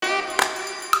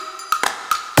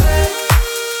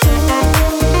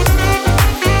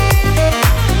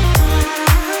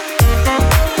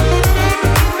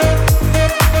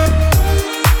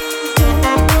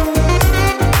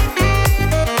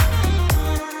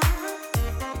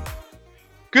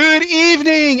Good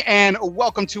evening and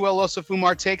welcome to El Oso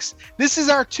Fumar Takes. This is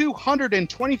our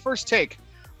 221st take,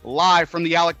 live from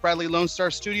the Alec Bradley Lone Star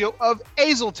studio of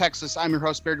Azle, Texas. I'm your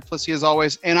host, Barry Duplessis, as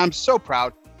always, and I'm so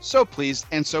proud, so pleased,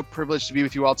 and so privileged to be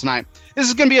with you all tonight. This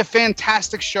is going to be a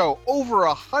fantastic show. Over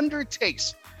 100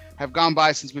 takes have gone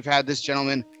by since we've had this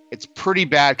gentleman. It's pretty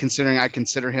bad considering I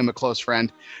consider him a close friend.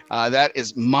 That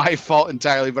is my fault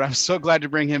entirely, but I'm so glad to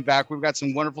bring him back. We've got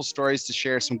some wonderful stories to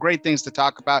share, some great things to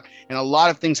talk about, and a lot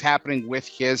of things happening with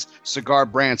his cigar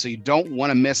brand. So you don't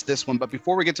want to miss this one. But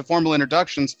before we get to formal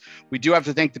introductions, we do have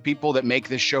to thank the people that make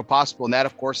this show possible. And that,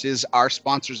 of course, is our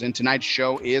sponsors. And tonight's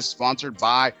show is sponsored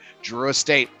by Drew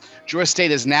Estate. Drew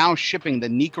Estate is now shipping the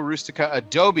Nica Rustica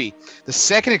Adobe. The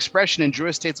second expression in Drew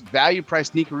Estate's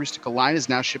value-priced Nica Rustica line is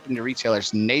now shipping to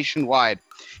retailers nationwide.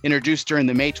 Introduced during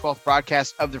the May 12th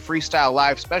broadcast of the Freestyle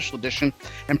Live Special Edition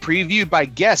and previewed by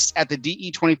guests at the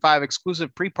DE25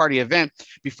 exclusive pre-party event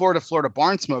before the Florida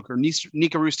Barn Smoker,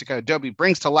 Nica Rustica Adobe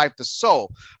brings to life the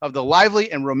soul of the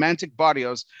lively and romantic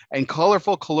barrios and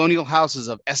colorful colonial houses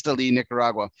of Esteli,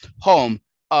 Nicaragua, home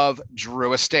of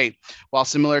Drew Estate. While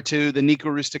similar to the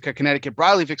Nica Rustica Connecticut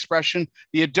broadleaf expression,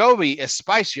 the Adobe is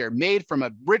spicier, made from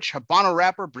a rich Habano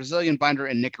wrapper, Brazilian binder,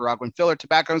 and Nicaraguan filler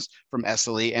tobaccos from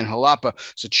Esteli and Jalapa.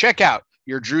 So check out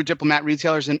your Drew Diplomat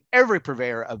retailers and every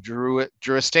purveyor of Drew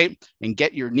Estate and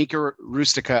get your Nica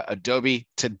Rustica Adobe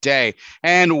today.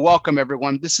 And welcome,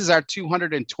 everyone. This is our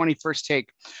 221st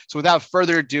take. So without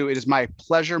further ado, it is my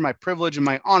pleasure, my privilege, and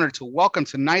my honor to welcome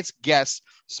tonight's guest,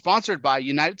 sponsored by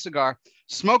United Cigar.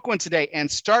 Smoke one today and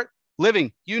start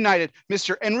living united,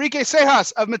 Mr. Enrique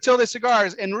Cejas of Matilde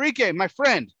Cigars. Enrique, my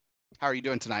friend, how are you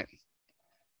doing tonight?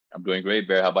 I'm doing great,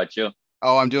 Bear. How about you?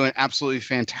 Oh, I'm doing absolutely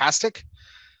fantastic.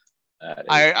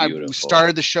 I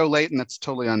started the show late, and that's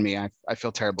totally on me. I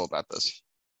feel terrible about this.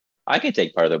 I can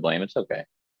take part of the blame. It's okay.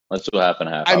 Let's do half and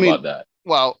half. How about that?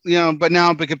 Well, but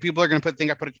now because people are going to think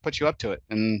I put you up to it,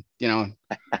 and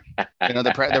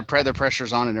the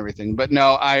pressure's on and everything. But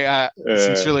no, I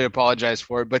sincerely apologize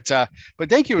for it. But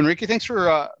thank you, Enrique. Thanks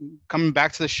for coming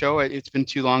back to the show. It's been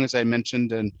too long, as I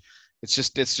mentioned, and it's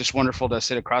just wonderful to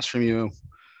sit across from you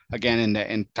again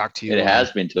and talk to you. It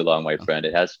has been too long, my friend.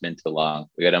 It has been too long.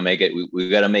 We got to make it. We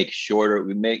got to make shorter.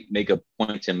 We make a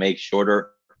point to make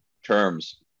shorter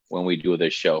terms when we do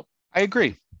this show. I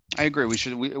agree.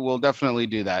 We'll definitely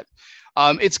do that.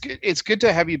 It's good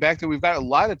to have you back there. We've got a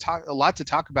lot to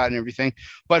talk about and everything.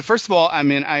 But first of all, I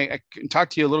mean, I can talk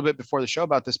to you a little bit before the show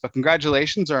about this, but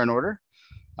congratulations are in order.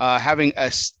 Having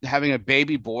a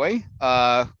baby boy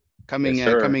coming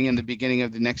in the beginning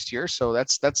of the next year. So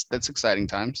that's exciting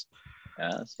times.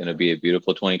 Yeah, it's going to be a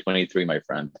beautiful 2023, my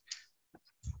friend.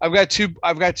 I've got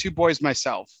two boys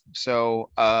myself. So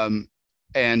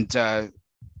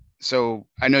so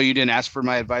I know you didn't ask for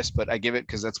my advice, but I give it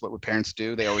because that's what parents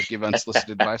do. They always give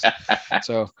unsolicited advice.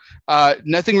 So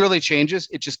nothing really changes.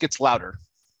 It just gets louder.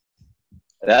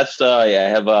 That's I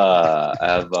have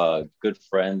good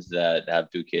friends that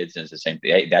have two kids, and it's the same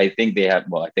thing. I think they have.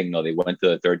 Well, I think no, they went to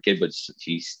the third kid, but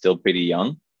she's still pretty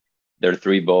young. They're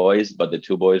three boys, but the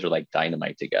two boys are like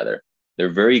dynamite together. They're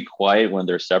very quiet when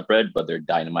they're separate, but they're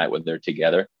dynamite when they're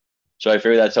together. So I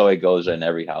figure that's how it goes in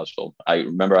every household. I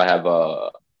remember I have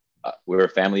we're a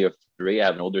family of three. I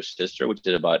have an older sister, which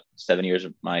is about 7 years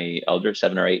of my elder,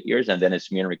 7 or 8 years. And then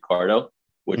it's me and Ricardo,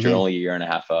 which are only a year and a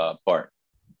half apart.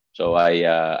 So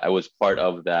I was part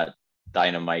of that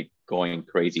dynamite going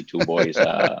crazy two boys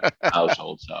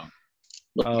household. So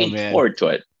looking forward to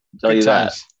it. I'll tell you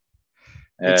that.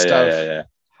 Yeah.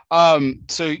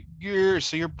 So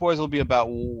your boys will be about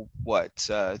what,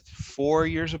 4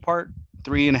 years apart?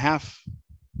 3.5?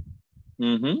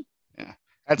 Mm-hmm. Yeah.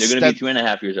 They're going to be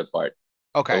 2.5 years apart.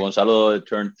 Okay. So Gonzalo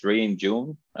turned 3 in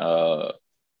June. The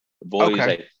boys,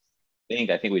 okay.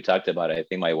 I think we talked about it. I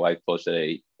think my wife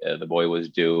posted the boy was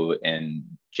due in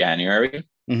January.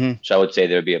 Mm-hmm. So I would say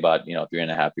there'd be about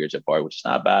 3.5 years apart, which is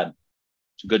not bad.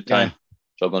 It's a good time. Yeah.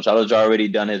 So Gonzalo's already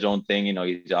done his own thing.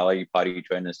 He's already potty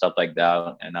trained and stuff like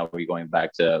that. And now we're going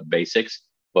back to basics.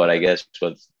 But I guess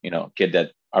with kid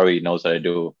that already knows how to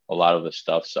do a lot of the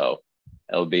stuff, so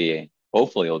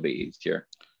hopefully it'll be easier.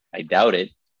 I doubt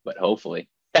it, but hopefully.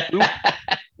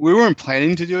 We weren't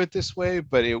planning to do it this way,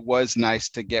 but it was nice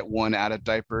to get one out of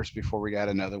diapers before we got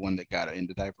another one that got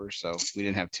into diapers. So we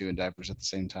didn't have two in diapers at the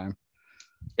same time.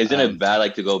 Isn't it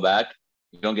bad, to go back?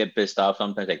 You don't get pissed off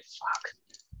sometimes, fuck.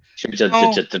 Should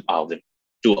just do all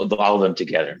of them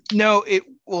together. No,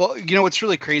 what's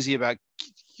really crazy about,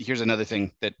 here's another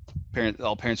thing that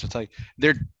all parents will tell you,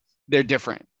 they're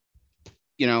different.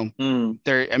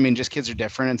 Just kids are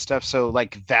different and stuff. So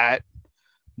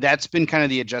that's been kind of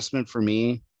the adjustment for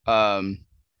me,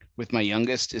 with my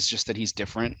youngest is just that he's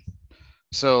different.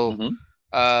 So,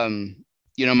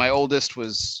 Mm-hmm. my oldest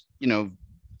was,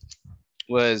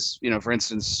 for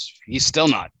instance, he's still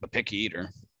not a picky eater.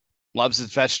 Loves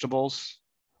his vegetables.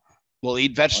 Will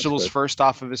eat That's vegetables good. first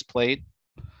off of his plate.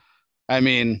 I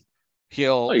mean, Oh,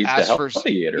 he'll he's the ask for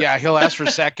healthy eater. yeah, he'll ask for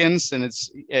seconds, and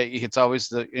it's always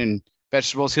the in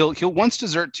vegetables. He'll wants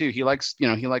dessert too. He likes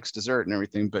dessert and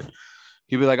everything, but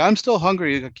he'll be like, I'm still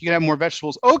hungry. Like, you can have more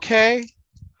vegetables. Okay.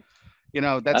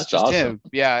 That's That's just awesome. him.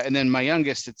 Yeah. And then my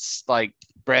youngest, it's like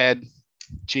bread,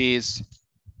 cheese,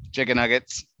 chicken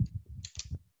nuggets,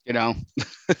 you know,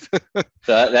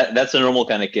 So that's a normal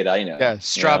kind of kid I know. yeah,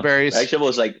 strawberries.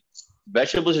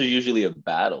 Vegetables are usually a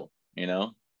battle.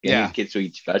 Getting Yeah. kids to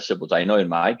eat vegetables. I know in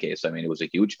my case, I mean, it was a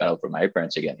huge battle for my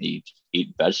parents again to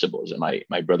eat vegetables, and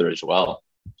my brother as well.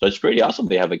 So it's pretty awesome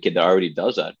they have a kid that already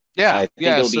does that. Yeah. I think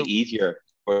Yeah. it'll So be easier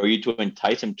for you to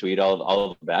entice him to eat all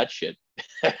of the bad shit,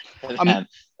 I'm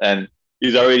and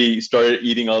he's already started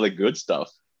eating all the good stuff.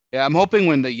 Yeah, I'm hoping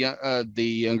when the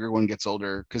younger one gets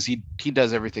older, because he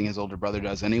does everything his older brother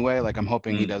does anyway. Like I'm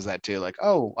hoping he Mm. does that too. Like,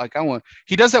 oh, like I want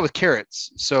he does that with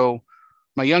carrots. So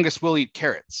my youngest will eat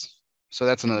carrots. So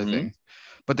that's another Mm-hmm. thing.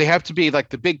 But they have to be like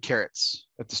the big carrots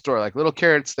at the store, like little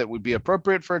carrots that would be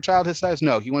appropriate for a child his size.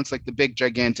 No, he wants like the big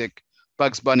gigantic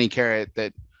Bugs Bunny carrot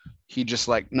that he just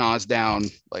like gnaws down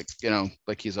like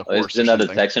like he's a horse or Isn't that the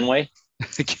something. Texan way?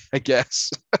 I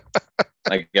guess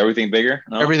Like everything bigger?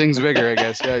 No. everything's bigger. I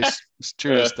guess yeah, it's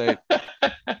true to state.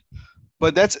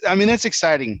 But that's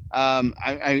exciting.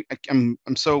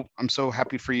 I'm so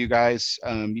happy for you guys,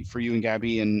 for you and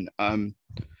Gabby, and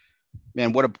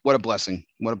man, what a blessing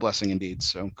indeed.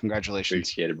 So congratulations.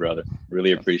 Appreciate it, brother.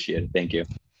 Really appreciate it. Thank you.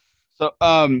 So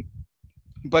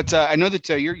but I know that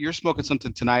you're smoking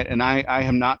something tonight, and I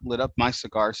have not lit up my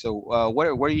cigar. So what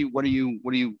are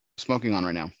you smoking on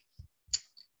right now?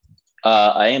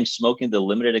 I am smoking the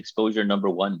limited exposure number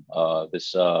one.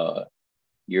 This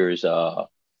year's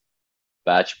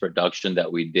batch production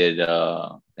that we did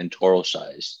in Toro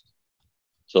size.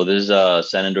 So this is a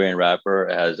San Andrean wrapper.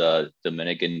 It has a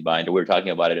Dominican binder. We were talking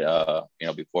about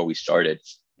it, before we started,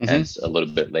 and it's a little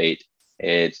bit late.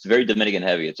 It's very Dominican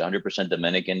heavy. It's 100%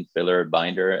 Dominican filler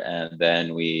binder, and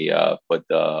then we put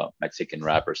the Mexican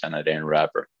wrapper, San Andrean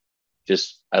wrapper.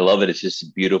 I love it. It's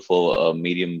just beautiful,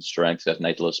 medium strength. Got a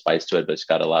nice little spice to it, but it's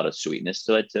got a lot of sweetness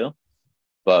to it too.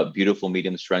 But beautiful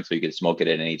medium strength, so you can smoke it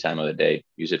at any time of the day.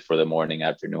 Use it for the morning,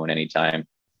 afternoon, anytime.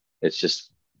 It's just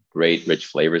great, rich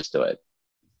flavors to it.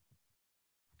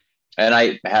 And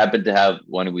I happened to have,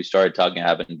 when we started talking, I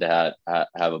happened to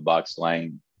have a box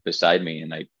lying beside me,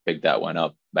 and I picked that one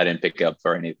up. I didn't pick it up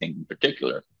for anything in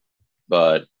particular,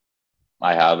 but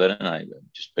I have it, and I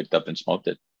just picked up and smoked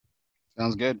it.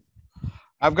 Sounds good.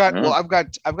 I've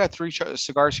got three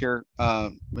cigars here.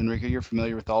 Enrique, you're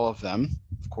familiar with all of them,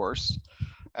 of course.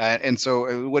 And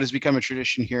so what has become a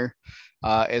tradition here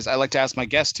is I like to ask my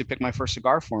guests to pick my first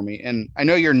cigar for me. And I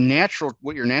know what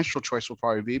your natural choice will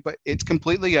probably be, but it's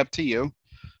completely up to you.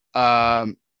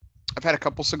 I've had a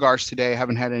couple cigars today. I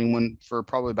haven't had anyone for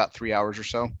probably about 3 hours or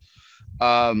so.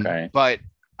 Okay. But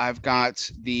I've got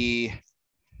in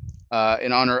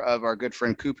honor of our good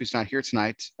friend Coop, who's not here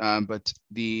tonight, but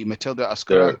the Matilda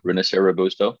Oscura. The Renacer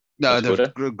Robusto? No,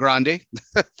 the Grande.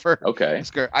 Okay.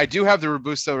 Oscura. I do have the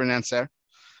Robusto Renacer.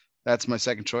 That's my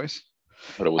second choice.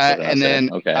 And then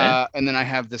I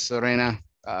have the Serena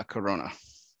Corona.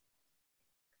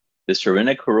 The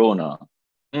Serena Corona.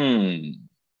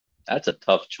 That's a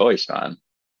tough choice, man.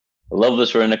 I love the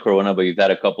Serena Corona, but you've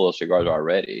had a couple of cigars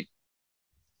already.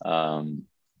 The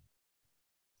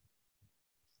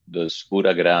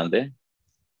Oscura Grande.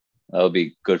 That'll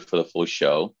be good for the full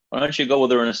show. Why don't you go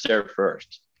with the Renacer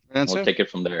first? We'll take it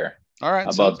from there. All right.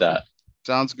 How about that?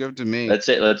 Sounds good to me. Let's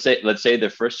say the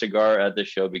first cigar at the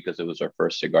show, because it was our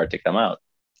first cigar to come out.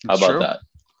 How about that?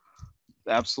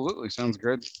 Absolutely. Sounds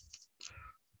good.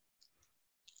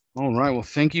 All right. Well,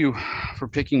 thank you for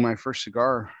picking my first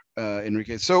cigar,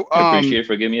 Enrique. So I appreciate it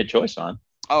for giving me a choice on.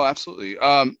 Oh, absolutely.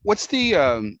 What's the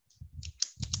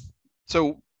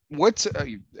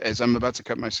as I'm about to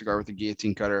cut my cigar with the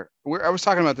guillotine cutter, I was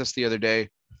talking about this the other day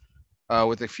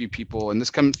with a few people, and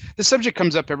this subject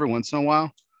comes up every once in a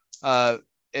while.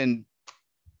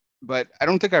 But I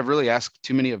don't think I've really asked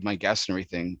too many of my guests and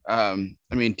everything. I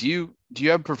mean, do you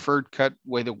have preferred cut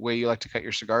the way you like to cut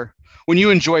your cigar when you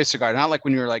enjoy a cigar, not like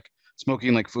when you're like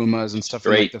smoking like fumas and stuff?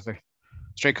 Straight. Like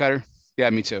straight cutter. Yeah,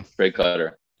 me too. Straight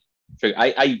cutter.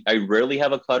 I rarely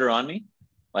have a cutter on me.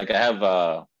 Like I have,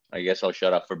 I guess I'll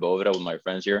shut up for Boveda with my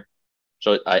friends here.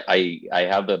 So I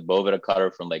have the Boveda cutter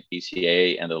from like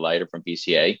PCA and the lighter from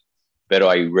PCA. but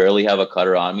I rarely have a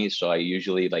cutter on me, so I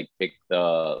usually like pick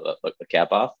the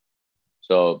cap off.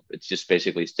 So it's just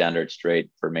basically standard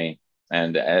straight for me,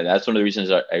 and that's one of the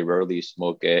reasons I rarely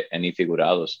smoke any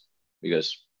figurados,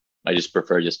 because I just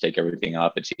prefer just take everything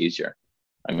off. It's easier.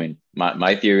 I mean,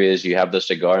 my theory is you have the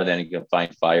cigar, and then you can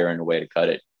find fire and a way to cut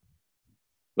it.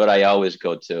 But I always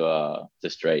go to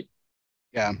straight.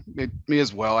 Yeah, me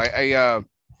as well. I've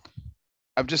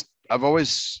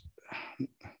always,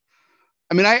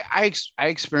 I mean, I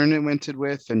experimented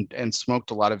with and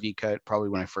smoked a lot of V-cut probably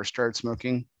when I first started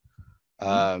smoking.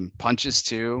 Punches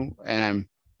too, and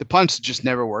the punch just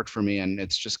never worked for me, and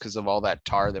it's just because of all that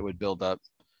tar that would build up,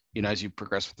 as you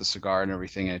progress with the cigar and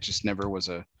everything, and it just never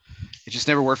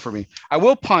worked for me. I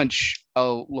will punch a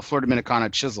La Flor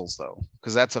Dominicana chisels though,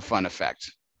 because that's a fun effect.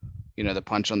 The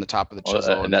punch on the top of the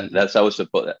chisel. That's how it's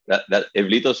supposed. That if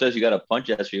Lito says you got to punch,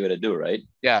 that's what you got to do, right?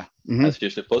 Yeah, that's what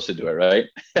you're supposed to do, it, right?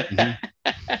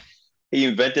 Mm-hmm. He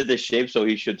invented the shape, so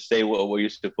he should say what you're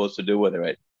supposed to do with it,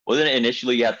 right? Wasn't it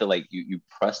initially you have to like you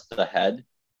press the head?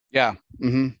 Yeah.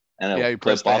 Mm-hmm. And you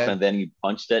flip off, and then you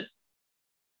punched it.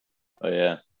 Oh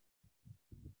yeah.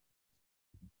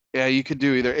 Yeah, you could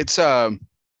do either. It's a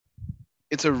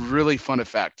really fun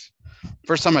effect.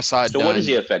 First time I saw it. So what is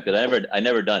the effect? I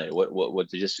never done it.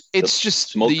 What's it just? It's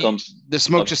just smoke the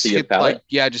smoke just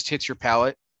just hits your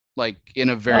palate like in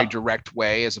a very direct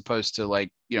way, as opposed to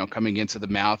like coming into the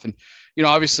mouth. And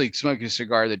obviously smoking a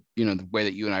cigar that the way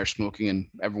that you and I are smoking, and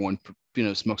everyone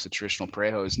smokes the traditional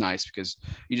Parejo, is nice because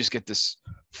you just get this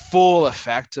full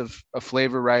effect of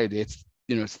flavor, right? It's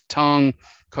it's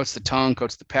coats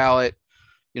the palate,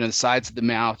 the sides of the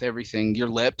mouth, everything, your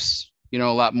lips, a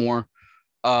lot more.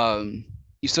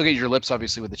 You still get your lips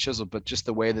obviously with the chisel, but just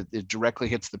the way that it directly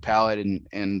hits the palate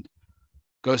and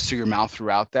goes through your mouth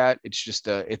throughout that, it's just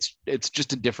a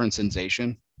different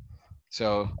sensation.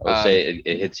 So I would say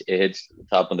it hits the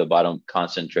top and the bottom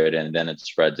concentrated, and then it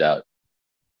spreads out.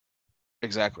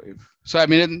 Exactly. So I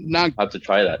mean, I have to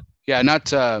try that. Yeah,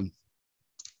 not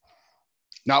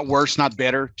worse, not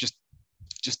better, just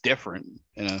different.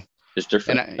 Just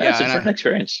different. It's a different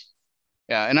experience.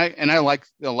 Yeah, and I like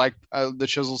the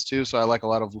chisels too, so I like a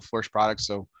lot of La Flor's products.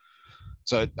 So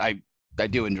I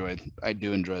do enjoy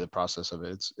the process of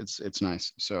it. It's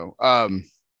nice. So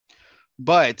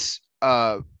but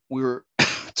we were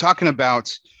talking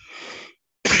about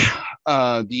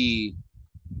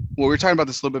we were talking about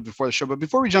this a little bit before the show, but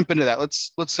before we jump into that,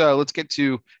 let's get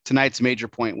to tonight's major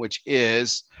point, which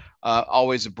is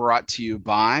always brought to you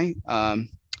by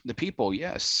the people.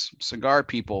 Yes, cigar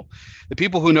people, the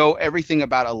people who know everything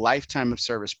about a lifetime of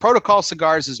service. Protocol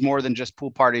Cigars is more than just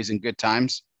pool parties and good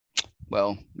times.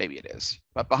 Well, maybe it is,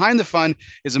 but behind the fun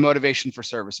is a motivation for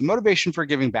service, a motivation for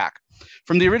giving back.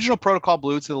 From the original Protocol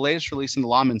Blue to the latest release in the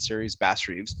Lawman series, Bass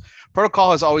Reeves, Protocol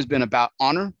has always been about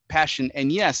honor, passion,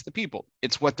 and yes, the people.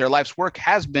 It's what their life's work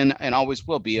has been and always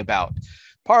will be about.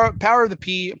 Power of the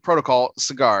P, Protocol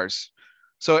Cigars.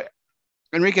 So,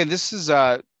 Enrique, this is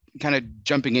kind of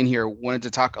jumping in here. Wanted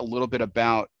to talk a little bit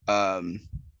about. I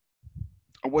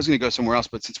was going to go somewhere else,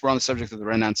 but since we're on the subject of the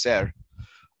Renancer,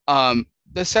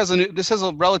 this has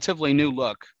a relatively new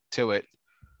look to it.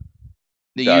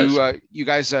 You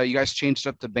guys changed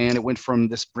up the band. It went from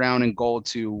this brown and gold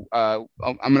to I'm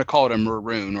going to call it a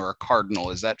maroon or a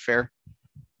cardinal. Is that fair?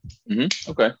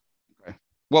 Mm-hmm. Okay.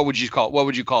 What would you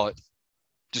call it?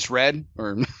 Just red,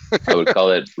 or? I would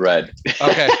call it red.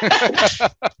 Okay.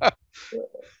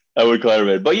 I would call it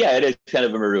red, but yeah, it is kind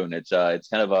of a maroon. It's kind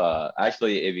of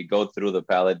actually, if you go through the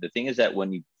palette, the thing is that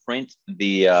when you print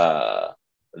the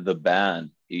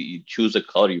band, you choose a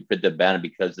color, you print the band,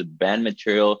 because the band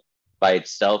material by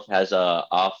itself has a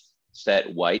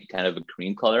offset white, kind of a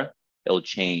cream color. It'll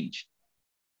change,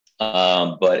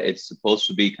 but it's supposed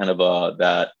to be kind of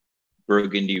that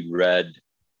burgundy red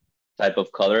type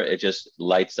of color. It just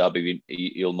lights up.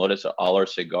 You'll notice all our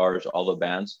cigars, all the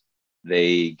bands,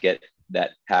 they get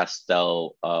that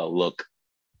pastel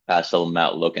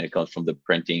matte look, and it comes from the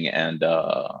printing and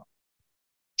the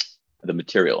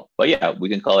material. But yeah, we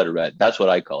can call it a red. That's what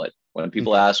I call it. When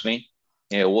people ask me,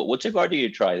 what cigar do you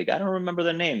try? Like, I don't remember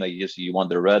the name. Like, you want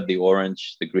the red, the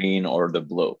orange, the green, or the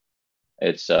blue.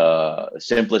 It's the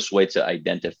simplest way to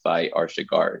identify our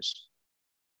cigars.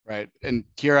 Right. And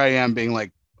here I am being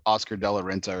like Oscar de la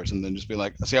Renta or something, just be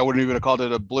like, see, I wouldn't even have called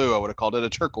it a blue. I would have called it a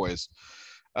turquoise.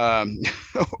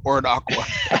 Or an aqua.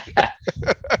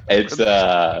 It's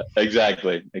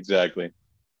exactly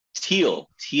teal.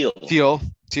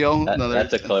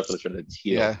 That's a color for the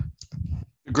teal. Yeah,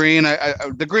 green.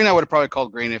 The green I would have probably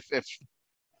called green if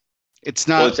it's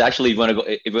not. Well, it's actually, if you want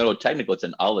to go technical, it's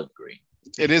an olive green.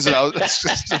 It isn't. I was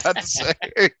just about to say.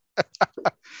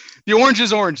 The orange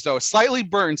is orange though. It slightly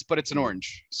burns, but it's an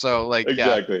orange. So like,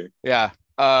 Exactly. yeah.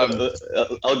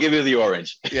 I'll give you the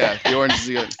orange. Yeah, the orange is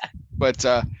the. But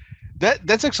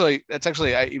that's actually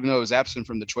even though it was absent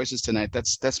from the choices tonight,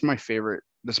 that's my favorite.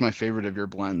 That's my favorite of your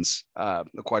blends, the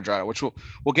Quadrato, which we'll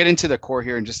get into the core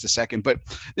here in just a second. But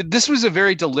this was a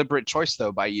very deliberate choice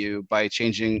though by you by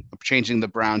changing the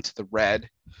brown to the red.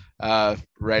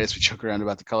 Right as we joke around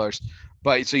about the colors.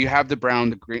 But so you have the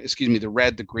brown, the green, the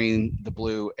red, the green, the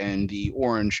blue, and the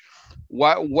orange.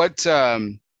 Why were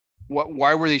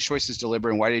these choices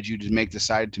deliberate, and why did you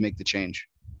decide to make the change?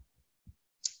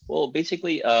 Well,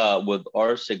 basically, with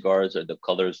our cigars, the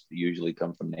colors usually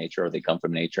come from nature, or they come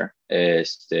from nature.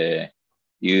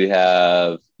 You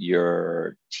have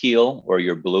your teal or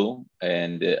your blue,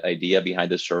 and the idea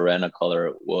behind the Serena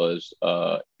color was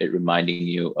it reminding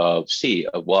you of sea,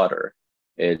 of water.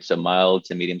 It's a mild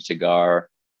to medium cigar.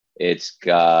 It's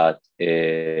mild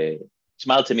to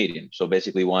medium, so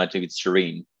basically, we want it to be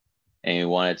serene, and we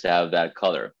want it to have that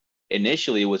color.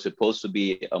 Initially, it was supposed to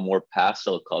be a more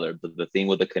pastel color, but the thing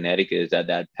with the Connecticut is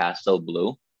that pastel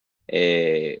blue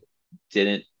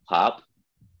didn't pop,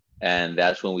 and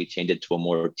that's when we changed it to a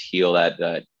more teal,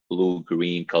 that blue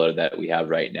green color that we have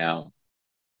right now.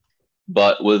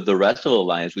 But with the rest of the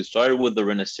lines, we started with the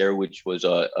Renacer, which was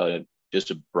just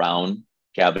a brown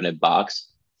cabinet box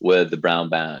with the brown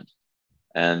band.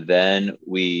 And then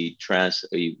we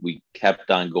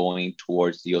kept on going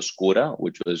towards the Oscura,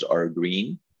 which was our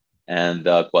green, and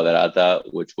the Quadrata,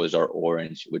 which was our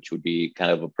orange, which would be kind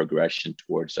of a progression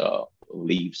towards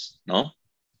leaves, no?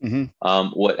 Mm-hmm.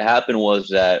 What happened was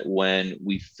that when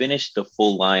we finished the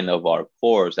full line of our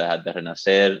cores that had the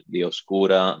Renacer, the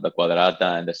Oscura, the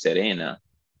Quadrata, and the Serena,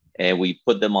 and we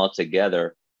put them all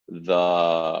together,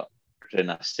 the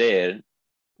Renacer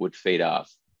would fade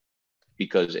off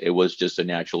because it was just a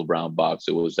natural brown box.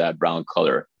 It was that brown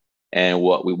color. And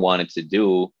what we wanted to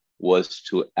do was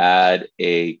to add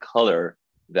a color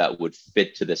that would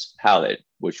fit to this palette,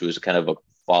 which was kind of a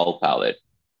fall palette.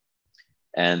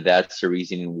 And that's the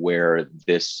reason where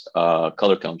this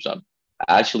color comes up.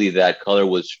 Actually, that color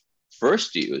was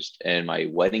first used in my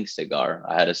wedding cigar.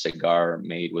 I had a cigar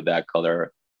made with that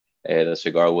color. The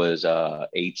cigar was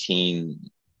 1118,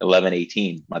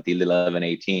 Matilde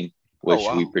 1118, which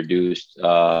we produced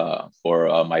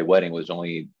for my wedding. Was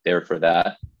only there for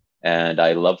that. And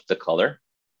I loved the color.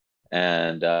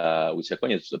 And we said,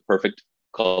 it's the perfect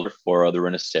color for the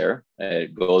Renacer.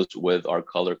 It goes with our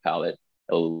color palette.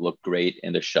 It'll look great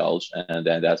in the shells. And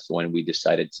then that's when we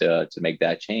decided to make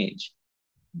that change.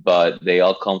 But they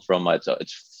all come from, it's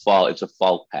a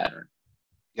fall pattern.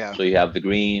 Yeah. So you have the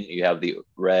green, you have the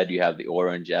red, you have the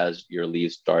orange as your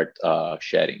leaves start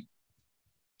shedding.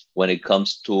 When it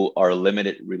comes to our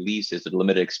limited releases, the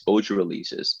limited exposure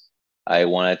releases, I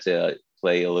wanted to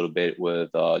play a little bit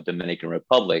with Dominican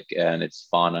Republic and its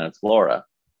fauna and flora.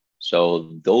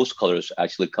 So those colors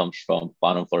actually come from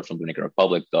fauna and flora from Dominican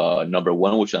Republic. The number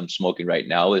one, which I'm smoking right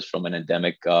now, is from an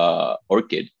endemic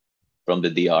orchid from the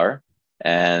DR.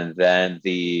 And then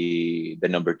the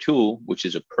number two, which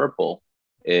is a purple,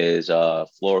 is a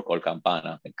flor called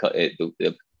Campana.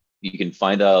 You can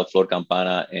find a flor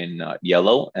Campana in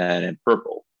yellow and in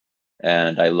purple.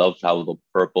 And I loved how the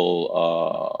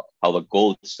purple, how the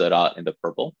gold stood out in the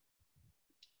purple.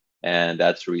 And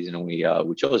that's the reason we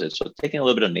chose it. So taking a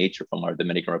little bit of nature from our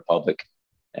Dominican Republic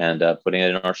and putting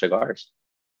it in our cigars.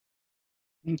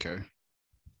 Okay,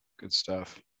 good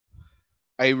stuff.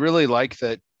 I really like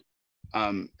that.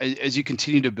 As you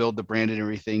continue to build the brand and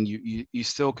everything, you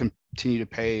still continue to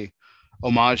pay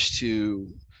homage to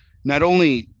not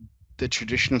only the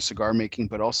tradition of cigar making,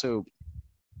 but also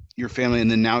your family,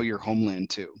 and then now your homeland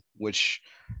too, which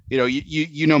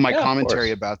my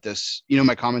commentary about this.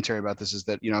 My commentary about this is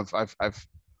that I've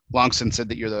long since said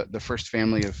that you're the first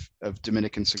family of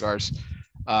Dominican cigars,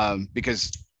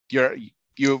 because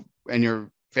you and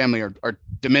your family are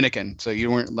Dominican, so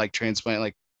you weren't like transplant,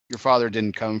 like your father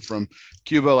didn't come from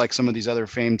Cuba like some of these other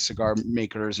famed cigar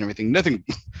makers and everything.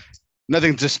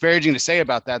 Nothing disparaging to say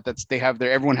about that.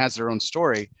 Everyone has their own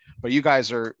story, but you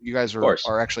guys are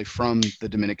actually from the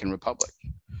Dominican Republic.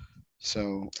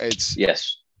 So it's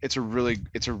a really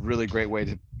great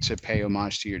way to pay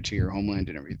homage to your homeland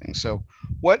and everything. So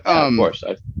what? Of course.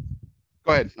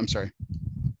 Go ahead. I'm sorry.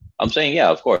 I'm saying, yeah,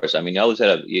 of course. I mean, I always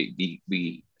had to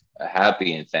be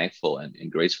happy and thankful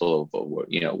and graceful of what,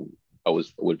 we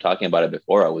were talking about it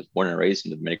before. I was born and raised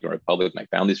in the Dominican Republic. My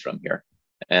family's from here,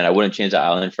 and I wouldn't change the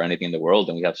island for anything in the world.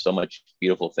 And we have so much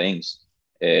beautiful things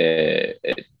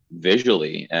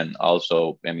visually, and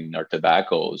also, I mean, our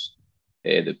tobaccos,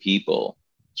 the people.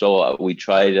 So we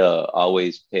try to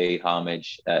always pay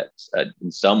homage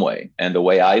in some way. And the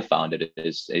way I found it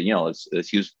is,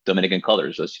 let's use Dominican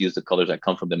colors. Let's use the colors that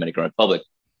come from the Dominican Republic.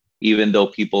 Even though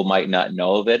people might not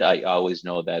know of it, I always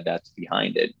know that that's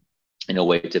behind it in a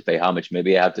way to pay homage.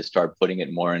 Maybe I have to start putting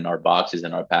it more in our boxes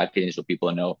and our packaging so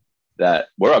people know that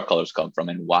where our colors come from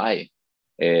and why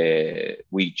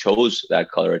we chose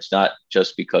that color. It's not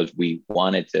just because we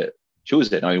wanted to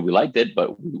choose it. I mean, we liked it,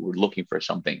 but we were looking for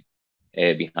something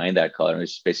behind that color. And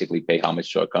it's basically pay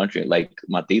homage to our country, like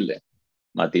Matilde.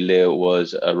 Matilde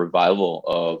was a revival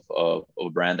of a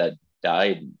brand that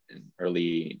died in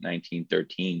early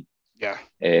 1913. Yeah.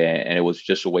 And it was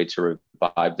just a way to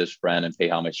revive this brand and pay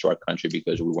homage to our country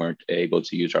because we weren't able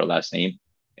to use our last name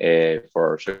for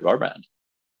our cigar brand.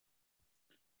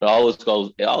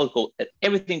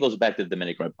 Everything goes back to the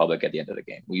Dominican Republic at the end of the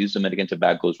game. We use Dominican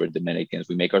tobaccos. We're Dominicans.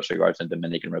 We make our cigars in the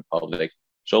Dominican Republic.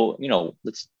 So,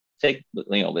 let's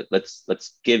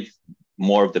give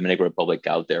more of the Dominican Republic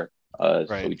out there. Right.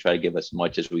 So we try to give as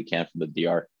much as we can from the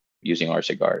DR using our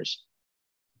cigars.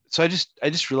 So I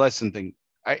just realized something.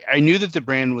 I knew that the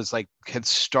brand was had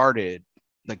started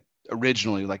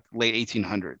originally late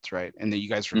 1800s, right? And that you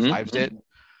guys revived it.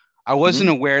 I wasn't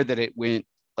aware that it went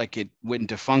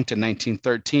defunct in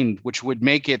 1913, which would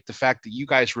make it the fact that you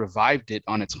guys revived it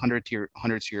on its 100th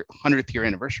year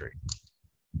anniversary.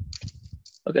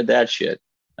 Look at that shit.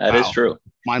 That is true.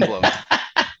 Mind blowing.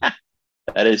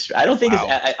 That is. I don't think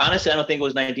honestly, I don't think it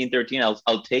was 1913.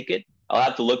 I'll take it. I'll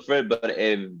have to look for it, but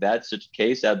if that's the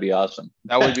case, that'd be awesome.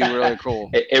 That would be really cool.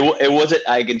 It wasn't.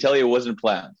 I can tell you, it wasn't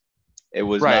planned. It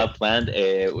was not planned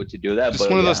to do that. Just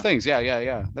one of those things.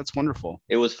 Yeah. That's wonderful.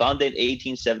 It was founded in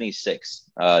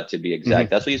 1876, to be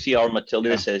exact. That's what you see. Our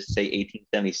Matilde says, say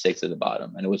 1876 at the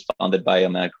bottom, and it was founded by a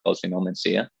man called Simón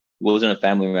Mencía. He wasn't a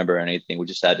family member or anything. We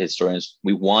just had historians.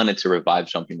 We wanted to revive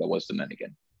something that was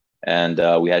Dominican,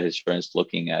 and we had historians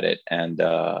looking at it, and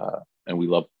we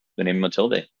loved the name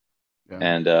Matilde. Yeah.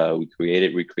 And we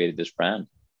recreated this brand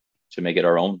to make it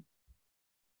our own.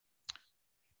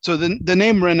 So the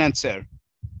name Renacer,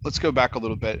 let's go back a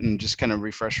little bit and just kind of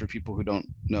refresh for people who don't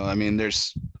know. I mean,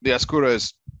 there's the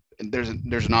Oscura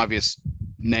there's an obvious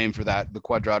name for that, the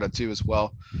Cuadrada too as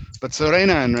well. But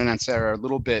Serena and Renacer are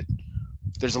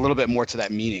there's a little bit more to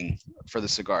that meaning for the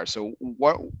cigar. So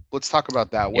let's talk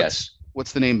about that.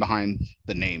 What's the name behind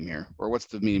the name here, or what's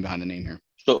the meaning behind the name here?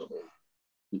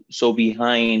 So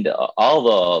behind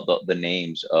all the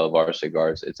names of our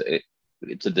cigars, it's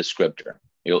a descriptor.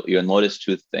 You'll notice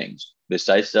two things.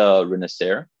 Besides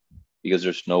Renacer, because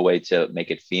there's no way to make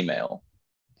it female,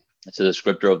 it's a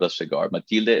descriptor of the cigar.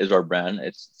 Matilde is our brand.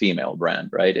 It's a female brand,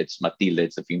 right? It's Matilde.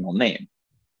 It's a female name.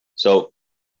 So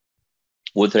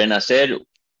with Renacer,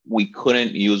 we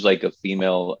couldn't use a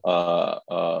female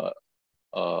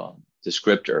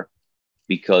descriptor,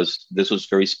 because this was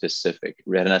very specific.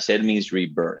 Renacer means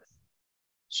rebirth.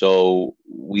 So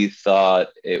we thought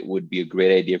it would be a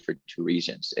great idea for two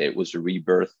reasons. It was a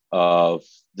rebirth of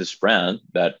this brand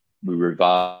that we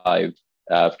revived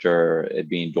after it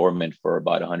being dormant for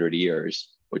about 100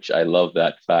 years, which I love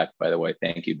that fact, by the way.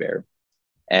 Thank you, Bear.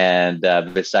 And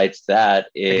besides that,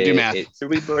 it's a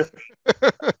rebirth.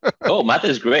 Oh, math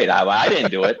is great. I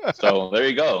didn't do it. So there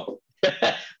you go.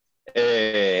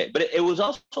 But it was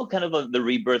also kind of the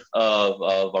rebirth of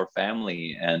our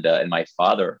family and my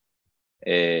father.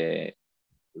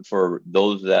 For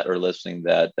those that are listening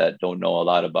that don't know a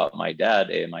lot about my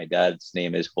dad's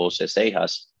name is Jose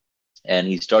Cejas, and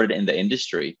he started in the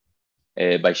industry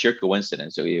by sheer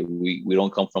coincidence. So we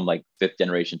don't come from fifth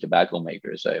generation tobacco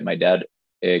makers. My dad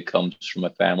comes from a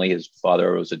family. His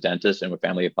father was a dentist and a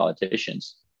family of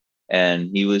politicians. And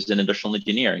he was an industrial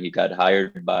engineer. He got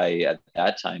hired by, at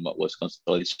that time, what was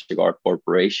Constellation Cigar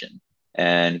Corporation.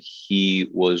 And he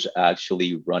was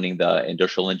actually running the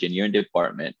industrial engineering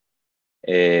department,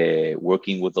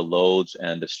 working with the loads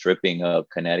and the stripping of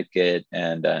Connecticut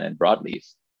and broadleaf.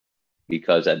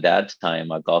 Because at that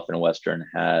time, Gulf and Western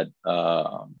had,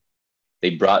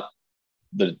 they brought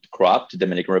the crop to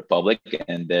Dominican Republic,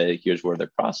 and here's where they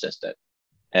processed it.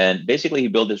 And basically, he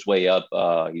built his way up.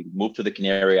 He moved to the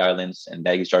Canary Islands, and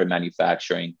then he started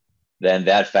manufacturing. Then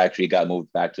that factory got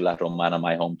moved back to La Romana,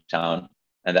 my hometown.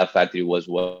 And that factory was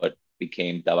what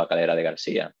became Tabacalera de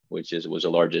Garcia, which was the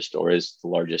largest, or is the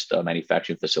largest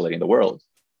manufacturing facility in the world.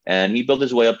 And he built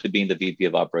his way up to being the VP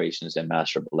of operations and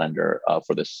master blender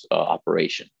for this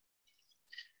operation.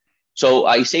 So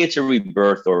I say it's a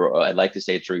rebirth, or I'd like to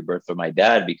say it's a rebirth for my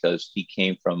dad, because he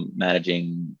came from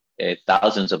managing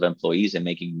thousands of employees and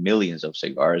making millions of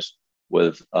cigars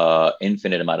with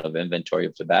infinite amount of inventory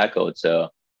of tobacco. It's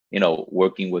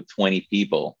working with 20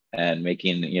 people and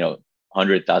making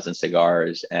 100,000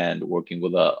 cigars and working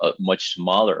with a much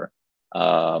smaller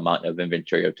amount of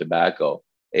inventory of tobacco.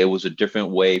 It was a different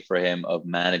way for him of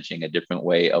managing, a different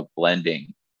way of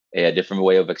blending, a different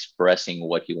way of expressing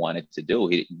what he wanted to do.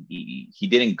 He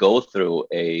didn't go through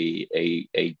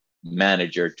a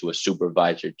manager to a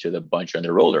supervisor to the buncher and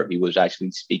the roller. He was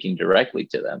actually speaking directly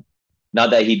to them.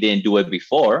 Not that he didn't do it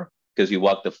before, because he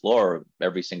walked the floor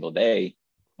every single day,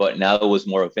 but now it was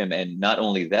more of him. And not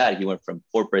only that, he went from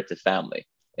corporate to family.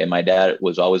 And my dad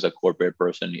was always a corporate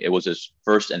person. It was his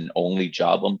first and only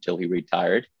job until he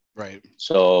retired. Right.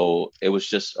 So it was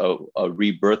just a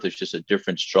rebirth. It's just a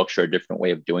different structure, a different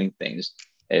way of doing things.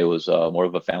 It was more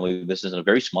of a family business, and a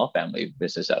very small family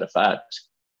business out of fact.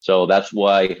 So that's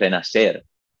why Renacer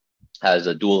has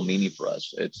a dual meaning for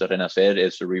us. It's Renacer,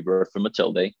 it's a rebirth for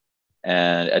Matilde.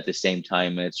 And at the same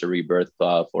time, it's a rebirth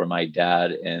for my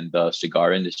dad in the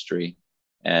cigar industry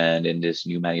and in this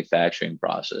new manufacturing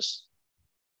process.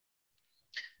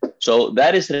 So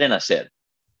that is Renacer.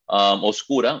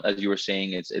 Oscura, as you were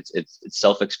saying, it's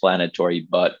self-explanatory.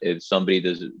 But if somebody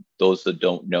those that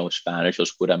don't know Spanish,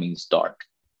 Oscura means dark.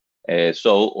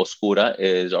 So Oscura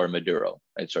is our Maduro.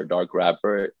 It's our dark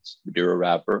wrapper. It's Maduro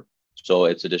wrapper. So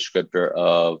it's a descriptor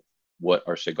of what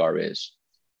our cigar is.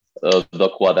 The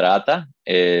quadrata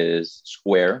is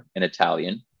square in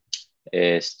Italian.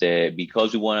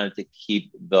 Because we wanted to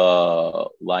keep the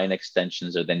line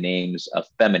extensions or the names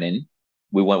feminine,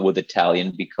 we went with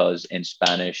Italian because in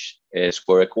Spanish it's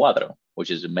square cuadro,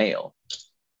 which is a male.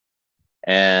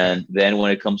 And then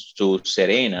when it comes to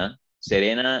Serena,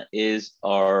 Serena is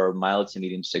our mild to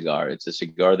medium cigar. It's a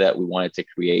cigar that we wanted to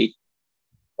create,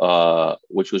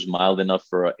 which was mild enough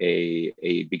for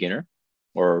a beginner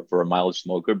or for a mild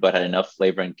smoker, but had enough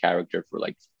flavor and character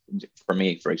for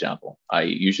me, for example. I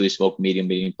usually smoke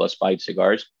medium plus 5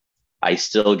 cigars. I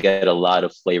still get a lot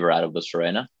of flavor out of the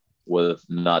Serena with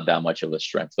not that much of a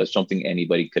strength. So it's something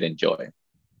anybody could enjoy.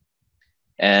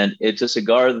 And it's a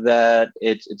cigar that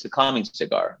it's a calming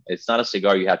cigar. It's not a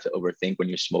cigar you have to overthink when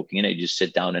you're smoking it. You just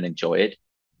sit down and enjoy it.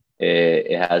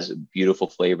 It has beautiful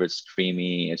flavor. It's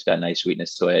creamy. It's got nice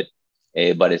sweetness to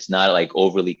it, but it's not like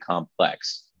overly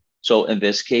complex. So in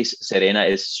this case, Serena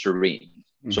is serene.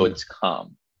 Mm-hmm. So it's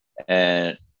calm.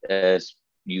 And as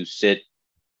you sit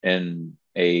in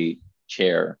a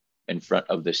chair in front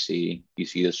of the sea, you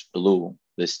see this blue,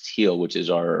 this teal, which is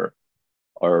our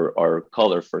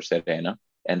color for Serena.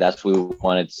 And that's what we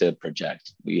wanted to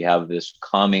project. We have this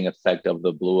calming effect of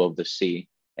the blue of the sea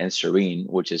and serene,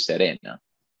 which is Serena.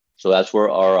 So that's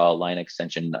where our line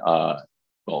extension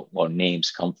names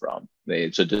come from.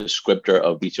 It's a descriptor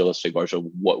of each of the cigars, of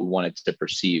what we wanted to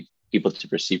perceive, people to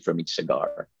perceive from each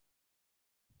cigar.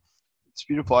 It's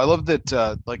beautiful. I love that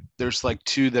there's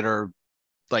two that are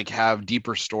have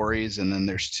deeper stories, and then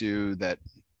there's 2 that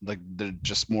they're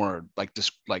just more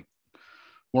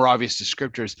more obvious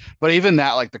descriptors. But even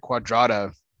that, the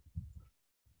quadrata,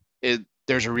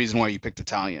 there's a reason why you picked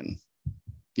Italian.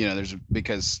 There's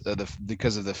because of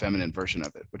the feminine version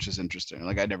of it, which is interesting.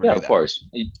 I never knew that. Of course.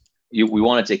 We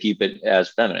wanted to keep it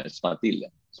as feminine. It's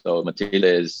Matilde. So Matilde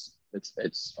is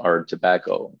it's our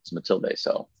tobacco. It's Matilde.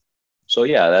 So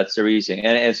yeah, that's the reason.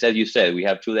 And as you said, we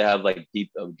have 2 that have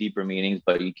deeper meanings,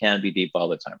 but you can't be deep all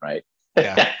the time, right?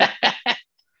 Yeah.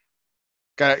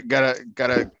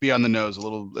 Gotta be on the nose a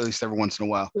little, at least every once in a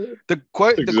while. The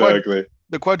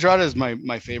quadrata is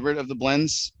my favorite of the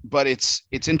blends, but it's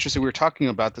interesting. We were talking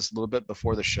about this a little bit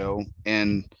before the show,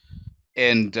 and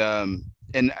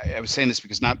I was saying this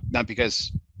because not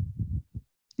because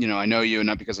I know you, and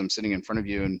not because I'm sitting in front of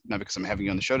you, and not because I'm having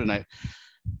you on the show tonight,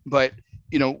 but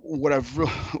what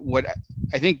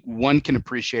I think one can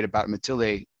appreciate about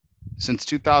Matilde since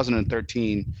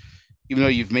 2013, even though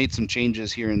you've made some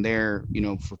changes here and there,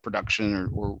 for production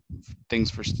or things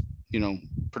for,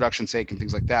 production sake and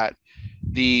things like that,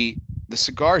 the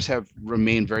cigars have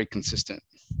remained very consistent.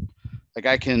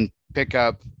 I can pick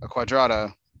up a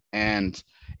quadrata and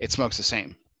it smokes the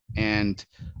same. And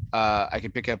I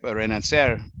can pick up a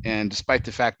Renacer, and despite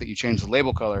the fact that you changed the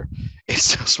label color, it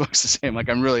still smokes the same.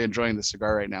 I'm really enjoying the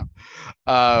cigar right now.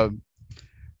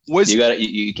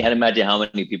 You can't imagine how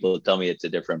many people tell me it's a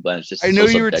different blend. It's just I know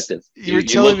so you subjective. You were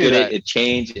telling me that it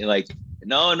changed, and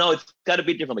no, it's got to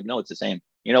be different. No, it's the same.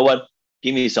 You know what?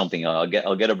 Give me something. I'll get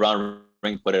a brown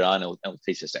ring, put it on, and it'll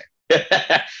taste the same.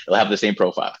 It'll have the same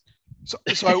profile. So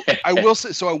I will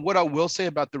say. So what I will say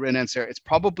about the Renacer, it's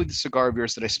probably the cigar of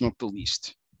yours that I smoke the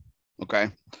least.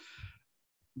 Okay,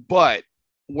 but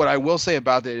what I will say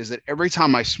about it is that every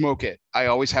time I smoke it, I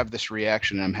always have this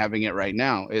reaction. And I'm having it right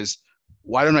now. Is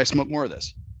why don't I smoke more of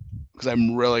this? Because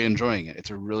I'm really enjoying it. It's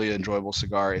a really enjoyable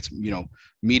cigar. It's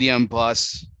medium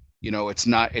plus.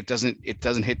 it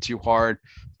doesn't hit too hard,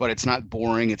 but it's not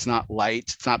boring. It's not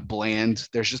light. It's not bland.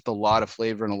 There's just a lot of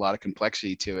flavor and a lot of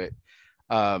complexity to it.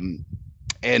 Um,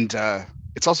 and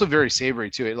it's also very savory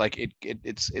too.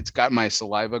 It's got my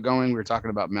saliva going. We were talking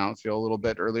about mouthfeel a little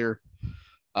bit earlier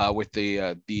with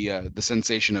the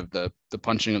sensation of the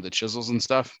punching of the chisels and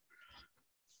stuff.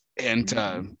 And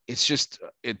it's just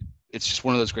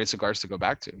one of those great cigars to go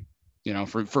back to.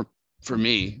 For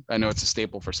me, I know it's a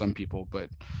staple for some people, but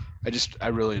I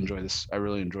really enjoy this. I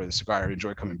really enjoy the cigar. I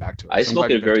enjoy coming back to it. I So I'm smoke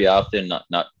glad you it picked very it. often,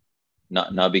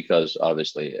 not because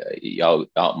obviously I'm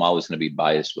always going to be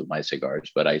biased with my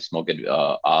cigars, but I smoke it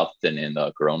often in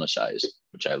the Corona size,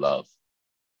 which I love.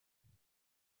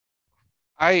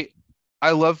 I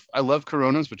I love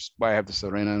Coronas, which is why I have the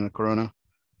Serena and the Corona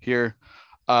here.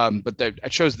 I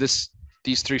chose these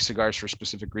three cigars for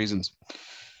specific reasons.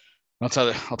 I'll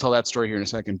tell that story here in a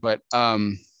second. But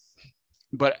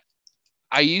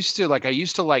I used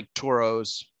to like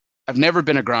Toros. I've never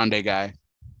been a Grande guy.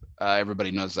 Everybody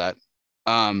knows that.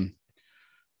 Um,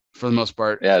 for the most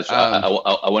part. Yeah, so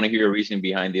I want to hear a reason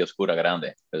behind the Oscura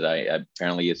Grande because I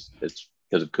apparently it's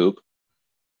because of Coop.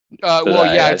 Because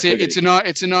well, yeah, I figured it's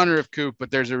in honor of Coop, but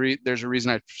there's a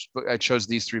reason I chose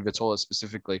these three Vitolas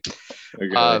specifically.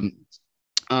 okay.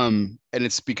 Um, and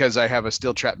it's because I have a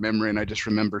steel trap memory and I just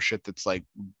remember shit that's like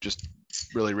just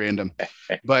really random.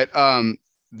 But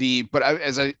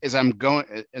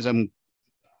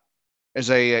as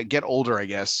I get older, I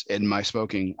guess, in my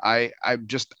smoking,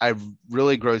 I've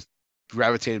really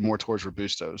gravitated more towards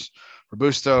Robusto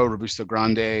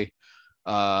Grande,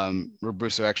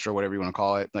 Robusto Extra, whatever you want to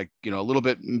call it, like a little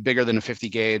bit bigger than a 50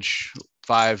 gauge,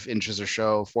 5 inches or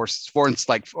so, four inch,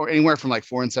 like or anywhere from like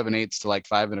 4 7/8 to like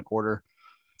 5 1/4,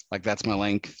 like that's my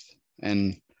length.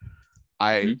 And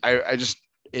I Mhm. I, I just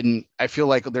I feel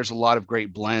like there's a lot of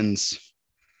great blends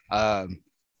um,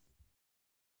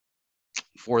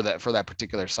 for that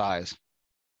particular size.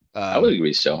 I would Um,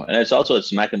 agree so, and it's also a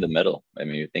smack in the middle. I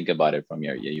mean, you think about it from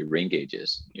your ring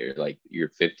gauges, your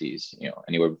 50s,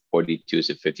 anywhere from 42s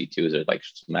to 52s are like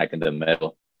smack in the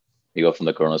middle. You go from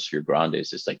the Coronas to your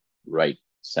Grandes, it's like right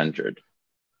centered.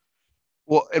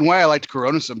 well, and why I liked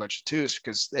Corona so much too is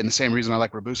because, and the same reason I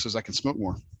like Robusto is I can smoke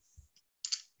more.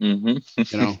 Hmm.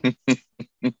 You know,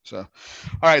 so all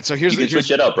right. So You can switch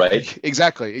it up, right?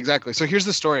 exactly. So here's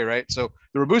the story, right? So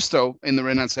the Robusto in the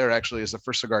Renancero actually is the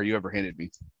first cigar you ever handed me.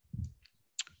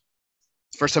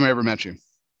 First time I ever met you,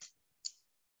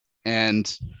 and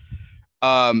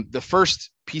the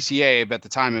first PCA at the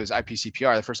time it was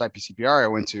IPCPR. The first IPCPR I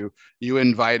went to, you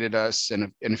invited us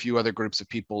and a few other groups of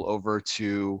people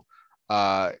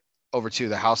uh, over to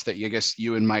the house that I guess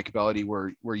you and Mike Bellady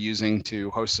were using to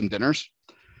host some dinners.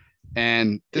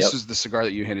 And this Yep. was the cigar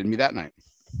that you handed me that night.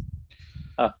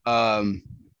 Huh. Um,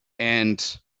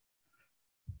 and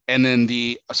and then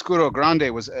the Oscuro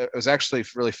Grande was actually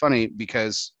really funny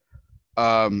because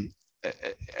um,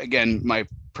 again my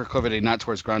proclivity not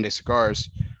towards Grande cigars.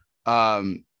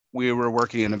 We were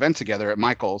working an event together at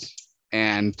Michael's,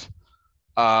 and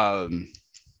um,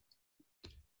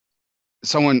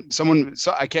 someone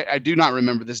so I do not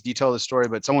remember this detail of the story,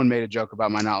 but someone made a joke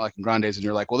about my not liking Grandes, and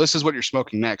you're like, well, this is what you're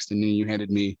smoking next, and then you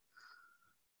handed me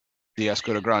the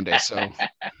Escudo Grande.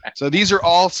 So these are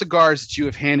all cigars that you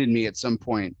have handed me at some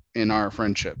point in our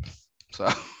friendship. So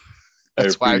I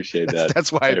that's why appreciate that.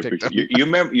 that's why I I picked them. appreciate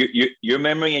your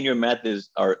memory and your math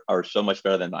are so much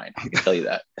better than mine. I can tell you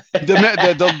that.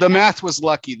 The math was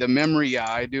lucky. The memory,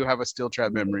 yeah, I do have a steel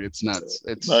trap memory. It's nuts.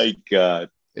 My God.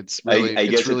 It's I, really I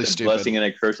it's guess really it's a stupid. blessing and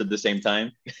a curse at the same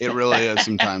time. It really is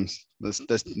sometimes. This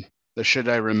the shit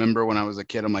I remember when I was a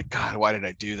kid. I'm like, God, why did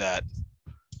I do that?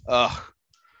 Ugh.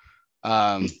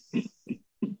 Um.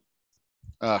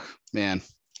 Ugh. Man,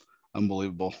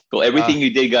 unbelievable. Well, everything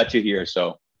you did got you here,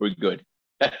 so we're good.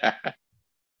 But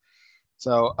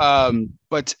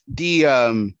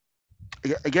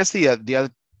I guess the other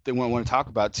thing I want to talk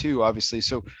about too, obviously.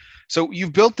 So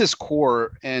you've built this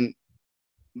core, and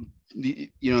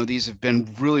these have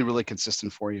been really, really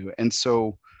consistent for you, and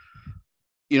so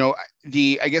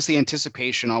I guess the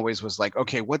anticipation always was like,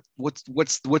 okay,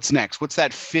 what's next? What's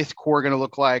that fifth core going to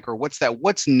look like, or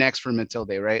what's next for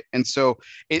Matilde, right? And so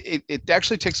it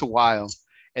actually takes a while.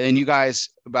 And then you guys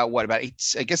about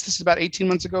eight, I guess this is about 18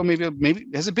 months ago, maybe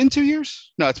has it been 2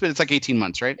 years? No, it's like 18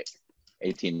 months, right?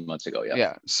 18 months ago, yeah.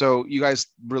 Yeah. So you guys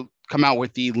come out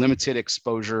with the limited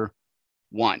exposure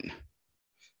one.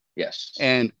 Yes.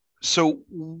 And so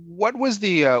what was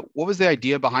the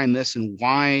idea behind this, and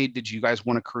why did you guys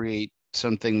want to create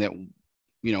something that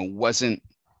wasn't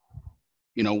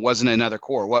another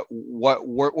core? What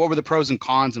were the pros and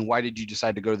cons, and why did you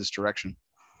decide to go this direction?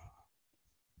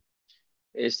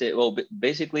 Is it well?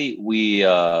 Basically, we've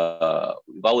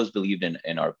always believed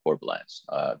in our core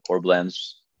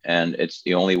blends, and it's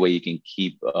the only way you can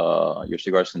keep your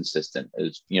cigars consistent.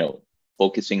 Is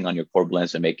focusing on your core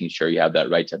blends and making sure you have that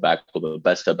right tobacco, the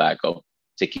best tobacco,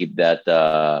 to keep that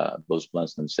those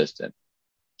blends consistent.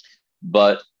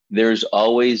 But there's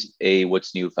always a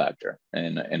what's new factor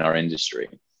in our industry,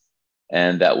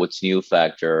 and that what's new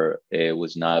factor it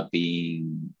was not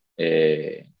being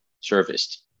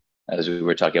serviced as we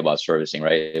were talking about servicing,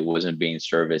 right? It wasn't being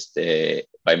serviced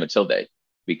by Matilde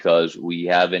because we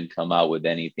haven't come out with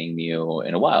anything new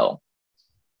in a while.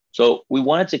 So we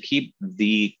wanted to keep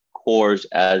the cores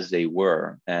as they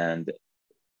were, and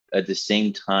at the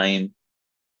same time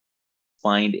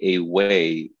find a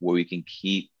way where we can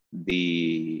keep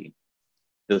the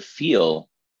feel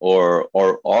or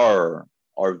our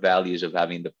values of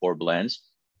having the four blends,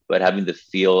 but having the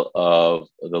feel of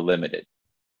the limited,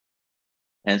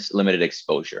 hence limited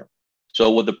exposure.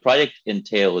 So what the project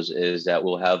entails is that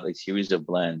we'll have a series of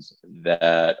blends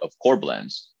of core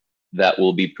blends that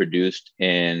will be produced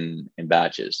in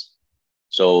batches.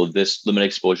 So this limited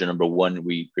exposure number one,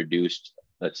 we produced,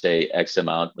 let's say X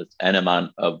amount, let's N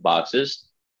amount of boxes.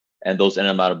 And those N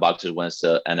amount of boxes went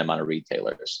to N amount of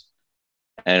retailers.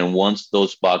 And once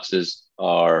those boxes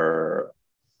are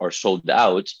sold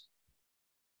out,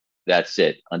 that's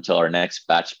it until our next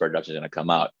batch production is going to come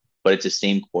out. But it's the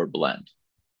same core blend.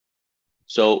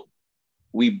 So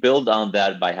we build on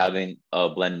that by having a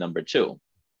blend number two,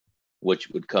 which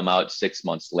would come out 6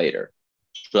 months later.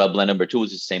 So that blend number two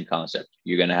is the same concept.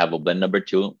 You're going to have a blend number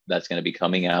two that's going to be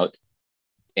coming out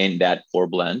in that core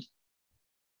blend.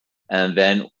 And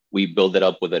then we build it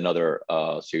up with another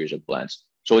series of blends.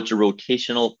 So it's a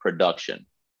rotational production.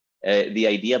 The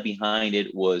idea behind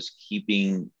it was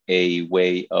keeping a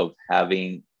way of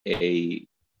having a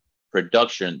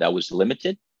production that was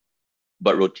limited,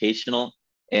 but rotational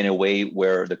in a way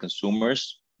where the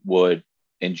consumers would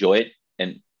enjoy it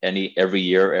and every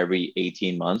year, every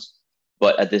 18 months.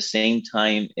 But at the same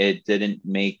time, it didn't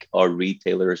make our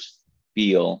retailers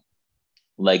feel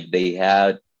like they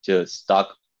had to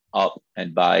stock up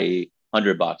and buy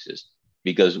 100 boxes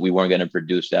because we weren't going to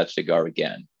produce that cigar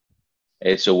again.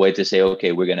 It's a way to say,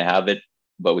 okay, we're going to have it,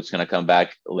 but it's going to come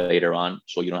back later on.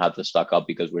 So you don't have to stock up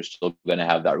because we're still going to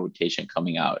have that rotation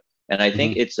coming out. And I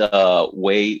think it's a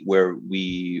way where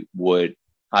we would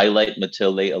highlight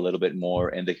Matilde a little bit more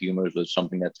in the humors with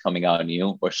something that's coming out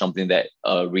new or something that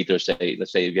retailers say,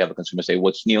 let's say if you have a consumer say,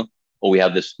 what's new? Oh, we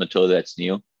have this Matilde that's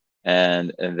new.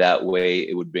 And that way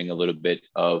it would bring a little bit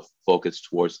of focus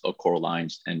towards the core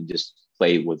lines and just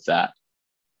play with that.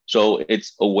 So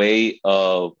it's a way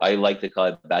of, I like to call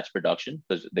it batch production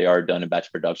because they are done in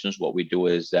batch productions. What we do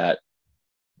is that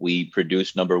we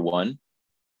produce number one,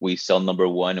 we sell number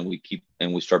one,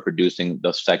 and we start producing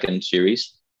the second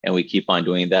series, and we keep on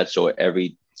doing that. So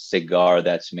every cigar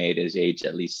that's made is aged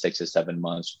at least 6 to 7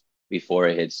 months before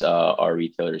it hits our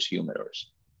retailers' humidors.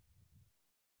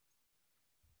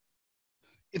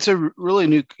 It's a really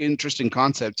new, interesting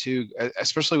concept too,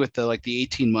 especially with the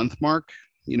 18-month mark,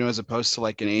 as opposed to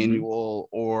like an annual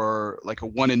or like a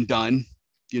one and done,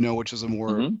 which is a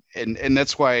more, and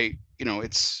that's why,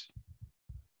 it's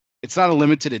not a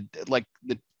limited,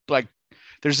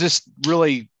 there's this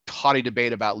really haughty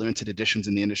debate about limited editions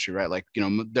in the industry, right? Like,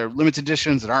 there are limited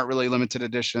editions that aren't really limited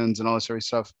editions and all this sort of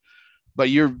stuff. But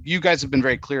you guys have been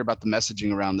very clear about the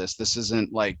messaging around this. This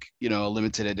isn't like, a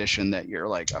limited edition that you're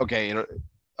like, okay,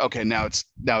 now it's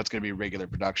going to be regular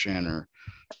production, or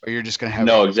you're just going to have.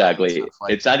 No, exactly.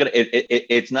 It's not going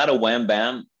to. It's not a wham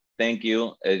bam. Thank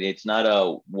you. It's not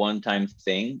a one-time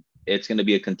thing. It's going to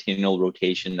be a continual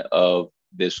rotation of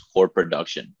this core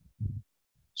production.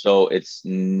 So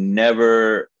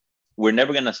we're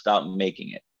never going to stop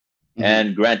making it.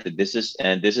 And granted, this is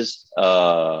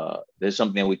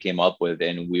something we came up with,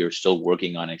 and we are still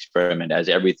working on experiment. As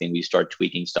everything, we start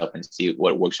tweaking stuff and see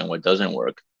what works and what doesn't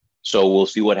work. So we'll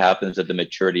see what happens at the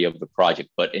maturity of the project.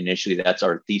 But initially, that's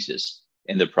our thesis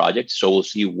in the project. So we'll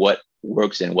see what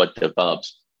works and what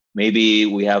develops. Maybe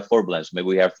we have 4 blends. Maybe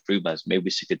we have 3 blends. Maybe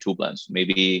 62 blends.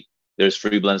 Maybe there's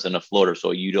 3 blends and a floater.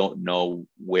 So you don't know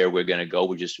where we're going to go.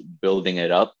 We're just building it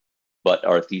up. But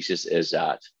our thesis is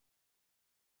that.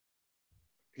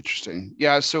 Interesting.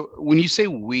 Yeah. So when you say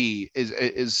we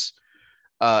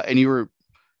and you were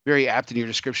very apt in your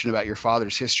description about your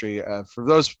father's history, for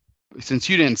those, since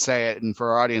you didn't say it, and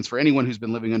for our audience, for anyone who's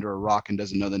been living under a rock and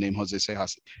doesn't know the name Jose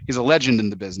Cejas, he's a legend in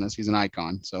the business. He's an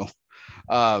icon. So,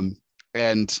 but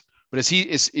when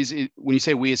you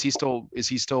say we, is he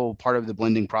still part of the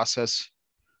blending process?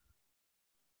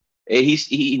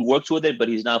 He works with it, but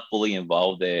he's not fully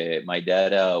involved. My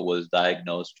dad was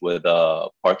diagnosed with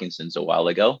Parkinson's a while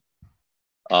ago.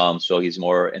 So he's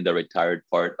more in the retired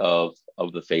part of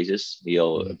the phases.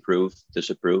 He'll approve,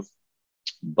 disapprove.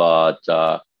 But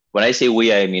when I say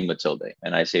we, I mean Matilde.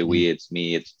 And I say we, it's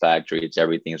me, it's factory, it's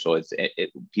everything. So it's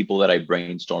people that I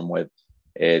brainstorm with,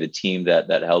 the team that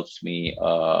helps me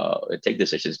take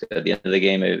decisions. At the end of the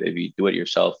game, if you do it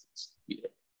yourself,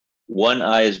 one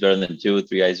eye is better than two,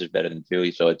 three eyes is better than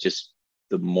two. So it's just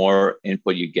the more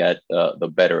input you get, the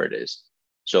better it is.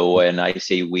 So when I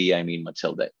say we, I mean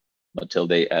Matilde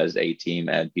as a team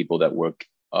and people that work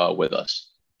with us.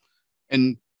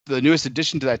 And the newest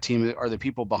addition to that team are the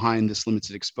people behind this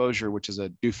limited exposure, which is a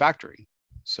new factory.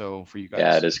 So for you guys.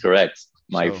 Yeah, that is correct.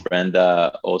 My friend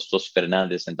Ostos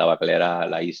Fernandez in Tabacalera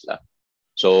La Isla.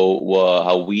 So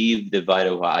how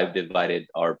I've divided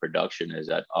our production is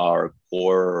that our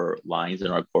core lines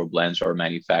and our core blends are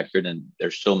manufactured and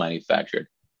they're still manufactured.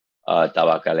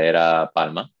 Tabacalera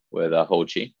Palma with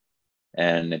Hochi.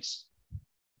 And it's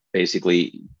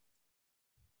basically,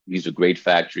 he's a great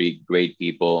factory, great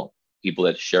people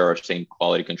that share our same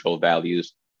quality control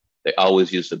values. They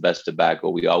always use the best tobacco.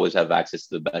 We always have access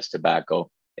to the best tobacco.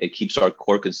 It keeps our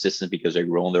core consistent because they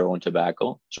grow their own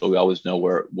tobacco. So we always know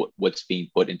what's being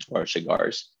put into our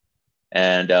cigars.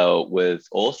 And with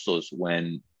Ostos,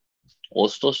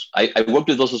 I worked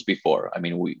with Ostos before. I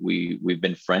mean, we've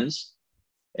been friends.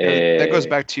 That goes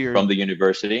back to from the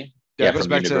university. Yeah, goes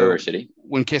back to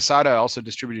when Quesada also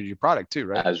distributed your product too,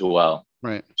 right? As well.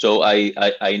 Right. So I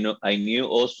knew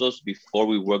Ostos before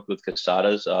we worked with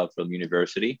Quesadas from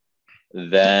university.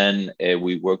 Then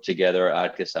we worked together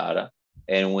at Quesada.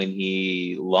 And when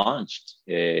he launched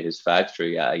his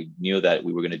factory, I knew that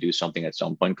we were going to do something at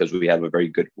some point because we have a very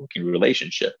good working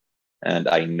relationship. And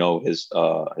I know his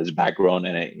background,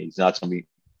 and he's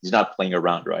not playing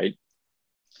around, right?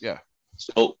 Yeah.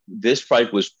 So this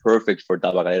product was perfect for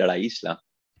Tabacalera La Isla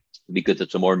because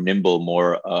it's a more nimble,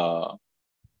 more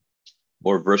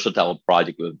versatile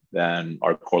project than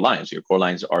our core lines. Your core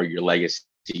lines are your legacy.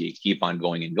 You keep on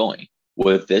going and going.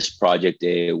 With this project,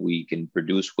 we can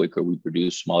produce quicker. We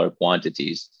produce smaller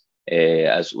quantities.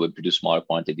 As we produce smaller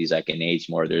quantities, I can age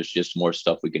more. There's just more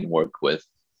stuff we can work with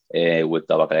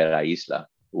Tabacalera La Isla,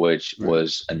 which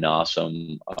was an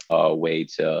awesome way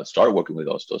to start working with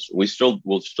Ostos. We're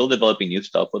still developing new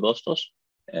stuff with Ostos,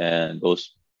 and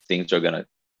those things you're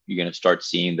gonna start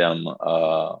seeing them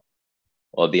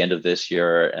at the end of this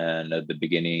year and at the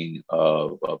beginning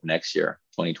of next year,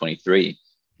 2023.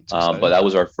 But that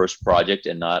was our first project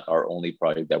and not our only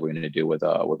project that we're going to do with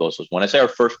Ostos. When I say our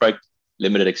first project,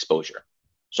 limited exposure.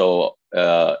 So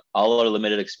all our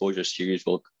limited exposure series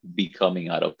will be coming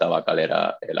out of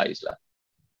Tabacalera La Isla.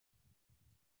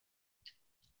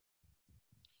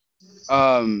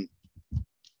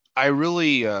 I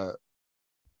really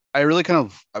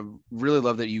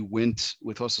love that you went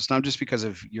with Ostos, not just because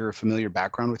of your familiar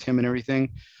background with him and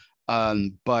everything,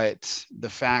 but the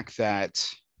fact that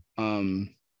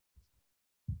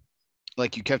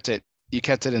like you kept it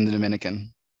in the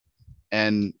Dominican,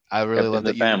 and I really love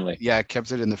that family.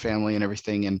 Kept it in the family and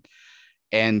everything,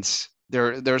 and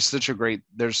there's such a great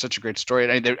story.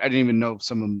 And I didn't even know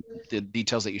some of the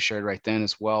details that you shared right then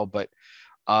as well, but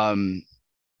I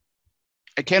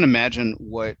can't imagine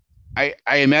what I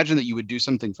imagine that you would do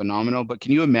something phenomenal, but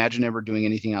can you imagine ever doing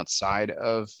anything outside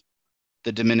of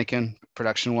the Dominican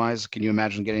production wise? Can you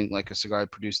imagine getting like a cigar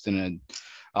produced in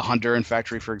a Honduran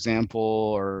factory, for example,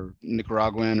 or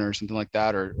Nicaraguan or something like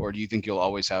that? Or do you think you'll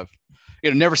always have,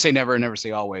 never say never and never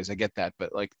say always. I get that.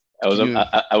 But like, I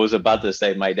was about to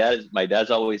say, my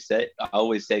dad's always said,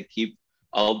 keep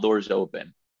all doors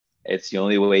open. It's the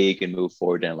only way you can move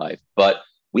forward in life. But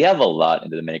we have a lot in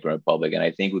the Dominican Republic, and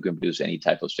I think we can produce any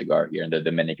type of cigar here in the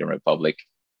Dominican Republic.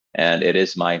 And it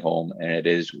is my home, and it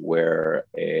is where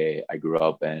I grew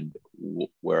up, and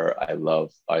where I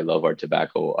love our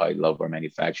tobacco. I love our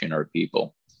manufacturing, our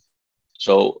people.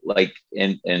 So, like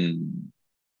in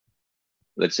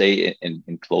let's say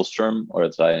in close term, or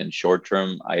in short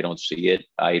term, I don't see it.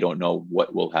 I don't know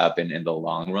what will happen in the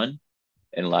long run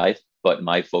in life, but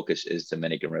my focus is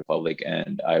Dominican Republic,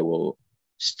 and I will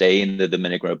stay in the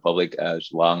Dominican Republic as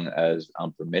long as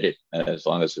I'm permitted, as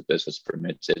long as the business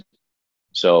permits it.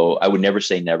 So I would never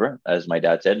say never. As my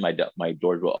dad said, my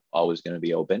doors were always going to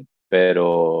be open, but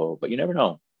you never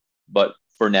know. But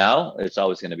for now, it's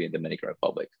always going to be in Dominican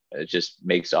Republic. It just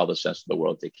makes all the sense in the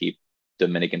world to keep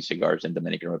Dominican cigars in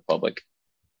Dominican Republic.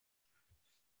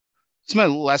 So my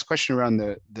last question around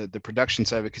the production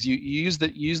side, because you use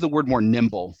the word more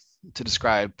nimble to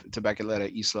describe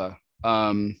Tabacalera Isla.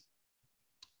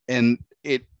 And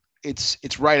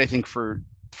it's right, I think, for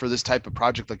this type of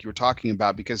project like you were talking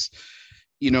about, because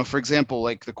for example,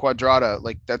 like the Quadrata,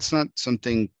 like that's not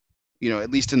something,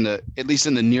 at least in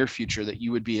the near future, that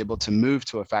you would be able to move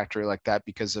to a factory like that,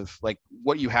 because of like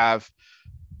what you have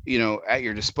at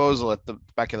your disposal at the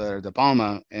Bacalar de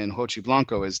Palma and Hochi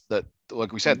Blanco is that,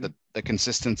 like we said, the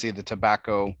consistency of the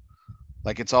tobacco,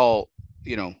 like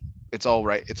you know it's all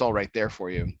right there for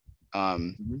you.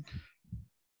 um Mhm.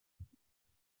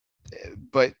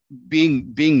 but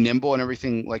being nimble and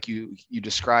everything like you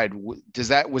described, was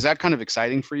that kind of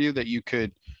exciting for you, that you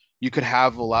could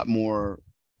have a lot more,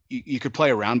 you could play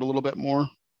around a little bit more,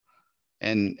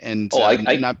 and Oh,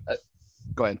 not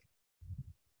go ahead.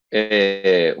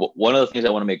 one of the things I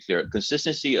want to make clear: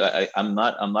 consistency. I'm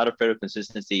not afraid of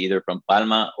consistency either from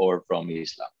Palma or from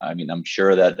Isla. I mean, I'm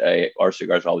sure that our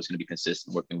cigars are always going to be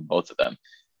consistent working with both of them.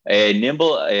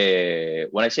 Nimble.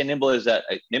 When I say nimble, is that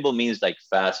nimble means like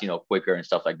fast, quicker and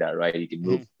stuff like that, right? You can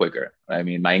move Mhm. quicker. I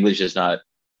mean, my English is not.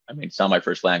 I mean, it's not my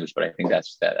first language, but I think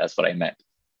that's what I meant.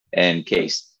 In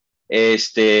case,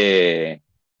 este,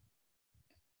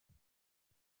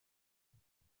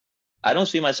 I don't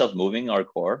see myself moving our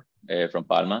core from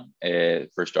Palma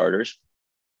for starters.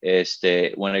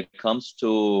 When it comes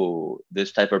to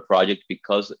this type of project,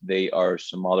 because they are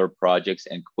smaller projects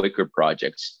and quicker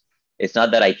projects, it's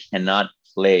not that I cannot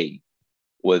play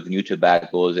with new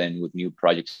tobaccos and with new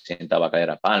projects in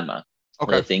Tabacalera Palma.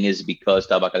 Okay. The thing is, because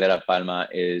Tabacalera Palma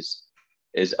is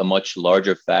a much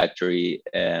larger factory,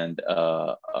 and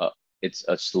it's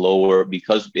a slower,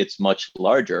 because it's much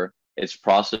larger, its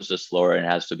process is slower and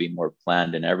has to be more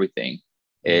planned and everything.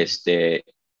 Mhm. Este,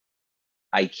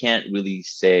 I can't really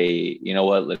say, you know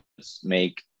what, let's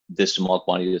make this small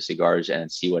quantity of cigars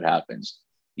and see what happens.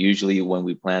 Usually, when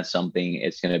we plant something,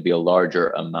 it's going to be a larger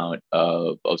amount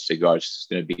of cigars. It's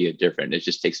going to be a different. It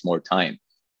just takes more time.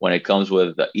 When it comes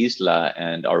with the Isla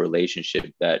and our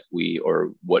relationship that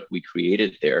or what we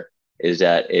created there, is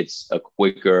that it's a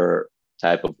quicker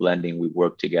type of blending. We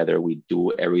work together. We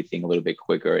do everything a little bit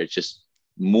quicker. It just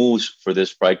moves for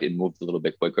this project. It moves a little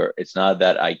bit quicker. It's not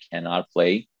that I cannot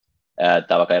play at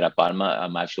Tabacalera Palma.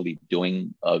 I'm actually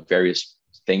doing various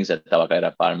things at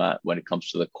Tabacalera Palma when it comes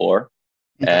to the core.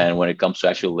 Okay. And when it comes to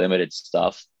actual limited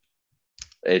stuff,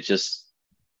 it just,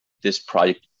 this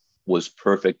project was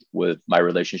perfect with my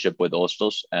relationship with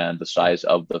Ostos and the size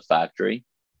of the factory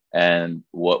and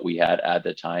what we had at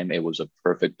the time. It was a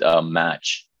perfect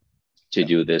match to Yeah.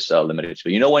 do this limited.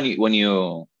 So, when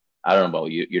you, I don't know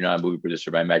about you, you're not a movie producer,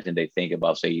 but I imagine they think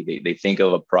about, say, they think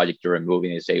of a project or a movie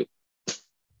and they say,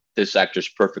 this actor's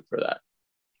perfect for that.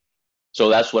 So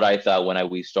that's what I thought when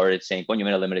we started saying, "Coño,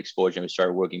 mira, limited exposure," and we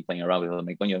started working, playing around with it.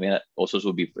 Like, "Coño, mira, also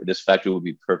this factory would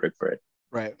be perfect for it,"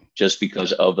 Right. just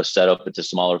because of the setup. It's a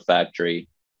smaller factory.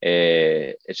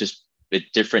 It's just a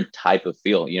different type of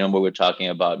feel. What we're talking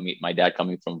about, my dad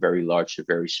coming from very large to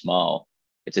very small.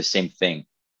 It's the same thing.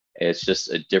 It's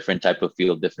just a different type of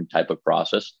feel, different type of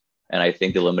process. And I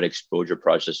think the limited exposure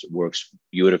process works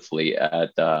beautifully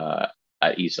at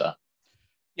ISA.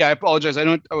 Yeah, I apologize. I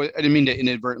didn't mean to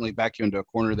inadvertently back you into a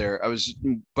corner there.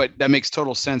 But that makes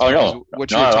total sense, Oh because no,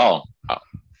 not at all.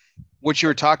 what you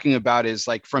were talking about is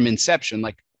like from inception,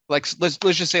 like let's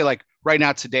just say, like right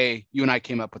now today, you and I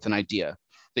came up with an idea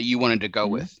that you wanted to go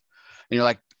Mhm. with, and you're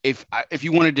like, if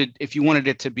you wanted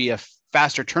it to be a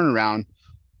faster turnaround,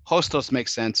 Hostos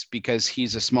makes sense because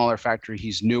he's a smaller factory,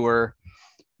 he's newer.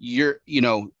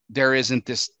 There isn't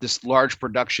this large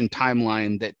production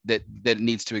timeline that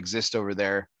needs to exist over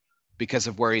there because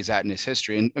of where he's at in his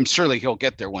history, and I'm surely he'll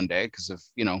get there one day because of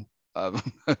of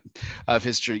of Of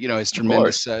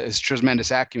course. his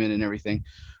tremendous acumen and everything.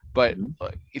 But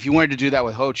Mhm. if you wanted to do that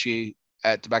with Hochi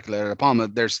at Tabacalera de Palma,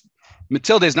 there's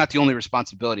Matilde is not the only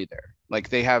responsibility there. Like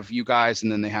they have you guys,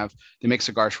 and then they make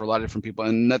cigars for a lot of different people,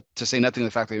 and not to say nothing of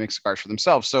the fact that they make cigars for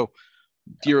themselves. So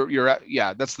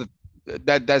yeah,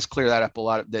 that does clear that up a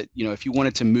lot. That if you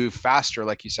wanted to move faster,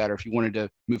 like you said, or if you wanted to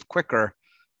move quicker,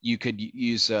 you could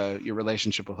use your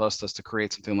relationship with Hostos to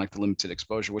create something like the limited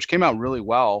exposure, which came out really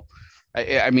well.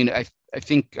 I mean, I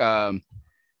think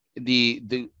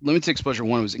the limited exposure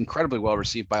one was incredibly well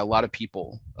received by a lot of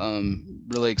people.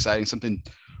 Really exciting, something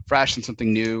fresh and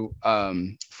something new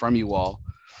from you all.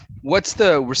 What's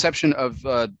the reception of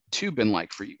two been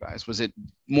like for you guys? Was it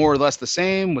more or less the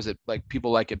same? Was it like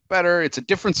people like it better? It's a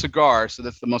different cigar, so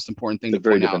that's the most important thing It's to a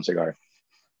very point out. different cigar.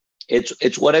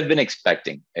 It's what I've been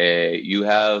expecting. You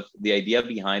have the idea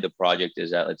behind the project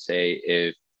is that, let's say,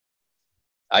 if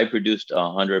I produced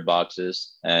 100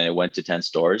 boxes and it went to 10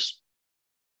 stores,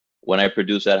 When I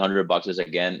produce that 100 boxes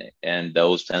again, and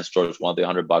those 10 stores want the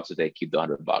 100 boxes, they keep the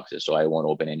 100 boxes. So I won't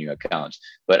open any new accounts.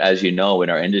 But as you know,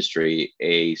 in our industry,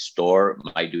 a store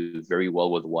might do very well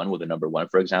with the number one,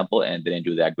 for example, and didn't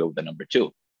do that good with the number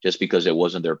two, just because it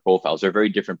wasn't their profiles. They're very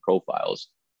different profiles.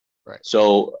 Right.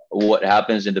 So what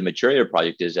happens in the Maturator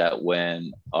project is that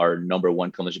when our number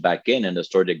one comes back in and the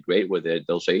store did great with it,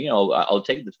 they'll say, I'll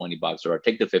take the 20 boxes or I'll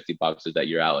take the 50 boxes that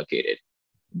you're allocated.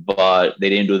 But they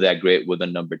didn't do that great with the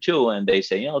number two, and they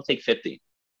say, I'll take 50.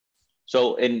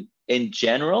 So in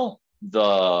general,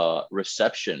 the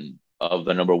reception of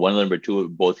the number one and number two are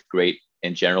both great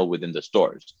in general within the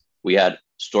stores. We had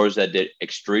stores that did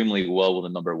extremely well with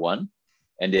the number one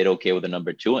and did okay with the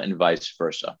number two, and vice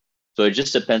versa. So it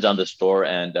just depends on the store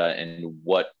and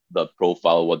what the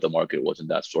profile, what the market was in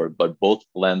that store. But both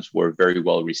blends were very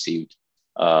well received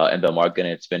in the market,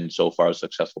 and it's been so far a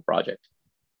successful project.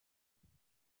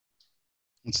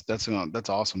 That's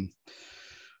awesome.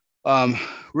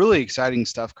 Really exciting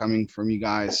stuff coming from you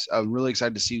guys. I'm really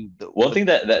excited to see one thing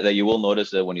that you will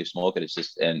notice that when you smoke it, it's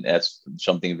just, and that's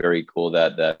something very cool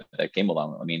that came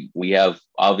along. I mean, we have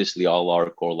obviously all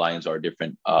our core lines are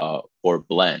different core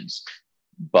blends,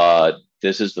 but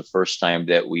this is the first time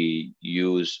that we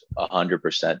use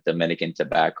 100% Dominican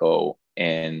tobacco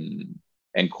in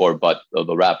core butt of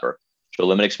the wrapper. So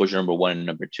limited exposure number one and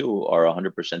number two are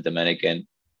 100% Dominican,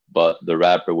 but the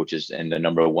wrapper, which is in the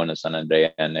number one is San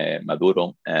Andrea and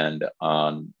Maduro, and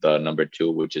on the number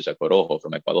two, which is a Corojo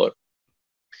from Ecuador.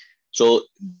 So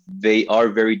they are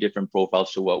very different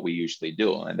profiles to what we usually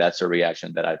do. And that's a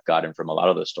reaction that I've gotten from a lot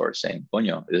of the stores saying,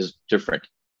 Coño, this is different to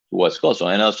what's close.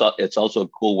 And it's also a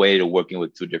cool way to working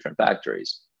with two different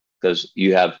factories, because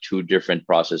you have two different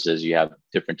processes, you have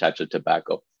different types of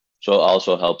tobacco. So it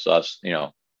also helps us,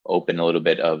 open a little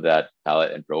bit of that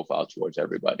palette and profile towards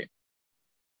everybody.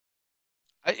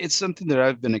 It's something that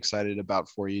I've been excited about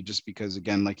for you, just because,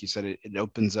 again, like you said, it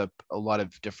opens up a lot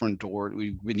of different doors.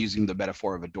 We've been using the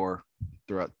metaphor of a door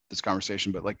throughout this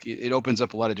conversation, but like it opens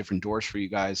up a lot of different doors for you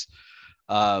guys.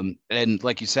 And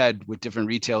like you said, with different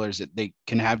retailers, that they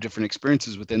can have different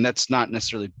experiences within. That's not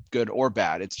necessarily good or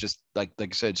bad. It's just like I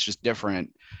said, it's just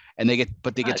different. And they get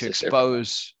to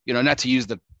expose, not to use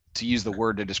the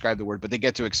word to describe the word, but they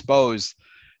get to expose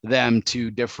them to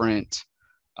different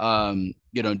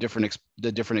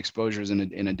different exposures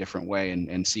in a different way,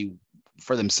 and see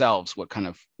for themselves what's kind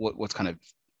of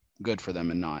good for them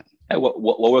and not. Hey, what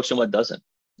works and what doesn't.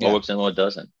 What works and what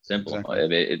doesn't. Simple.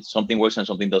 Exactly. If something works and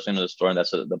something doesn't in the store, and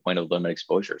that's the point of limited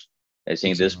exposures. And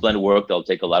saying this blend worked, I'll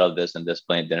take a lot of this, and this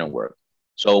blend didn't work.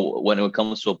 So when it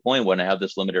comes to a point when I have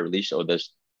this limited release or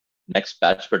this next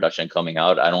batch production coming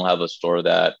out, I don't have a store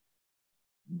that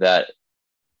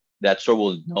store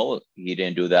will know he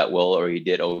didn't do that well, or he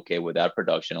did okay with that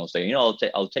production. I'll say,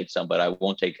 I'll take some, but I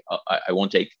won't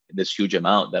take this huge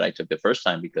amount that I took the first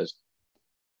time, because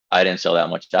I didn't sell that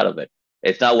much out of it.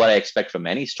 It's not what I expect from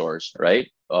any stores,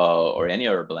 right? Or any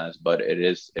other blends, but it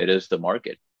is the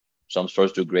market. Some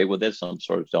stores do great with it, some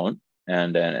stores don't,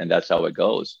 and that's how it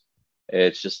goes.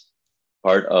 It's just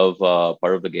part of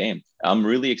the game. I'm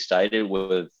really excited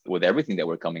with everything that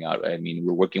we're coming out. I mean,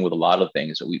 we're working with a lot of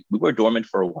things. We were dormant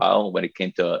for a while when it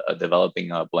came to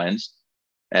developing blends,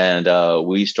 and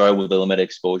we started with the limited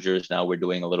exposures. Now we're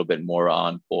doing a little bit more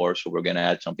on core, so we're going to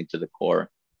add something to the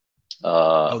core.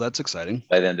 That's exciting.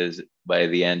 By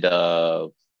the end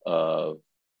of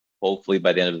hopefully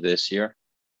by the end of this year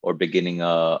or beginning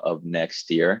of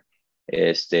next year.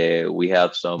 We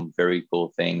have some very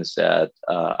cool things that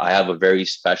I have a very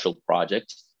special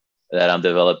project that I'm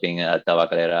developing at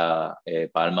Tabacalera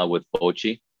Palma with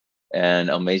Pochi. And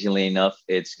amazingly enough,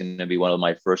 it's going to be one of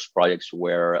my first projects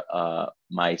where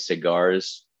my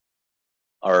cigars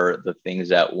are the things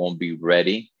that won't be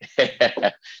ready.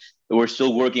 We're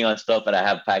still working on stuff, but I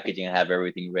have packaging, I have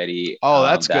everything ready. Oh,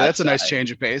 that's good. That's a nice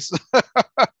change of pace.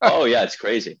 Oh yeah, it's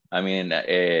crazy. I mean,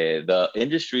 the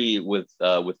industry with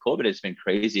COVID, it's been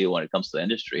crazy when it comes to the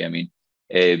industry. I mean,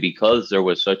 because there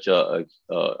was such a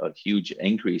huge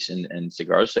increase in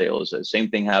cigar sales. The same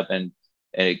thing happened,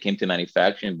 and it came to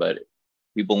manufacturing, but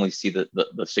people only see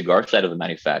the cigar side of the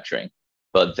manufacturing.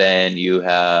 But then you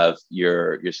have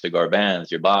your cigar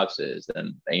bands, your boxes,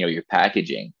 and your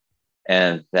packaging.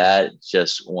 And that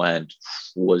just went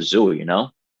wazoo,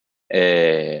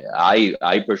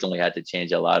 I personally had to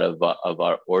change a lot of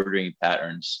our ordering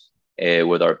patterns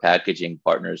with our packaging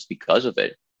partners because of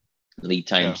it. Lead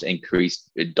times increased,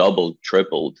 it doubled,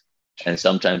 tripled, and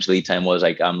sometimes lead time was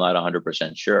like, I'm not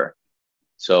 100% sure.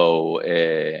 So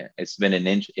it's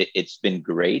been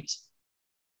great,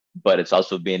 but it's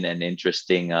also been an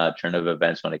interesting turn of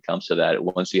events when it comes to that.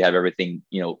 Once you have everything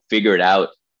figured out,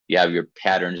 you have your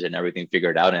patterns and everything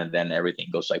figured out, and then everything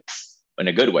goes like in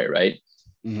a good way, right?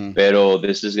 Mm-hmm. Pero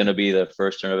this is going to be the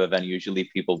first turn of event. Usually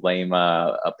people blame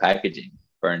a packaging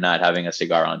for not having a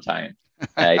cigar on time.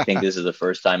 I think this is the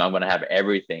first time I'm going to have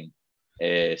everything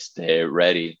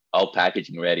ready, all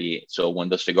packaging ready. So when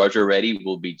the cigars are ready,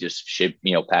 we'll be just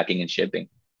packing and shipping,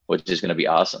 which is going to be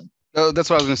awesome. Oh, that's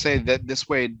what I was going to say. That this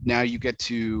way now you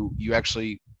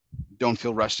actually don't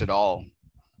feel rushed at all,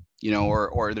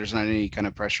 or there's not any kind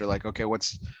of pressure. Like, okay,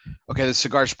 the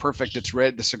cigar's perfect. It's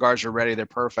red. The cigars are ready. They're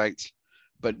perfect.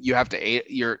 But you have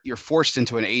to, you're forced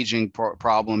into an aging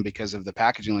problem because of the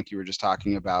packaging, like you were just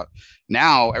talking about.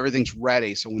 Now everything's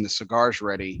ready. So when the cigar's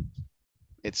ready,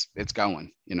 it's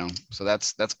going, so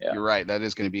that's yeah. You're right. That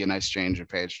is going to be a nice change of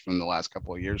pace from the last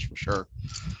couple of years for sure.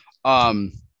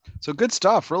 So good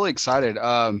stuff. Really excited.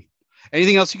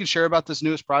 Anything else you can share about this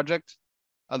newest project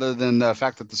other than the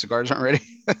fact that the cigars aren't ready?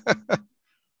 It's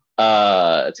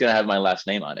going to have my last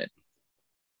name on it.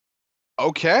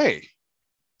 Okay.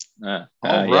 All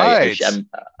right. Yeah,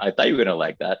 I thought you were going to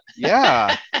like that.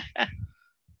 Yeah.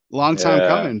 Long time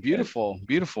coming. Beautiful.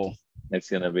 Beautiful. It's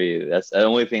going to be, that's the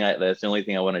only thing I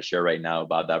want to share right now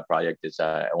about that project is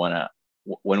I want to,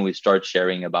 when we start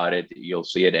sharing about it, you'll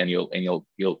see it and you'll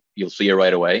see it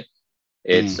right away.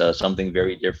 It's something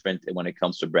very different when it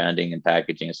comes to branding and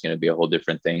packaging. It's going to be a whole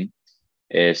different thing.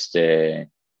 And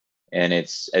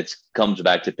it comes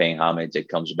back to paying homage. It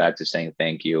comes back to saying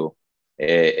thank you.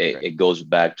 It goes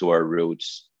back to our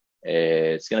roots.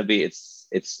 It's going to be, it's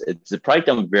a project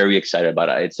I'm very excited about.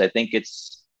 I think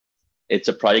it's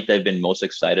a project I've been most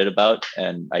excited about.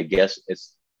 And I guess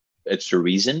it's the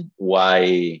reason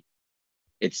why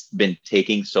it's been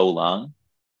taking so long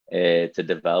to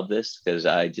develop this, because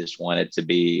I just want it to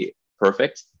be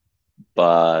perfect.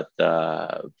 But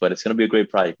it's going to be a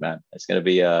great project, man. It's going to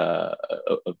be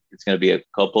a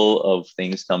couple of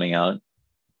things coming out,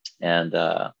 and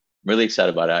I'm really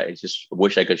excited about it. I just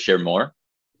wish I could share more,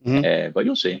 but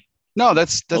you'll see. No,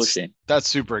 that's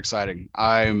super exciting.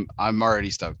 I'm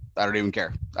already stoked. I don't even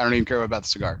care. I don't even care about the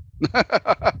cigar.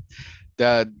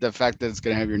 The fact that it's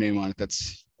going to have your name on it,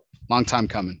 that's long time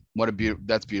coming.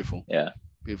 That's beautiful. Yeah.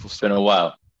 Beautiful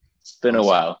stuff. It's been a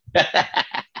while.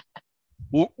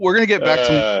 We're going to get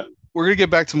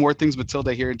back to more things with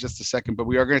Tilde here in just a second, but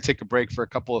we are going to take a break for a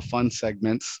couple of fun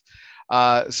segments.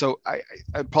 So I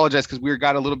apologize because we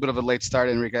got a little bit of a late start,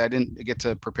 Enrique. I didn't get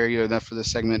to prepare you enough for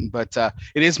this segment, but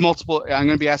it is multiple. I'm going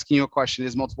to be asking you a question. It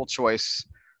is multiple choice.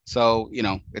 So,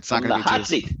 it's not going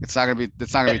to be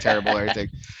terrible or anything.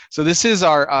 So this is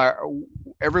our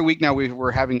every week now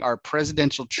we're having our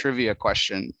presidential trivia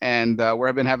question, and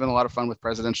we've been having a lot of fun with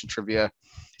presidential trivia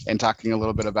and talking a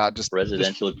little bit about just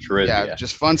trivia. Yeah,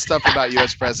 just fun stuff about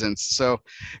U.S. presidents. So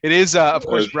it is, of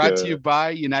course, brought to you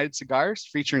by United Cigars,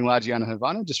 featuring La Giana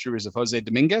Havana, distributors of Jose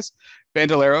Dominguez,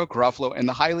 Bandolero, Garofalo, and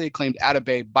the highly acclaimed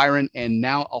Atabey, Byron, and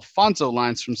now Alfonso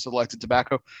lines from Selected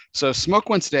Tobacco. So smoke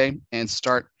one today and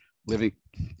start living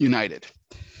united.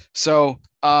 So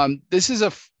this is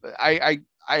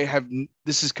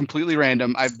this is completely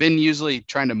random. I've been usually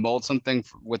trying to mold something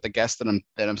with the guest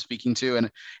that I'm speaking to, and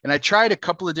I tried a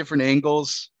couple of different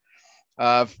angles.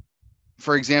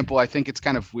 For example, I think it's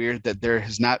kind of weird that there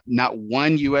has not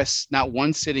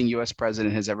one sitting U.S.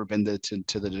 president has ever been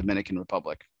to the Dominican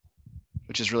Republic,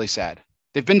 which is really sad.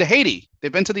 They've been to Haiti,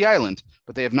 they've been to the island,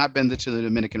 but they have not been to the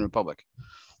Dominican Republic.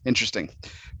 Interesting.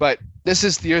 But this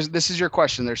is your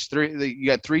question. You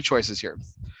got three choices here.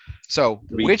 So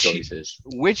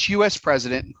which U.S.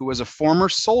 president who was a former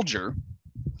soldier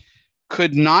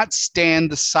could not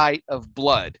stand the sight of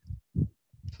blood?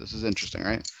 This is interesting,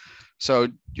 right? So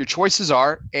your choices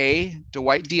are A,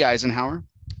 Dwight D. Eisenhower,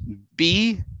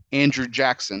 B, Andrew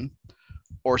Jackson,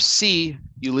 or C,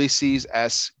 Ulysses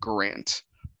S. Grant.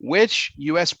 Which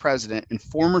U.S. president and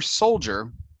former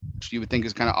soldier, which you would think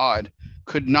is kind of odd,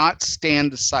 could not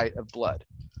stand the sight of blood?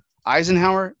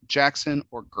 Eisenhower, Jackson,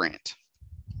 or Grant?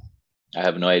 I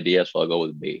have no idea, so I'll go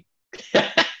with B.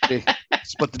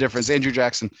 Split the difference. Andrew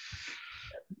Jackson.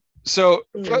 So,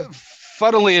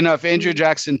 funnily enough, Andrew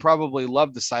Jackson probably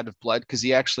loved the sight of blood because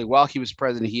while he was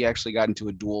president, he actually got into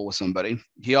a duel with somebody.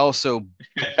 He also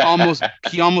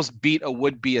almost beat a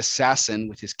would-be assassin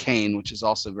with his cane, which is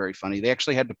also very funny. They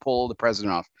actually had to pull the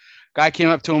president off. Guy came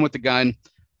up to him with the gun.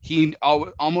 He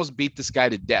almost beat this guy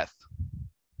to death.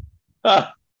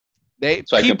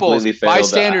 So I people, completely failed.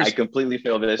 bystanders. I completely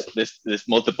failed this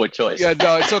multiple choice. Yeah,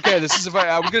 no, it's okay. This is we're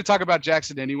going to talk about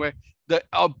Jackson anyway. The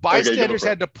bystanders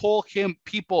had to pull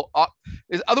people up.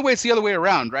 The other way, it's the other way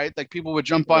around, right? Like people would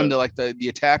jump on the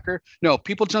attacker. No,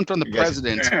 people jumped on the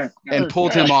president and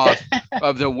pulled him off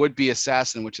of the would-be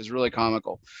assassin, which is really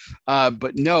comical.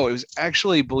 But no, it was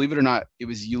actually, believe it or not, it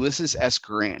was Ulysses S.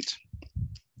 Grant.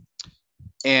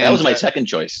 And that was my second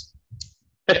choice.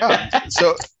 Yeah.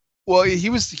 So, well, he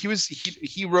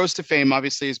rose to fame,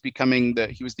 obviously, as becoming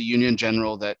he was the Union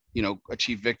general that,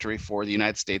 achieved victory for the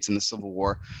United States in the Civil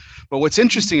War. But what's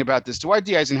interesting about this, Dwight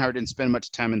D. Eisenhower didn't spend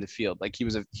much time in the field. Like he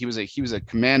was a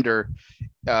commander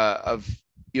of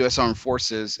U.S. Armed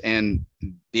Forces and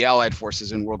the Allied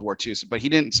forces in World War II. So, but he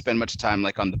didn't spend much time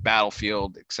like on the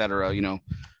battlefield, et cetera,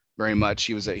 very much.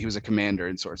 He was a commander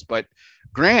in sorts. But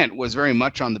Grant was very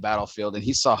much on the battlefield, and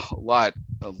he saw a lot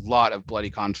of bloody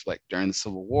conflict during the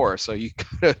Civil War. So you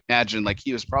could imagine, like,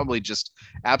 he was probably just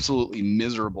absolutely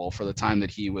miserable for the time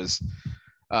that he was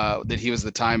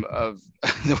the time of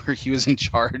where he was in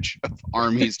charge of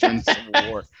armies during the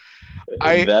Civil War.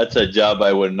 That's a job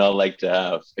I would not like to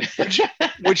have.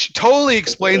 which totally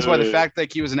explains why the fact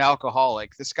that he was an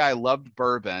alcoholic. This guy loved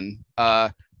bourbon.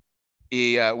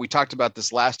 We talked about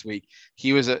this last week.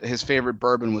 His favorite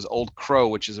bourbon was Old Crow,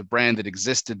 which is a brand that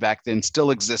existed back then,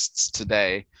 still exists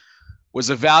today. Was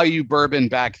a value bourbon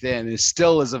back then, and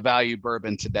still is a value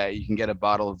bourbon today. You can get a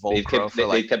bottle of Old Crow for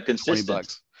like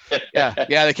 $20. Yeah,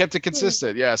 they kept it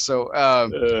consistent. Yeah, so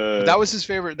that was his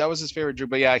favorite. That was his favorite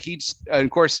drink. But yeah, and of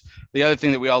course, the other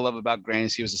thing that we all love about Grant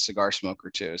is he was a cigar smoker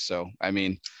too. So I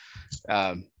mean,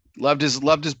 loved his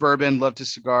bourbon, loved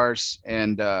his cigars,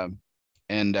 and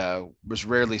was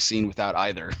rarely seen without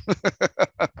either.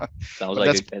 It sounds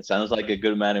like a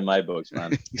good man in my books,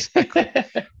 man. Exactly.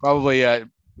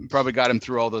 Probably got him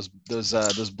through all those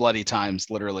bloody times,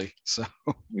 literally. So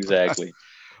exactly.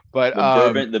 But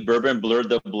the bourbon blurred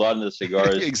the blood, and the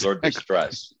cigars blurred the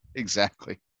stress.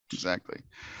 Exactly.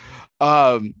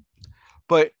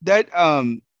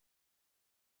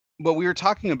 But we were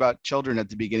talking about children at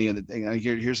the beginning of the thing.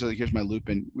 Here's my loop,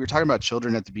 and we were talking about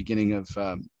children at the beginning of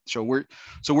show. Were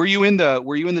you in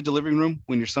the delivery room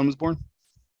when your son was born?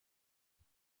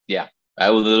 Yeah, I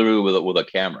was literally with a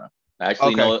camera. I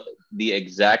actually know the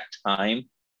exact time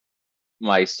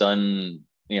my son,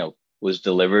 was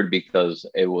delivered because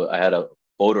I had a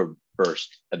photo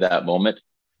burst at that moment.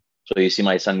 So you see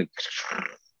my son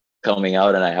coming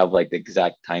out, and I have like the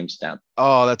exact timestamp.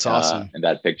 Oh, that's awesome! In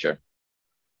that picture.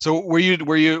 So were you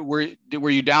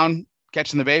down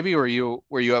catching the baby, or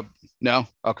were you up? No.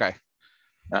 Okay.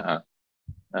 I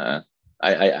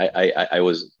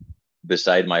was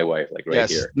beside my wife, like right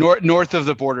here. North of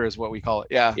the border is what we call it.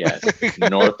 Yeah. Yes,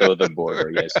 north of the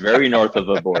border. Yes, very north of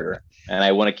the border. And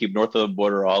I want to keep north of the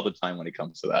border all the time when it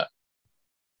comes to that.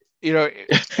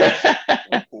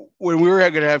 When we were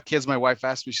going to have kids, my wife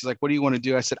asked me, she's like, "What do you want to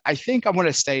do?" I said, "I think I'm going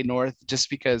to stay north, just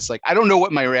because, like, I don't know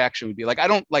what my reaction would be. Like, I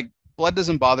don't like blood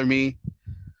doesn't bother me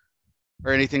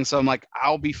or anything, so I'm like,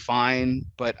 I'll be fine.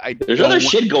 But there's other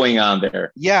shit going on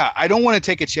there. Yeah, I don't want to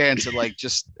take a chance at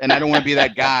and I don't want to be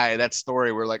that guy, that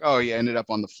story where like, oh, you ended up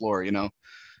on the floor,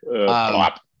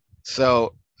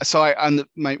 So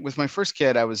with my first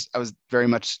kid, I was very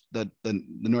much the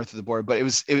north of the border, but it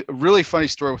was a really funny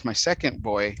story with my second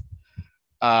boy.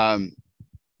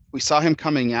 We saw him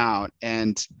coming out,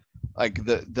 and like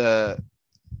the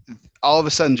all of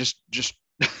a sudden just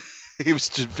he was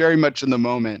just very much in the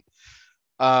moment.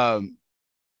 The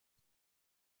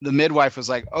midwife was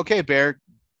like, "Okay, Bear,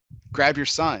 grab your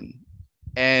son,"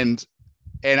 and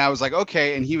I was like,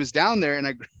 "Okay," and he was down there, and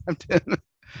I grabbed him,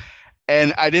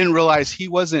 and I didn't realize he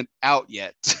wasn't out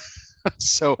yet.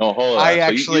 So I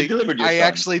actually delivered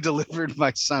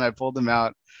my son. I pulled him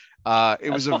out.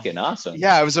 It was fucking awesome.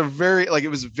 Yeah, it was it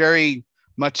was very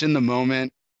much in the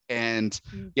moment, and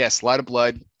yes, a lot of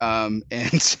blood, and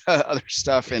other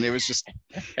stuff, and it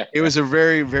was a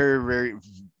very, very, very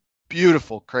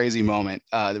beautiful, crazy moment.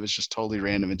 That was just totally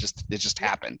random. It just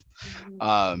happened.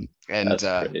 And that's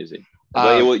crazy.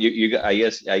 Well, I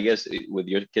guess with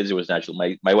your kids it was natural.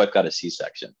 My wife got a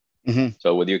C-section. Mm-hmm.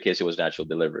 So with your case it was natural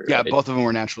delivery. Yeah, right? both of them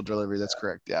were natural delivery. That's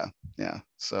correct. Yeah.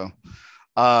 So,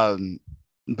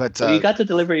 but you got to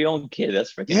deliver your own kid.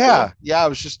 That's freaking cool. Yeah. I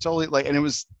was just totally and it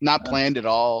was not planned at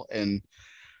all, and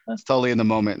it's totally in the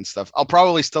moment and stuff. I'll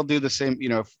probably still do the same.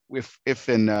 If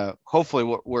hopefully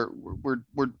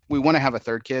we want to have a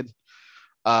third kid,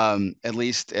 at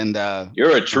least. And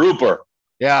you're a trooper.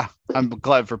 Yeah, I'm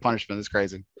glad for punishment. It's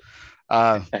crazy.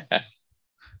 Gonna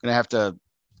have to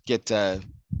get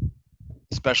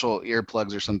special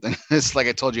earplugs or something. It's like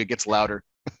I told you, it gets louder.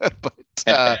 but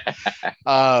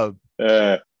uh,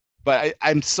 Uh, but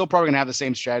I'm still probably gonna have the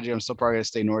same strategy. I'm still probably gonna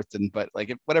stay north, and but like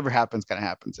if whatever happens, kind of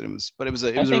happens. And it I was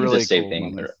a think it's the really same cool thing.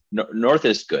 moment. North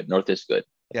is good. North is good.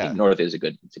 I Yeah, think North is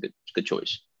it's a good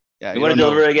choice. yeah, You you want to don't know.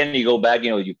 deliver it again, you go back,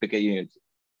 you pick it,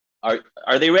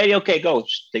 are they ready? Okay, go.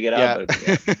 Just take it out.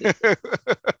 Yeah. But yeah,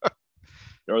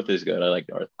 North is good. I like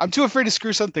North. I'm too afraid to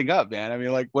screw something up, man. I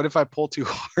mean, like, what if I pull too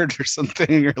hard or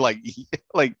something, or like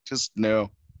just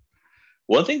no.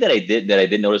 One thing that I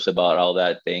did notice about all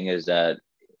that thing is that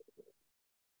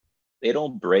they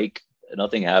don't break.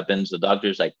 Nothing happens. The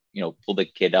doctors pull the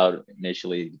kid out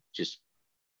initially, just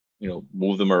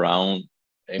move them around.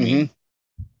 I Hmm. mean,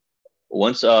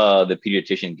 once the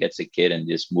pediatrician gets a kid and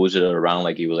just moves it around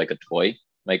like he was like a toy,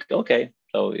 like okay,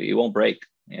 so he won't break.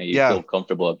 You Yeah, feel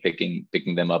comfortable at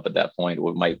picking them up at that point.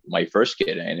 With my first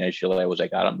kid, and initially I was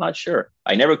like, I'm not sure.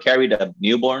 I never carried a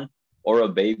newborn or a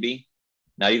baby,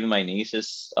 not even my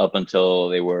nieces, up until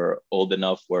they were old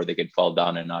enough where they could fall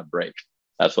down and not break.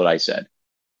 That's what I said.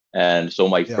 And so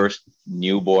my yeah, first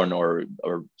newborn or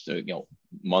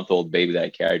month old baby that I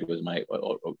carried was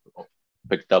or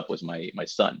picked up was my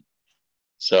son.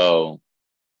 So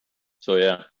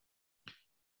yeah.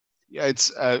 yeah.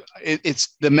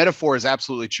 It's the metaphor is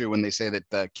absolutely true when they say that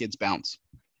the kids bounce.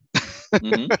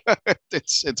 Mm-hmm.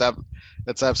 It's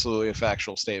that's absolutely a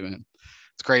factual statement.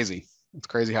 It's crazy. It's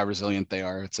crazy how resilient they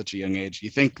are at such a young age. You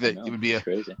think I that it know, would be it's a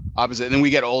crazy. opposite, and then we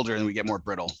get older and we get more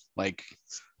brittle. Like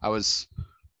I was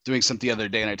doing something the other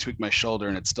day and I tweaked my shoulder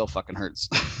and it still fucking hurts.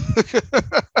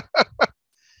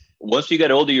 Once you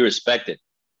get older, you respect it.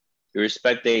 You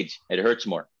respect age. It hurts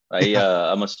more.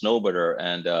 Yeah. I'm a snowboarder,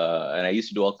 and I used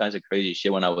to do all kinds of crazy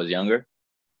shit when I was younger.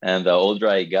 And the older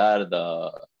I got,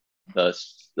 the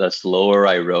the slower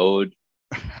I rode.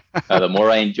 The more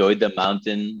I enjoyed the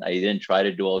mountain. I didn't try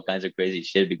to do all kinds of crazy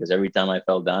shit because every time I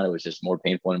fell down, it was just more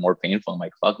painful and more painful. I'm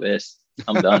like, fuck this.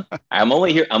 I'm done. I'm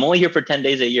only here for 10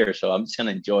 days a year, so I'm just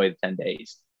gonna enjoy the 10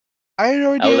 days. I had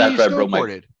no That was idea you after I broke my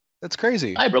snowboarded. That's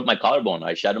crazy. I broke my collarbone.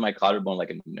 I shattered my collarbone like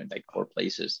in like four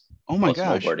places Oh my while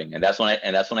gosh. snowboarding, and that's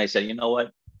when I said, you know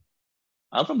what?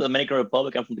 I'm from the Dominican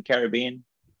Republic. I'm from the Caribbean.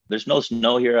 There's no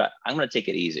snow here. I'm gonna take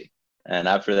it easy. And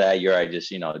after that year, I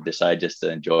just decided just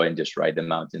to enjoy and just ride the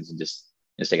mountains and just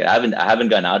take it. I haven't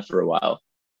gone out for a while.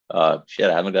 I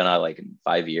haven't gone out like in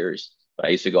 5 years. But I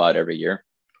used to go out every year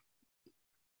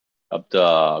up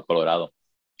to Colorado.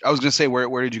 I was gonna say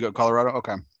where did you go? Colorado?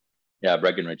 Okay. Yeah,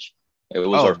 Breckenridge. It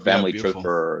was our Oh yeah, family trip beautiful.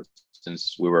 for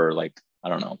since we were like I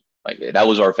don't know, like that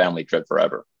was our family trip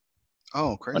forever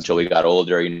Oh, crazy. until we got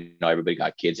older. Everybody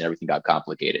got kids and everything got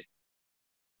complicated.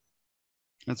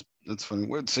 That's funny.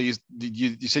 So you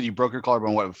said you broke your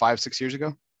collarbone what 5 6 years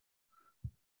ago?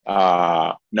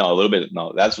 No, a little bit.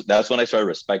 No, that's when I started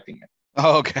respecting it.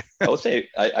 Oh, okay. I would say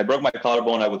I broke my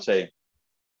collarbone. I would say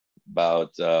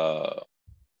about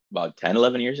 10,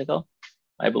 11 years ago,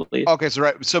 I believe. Okay,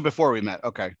 so before we met.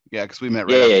 Okay. Yeah, because we met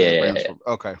right Yeah, yeah, after yeah, your yeah, brain was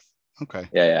yeah. okay. Okay.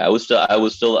 Yeah, yeah. I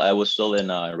was still in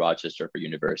Rochester for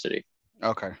university.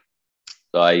 Okay.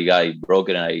 So I broke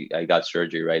it and I got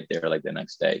surgery right there like the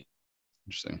next day.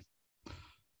 Interesting.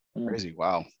 Yeah, Crazy.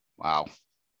 Wow. Wow.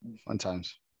 Fun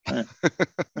times. yeah,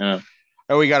 yeah.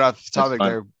 Oh, we got off the That's topic fun.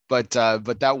 there, but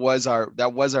that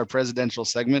was our presidential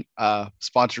segment,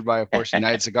 sponsored by, of course,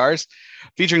 United Cigars,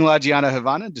 featuring La Giana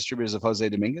Havana, distributors of Jose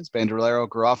Dominguez, Bandolero,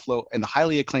 Garofalo, and the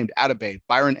highly acclaimed Atabey,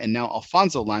 Byron, and now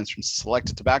Alfonso lines from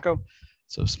Selected Tobacco.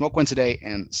 So smoke one today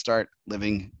and start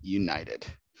living united.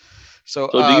 So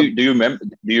So do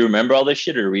you remember all this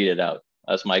shit or read it out?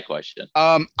 That's my question.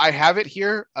 I have it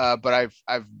here, but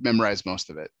I've memorized most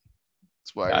of it.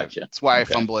 Gotcha. That's why I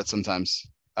Okay. fumble it sometimes.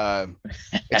 Uh,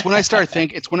 it's when I start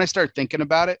thinking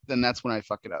about it, then that's when I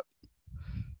fuck it up.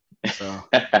 So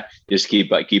Just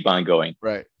keep on going.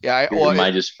 right, yeah. I, Your well,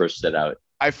 mind just spurts it out.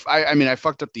 I mean, I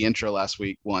fucked up the intro last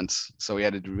week once, so we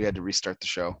had to restart the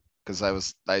show because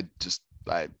I just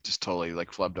totally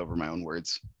like flubbed over my own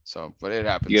words. So, but it You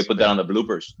happens. gotta put that on the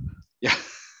bloopers. Yeah,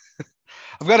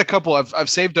 I've got a couple. I've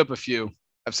saved up a few.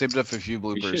 I've saved up a few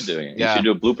You should bloopers. do it. You Yeah, should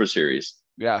do a blooper series.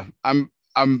 yeah.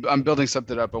 I'm building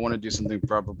something up. I want to do something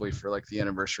probably for like the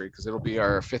anniversary because it'll be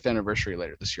our 5th anniversary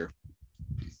later this year.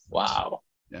 Wow.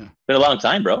 Yeah. Been a long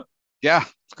time, bro. Yeah,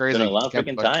 it's Been a crazy. long Can't,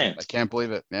 freaking I, can't, time. I can't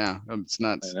believe it. Yeah, it's I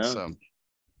nuts. know. So,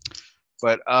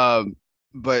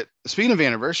 but speaking of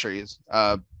anniversaries,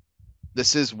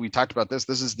 we talked about this.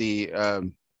 This is the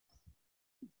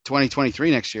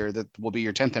 2023 next year that will be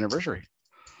your 10th anniversary.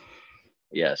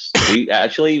 Yes.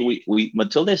 We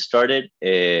Matilda started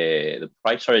the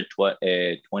price started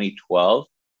 2012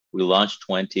 We launched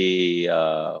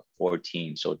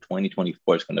 2014, so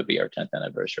 2024 is going to be our 10th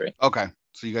anniversary. Okay,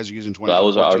 so you guys are using So that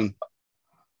was our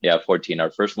 2014. 14.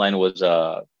 Our first line was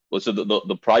so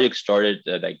the project started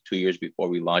like 2 years before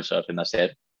we launched Renacer.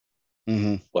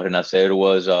 Mm-hmm. What Renacer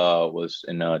was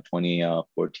in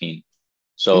 2014. Okay,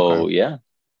 So yeah,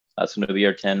 that's going to be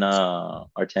our 10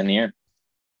 year.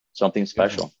 Something beautiful.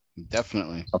 special.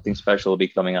 Definitely. Something special will be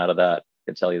coming out of that. I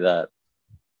can tell you that.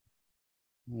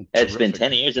 It's been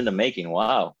Terrific. 10 years in the making.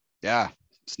 Wow. Yeah,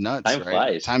 it's nuts, Time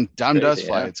right? flies. Time does Crazy,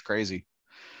 fly. yeah. It's crazy.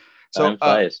 So, Time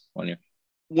flies when you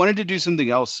wanted to do something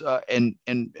else, and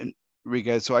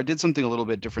Rika. So I did something a little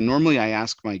bit different. Normally, I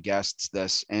ask my guests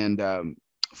this, and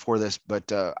for this,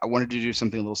 but I wanted to do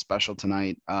something a little special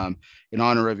tonight, in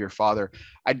honor of your father.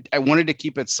 I wanted to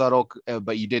keep it subtle,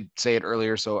 but you did say it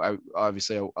earlier, so I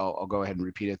obviously I'll go ahead and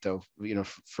repeat it though. You know,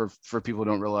 for people who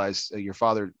don't realize, your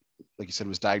father, like you said,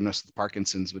 was diagnosed with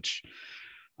Parkinson's, which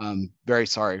very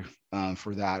sorry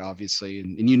for that, obviously,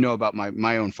 and you know about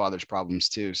my own father's problems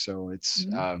too. So it's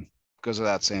goes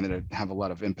without saying that I have a lot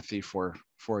of empathy for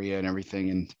you and everything.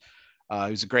 And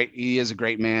he is a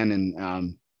great man,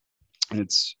 and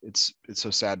it's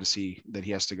so sad to see that he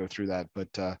has to go through that.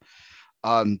 But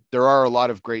there are a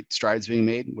lot of great strides being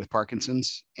made with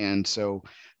Parkinson's, and so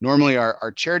normally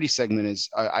our charity segment is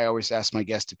I always ask my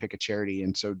guests to pick a charity,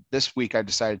 and so this week I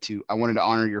wanted to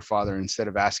honor your father instead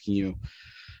of asking you.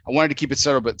 I wanted to keep it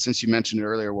subtle, but since you mentioned it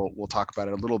earlier, we'll talk about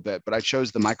it a little bit. But I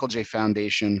chose the Michael J.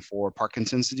 Foundation for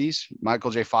Parkinson's disease,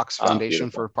 Michael J. Fox Foundation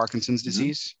for beautiful. Parkinson's Mm-hmm.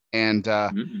 disease, and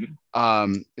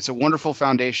Mm-hmm. it's a wonderful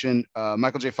foundation.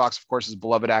 Michael J. Fox, of course, is a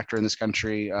beloved actor in this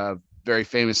country. Very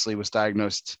famously, was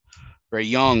diagnosed very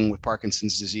young with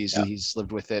Parkinson's disease, Yeah. and he's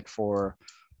lived with it for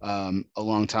a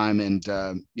long time. And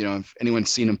you know, if anyone's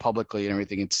seen him publicly and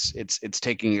everything, it's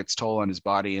taking its toll on his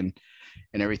body and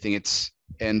everything.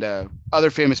 And other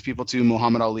famous people too.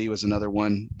 Muhammad Ali was another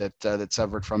one that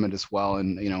suffered from it as well.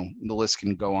 And you know, the list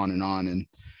can go on and on.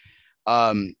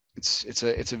 And it's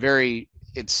a very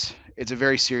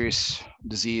serious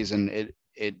disease, and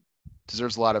it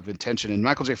deserves a lot of attention. And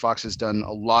Michael J. Fox has done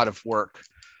a lot of work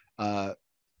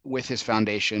with his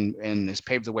foundation and has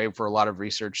paved the way for a lot of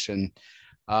research. And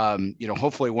you know,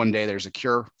 hopefully one day there's a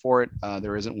cure for it.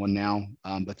 There isn't one now,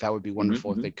 but that would be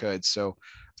wonderful if they could. So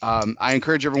I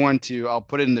encourage everyone I'll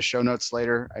put it in the show notes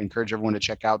later. I encourage everyone to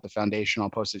check out the foundation. I'll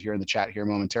post it here in the chat here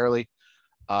momentarily.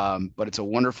 But it's a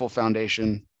wonderful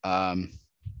foundation,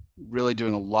 really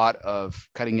doing a lot of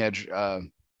cutting edge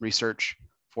research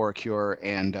for a cure.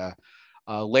 And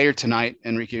later tonight,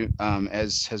 Enrique,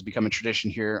 as has become a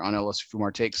tradition here on LS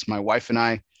Fumar Takes, my wife and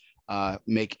I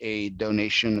make a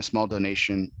small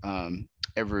donation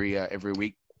every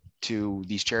week to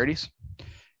these charities.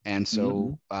 And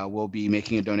so we'll be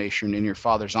making a donation in your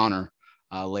father's honor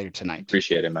later tonight.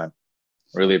 Appreciate it, man.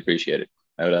 Really appreciate it.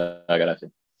 I gotta say.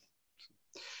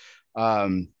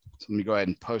 So let me go ahead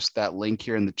and post that link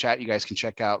here in the chat. You guys can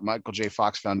check out Michael J.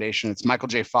 Fox Foundation. It's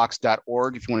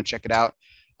michaeljfox.org if you want to check it out.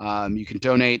 You can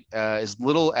donate as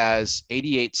little as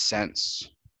 88 cents.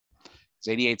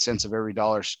 88 cents of every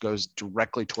dollar goes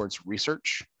directly towards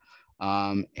research.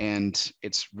 And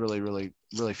it's really, really,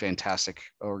 really fantastic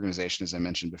organization, as I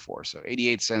mentioned before. So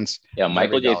 88 cents. Yeah,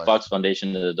 Michael J. Fox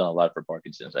Foundation has done a lot for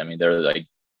Parkinson's. I mean, they're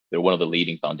one of the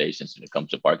leading foundations when it comes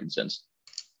to Parkinson's.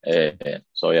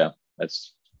 So yeah,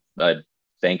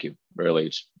 thank you. Really,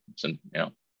 it's you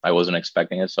know, I wasn't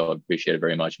expecting it, so I appreciate it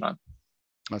very much, man.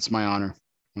 That's my honor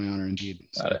indeed.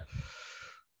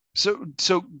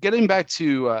 So getting back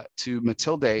to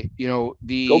Matilde, you know,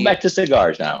 go back to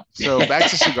cigars now. So back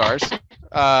to cigars.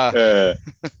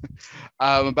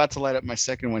 I'm about to light up my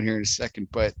second one here in a second,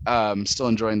 but still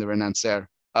enjoying the Renacer.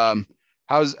 Have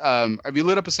you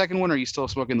lit up a second one, or are you still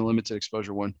smoking the limited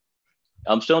exposure one?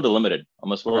 I'm still in the limited.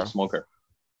 I'm a slow smoker.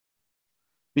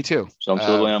 Me too. So I'm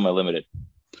still going on my limited.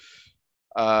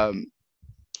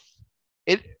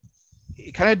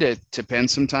 It kind of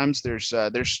depends. Sometimes there's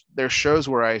shows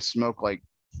where I'll smoke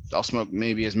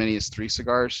maybe as many as 3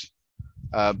 cigars,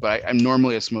 but I'm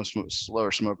normally a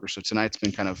slower smoker. So tonight's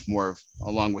been kind of more of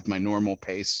along with my normal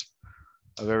pace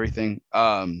of everything.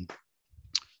 But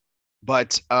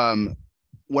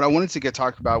what I wanted to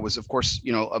talk about was, of course,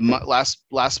 you know,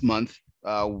 last month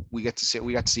we got to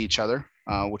see each other,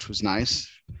 which was nice.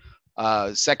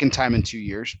 Second time in 2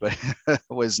 years, but it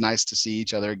was nice to see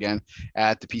each other again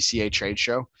at the PCA trade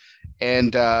show.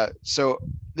 And so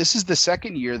this is the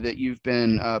second year that you've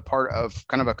been part of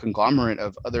kind of a conglomerate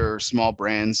of other small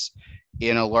brands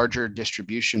in a larger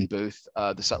distribution booth,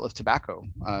 the Sutliff Tobacco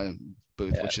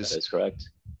booth, which is correct.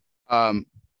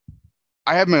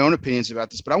 I have my own opinions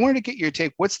about this, but I wanted to get your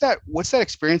take. What's that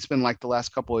experience been like the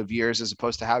last couple of years, as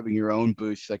opposed to having your own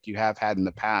booth like you have had in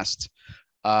the past?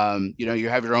 You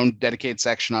have your own dedicated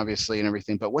section, obviously, and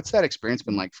everything. But what's that experience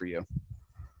been like for you?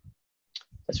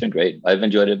 That's been great. I've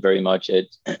enjoyed it very much.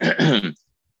 It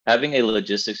having a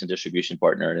logistics and distribution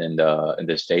partner in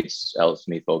the States helps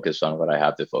me focus on what I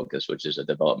have to focus, which is the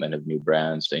development of new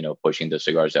brands, pushing the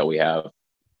cigars that we have,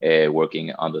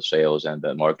 working on the sales and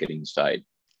the marketing side.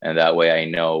 And that way I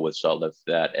know with Salt Lift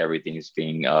that everything is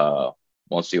being,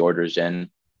 once the order's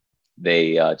in,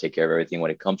 they take care of everything.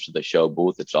 When it comes to the show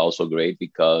booth, it's also great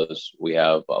because we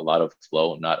have a lot of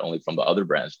flow, not only from the other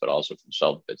brands, but also from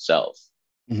Salt Lift itself.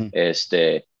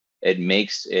 Mm-hmm. It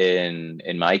makes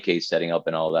in my case setting up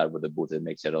and all that with the booth, it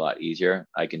makes it a lot easier.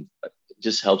 It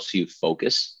just helps you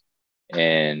focus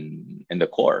in the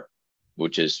core,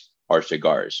 which is our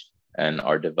cigars and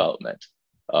our development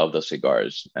of the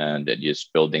cigars, and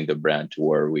just building the brand to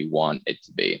where we want it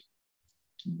to be.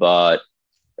 But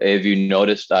if you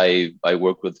noticed, I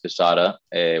worked with Casada,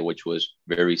 which was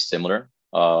very similar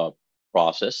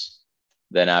process.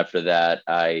 Then after that,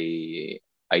 I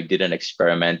did an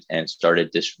experiment and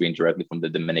started distributing directly from the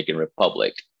Dominican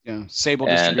Republic. Yeah, Sable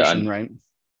distribution, right?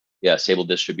 Yeah, Sable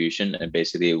distribution, and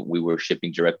basically we were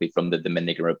shipping directly from the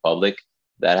Dominican Republic.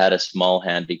 That had a small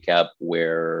handicap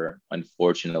where,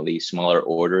 unfortunately, smaller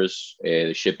orders,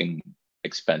 the shipping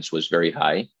expense was very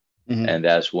high. Mm-hmm. And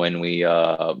that's when we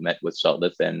met with Salt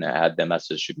Lift and had them as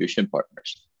distribution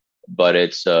partners. But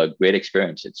it's a great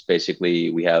experience. It's basically,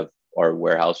 we have our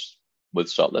warehouse with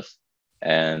Salt Lift,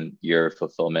 and your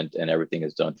fulfillment and everything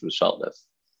is done through Salt Lift.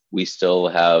 We still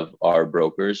have our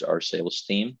brokers, our sales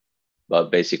team,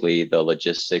 but basically the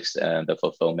logistics and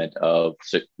fulfillment are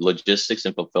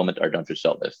done through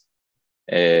Salt Lift.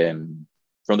 And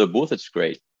from the booth, it's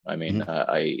great. I mean,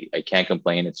 mm-hmm. I can't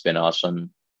complain. It's been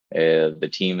awesome. The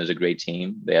team is a great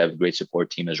team. They have a great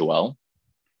support team as well.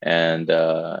 And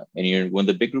you're with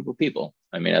a big group of people.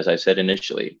 I mean, as I said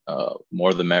initially,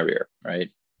 more the merrier,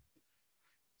 right?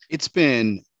 It's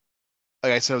been,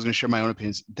 like I said, I was going to share my own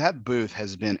opinions. That booth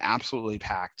has been absolutely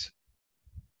packed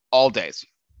all days.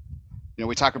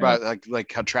 We talk about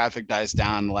like how traffic dies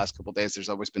down the last couple of days. There's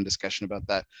always been discussion about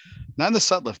that. Not in the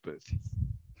Salt Lift booth.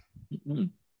 Mm-hmm.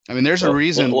 I mean, there's a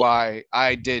reason why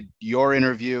I did your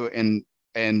interview and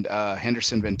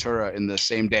Henderson Ventura in the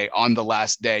same day on the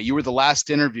last day. You were the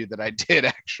last interview that I did,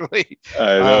 actually.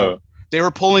 I know. They were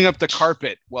pulling up the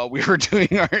carpet while we were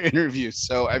doing our interview.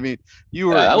 So, I mean,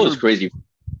 that was crazy.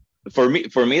 For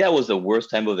me, that was the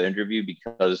worst time of the interview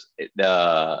because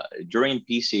during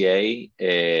PCA,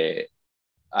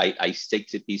 I stick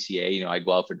to PCA. I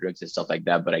go out for drinks and stuff like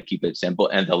that, but I keep it simple.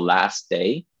 And the last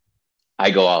day,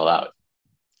 I go all out.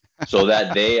 So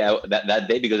that day, that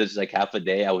day, because it's like half a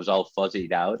day, I was all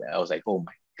fuzzied out. I was like, oh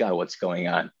my God, what's going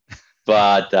on?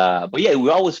 But yeah,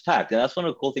 we're always packed. And that's one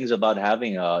of the cool things about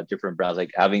having different brands,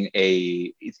 like having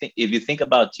if you think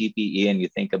about TPE and you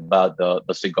think about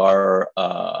the cigar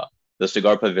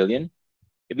pavilion,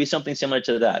 it'd be something similar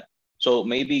to that. So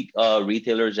maybe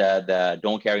retailers that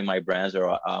don't carry my brands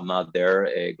or I'm not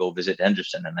there, go visit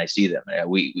Henderson and I see them.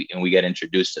 We get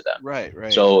introduced to them. Right.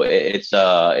 So it's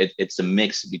a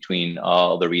mix between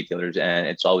all the retailers, and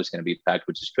it's always going to be packed,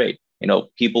 which is great.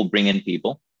 People bring in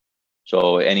people.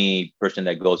 So any person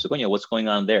that goes, what's going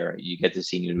on there? You get to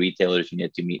see new retailers, you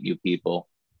get to meet new people.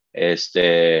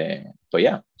 But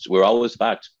yeah, so we're always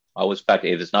packed. Always packed.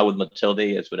 If it's not with Matilde,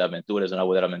 it's with Aventura. It's not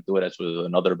with Aventura. It's with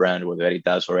another brand, with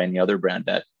Veritas or any other brand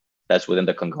that's within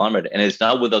the conglomerate. And it's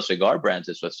not with the cigar brands.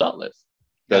 It's with Salt Lift,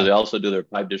 because they also do their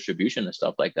pipe distribution and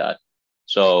stuff like that.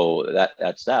 So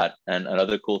that's that. And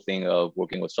another cool thing of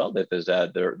working with Salt Lift is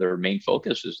that their main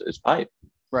focus is pipe.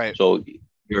 Right. So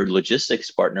your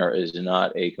logistics partner is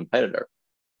not a competitor,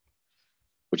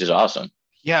 which is awesome.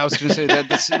 Yeah, I was going to say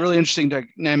that's really interesting.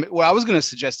 Well, I was going to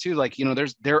suggest too, like,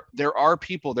 there are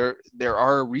people there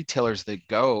are retailers that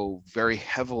go very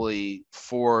heavily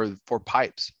for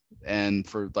pipes and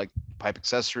for like pipe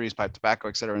accessories, pipe tobacco,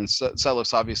 et cetera. And Salt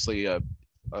Lift's obviously a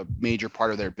major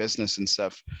part of their business and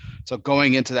stuff. So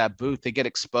going into that booth, they get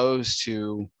exposed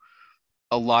to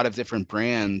a lot of different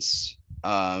brands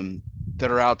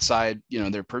that are outside,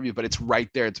 their purview, but it's right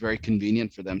there. It's very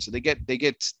convenient for them. So they get to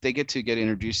get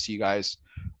introduced to you guys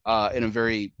in a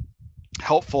very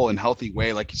helpful and healthy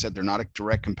way. Like you said, they're not a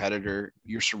direct competitor.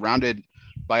 You're surrounded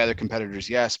by other competitors,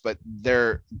 yes, but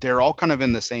they're all kind of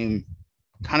in the same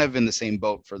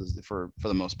boat for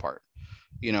the most part,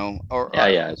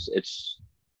 It's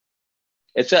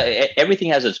everything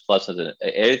has its pluses.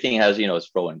 Everything has its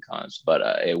pros and cons.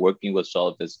 But working with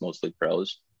Salt is mostly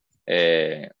pros.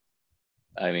 I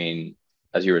mean,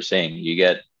 as you were saying, you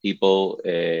get people,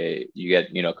 you get,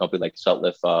 a company like Salt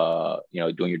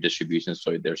doing your distribution,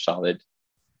 so they're solid.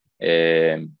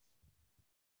 Um,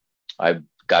 I've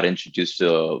got introduced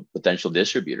to potential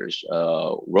distributors,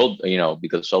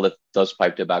 because Salt does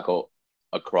pipe tobacco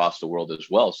across the world as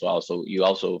well. So you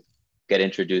also get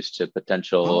introduced to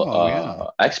potential Oh yeah.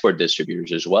 export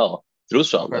distributors as well through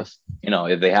Salt. Okay.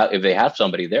 If they have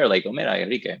somebody there, like, oh man,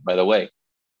 Enrique, by the way,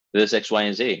 this X, Y,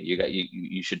 and Z,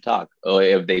 you should talk. Or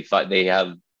if they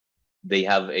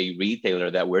have a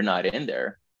retailer that we're not in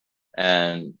there,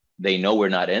 and they know we're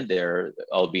not in there,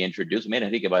 I'll be introduced. Man,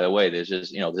 Enrique, by the way, this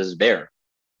is Bear.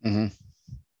 Mm-hmm.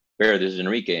 Bear, this is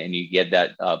Enrique, and you get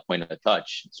that point of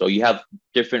touch. So you have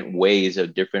different ways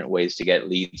to get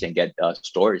leads and get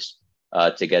stores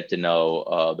to get to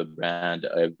know the brand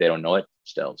if they don't know it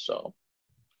still. So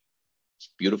it's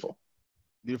beautiful.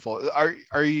 Beautiful.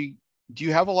 Are you? Do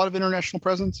you have a lot of international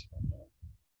presence?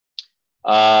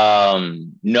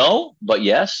 No, but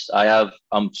yes,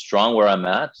 I'm strong where I'm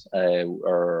at.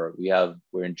 We're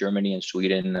in Germany and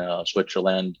Sweden,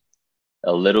 Switzerland,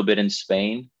 a little bit in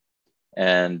Spain,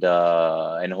 and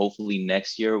hopefully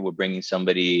next year we're bringing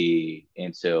somebody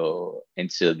into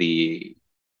the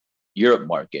Europe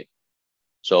market.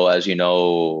 So as you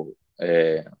know,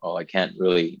 I can't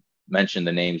really mention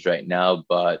the names right now,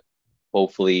 but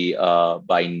hopefully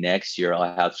by next year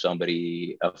I'll have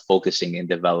somebody focusing in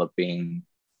developing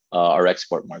our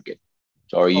export market,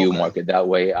 so our EU Okay. market. That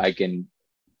way I can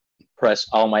press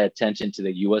all my attention to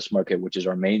the US market, which is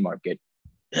our main market,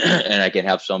 and I can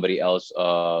have somebody else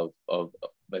of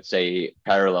let's say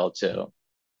parallel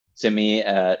to me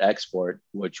at export,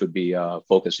 which would be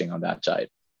focusing on that side,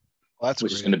 Well, that's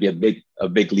which is great. going to be a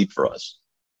big leap for us.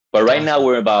 But right now Awesome.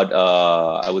 we're about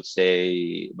I would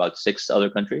say about 6 other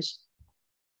countries.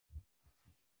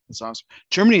 That's awesome.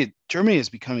 Germany is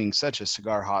becoming such a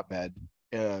cigar hotbed.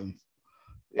 Um,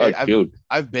 Oh, it's I've huge.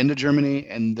 I've been to Germany,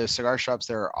 and the cigar shops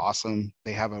there are awesome.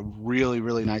 They have a really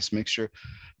really nice mixture.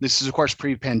 This is of course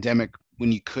pre-pandemic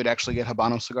when you could actually get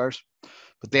Habano cigars,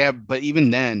 but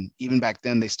even then, even back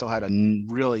then, they still had a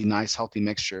really nice healthy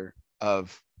mixture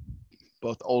of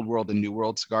both old world and new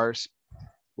world cigars,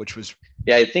 which was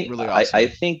Yeah, I think really I awesome.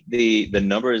 think the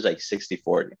number is like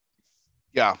 60/40.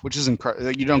 Yeah, which is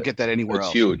incredible. You don't get that anywhere It's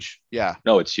else. huge. Yeah.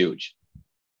 No, it's huge.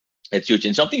 It's huge.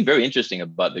 And something very interesting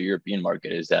about the European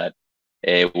market is that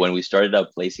when we started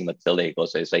up placing Matilde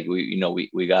Cosa, it's like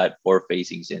we got 4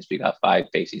 facings in, we got 5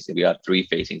 facings in, we got 3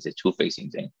 facings in, 2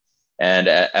 facings in. And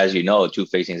as you know, 2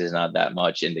 facings is not that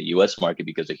much in the US market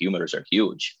because the humidors are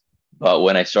huge. But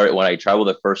when I traveled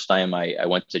the first time, I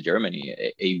went to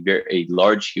Germany, a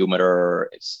large humidor,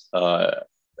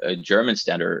 a German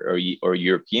standard or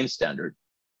European standard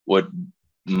would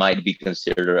might be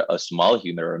considered a small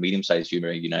humidor or a medium-sized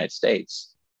humidor in the United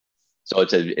States. So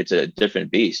it's a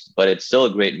different beast, but it's still a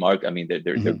great market. I mean,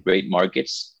 they're Hmm. great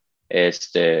markets.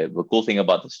 It's the cool thing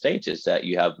about the States is that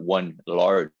you have one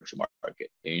large market.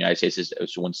 In the United States,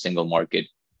 it's one single market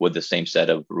with the same set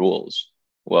of rules.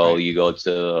 Well, Right. you go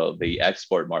to the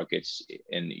export markets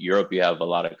in Europe, you have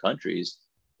a lot of countries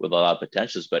with a lot of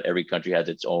potentials, but every country has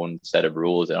its own set of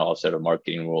rules and all set of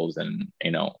marketing rules, and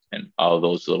all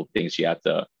those little things you have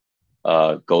to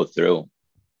go through.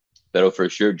 But for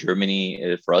sure,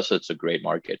 Germany for us, it's a great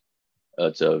market.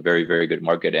 It's a very very good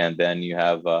market, and then you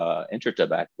have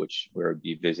Intertabac, which we'll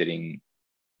be visiting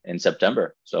in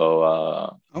September. So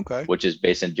Okay. which is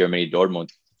based in Germany, Dortmund.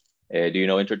 Do you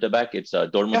know Intertabac? It's a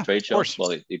Yeah, Dortmund trade of show. course. Well,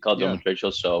 they call it Yeah. Dortmund trade show.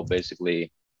 So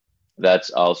basically, that's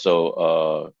also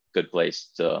a good place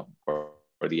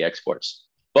for the exports.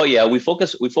 But yeah, we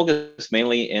focus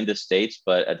mainly in the States,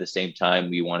 but at the same time,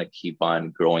 we want to keep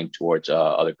on growing towards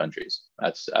other countries.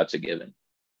 That's a given.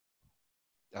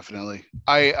 Definitely.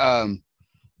 I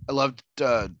loved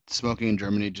smoking in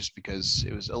Germany just because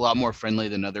it was a lot more friendly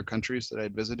than other countries that I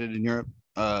had visited in Europe.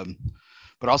 Um,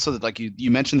 but also that like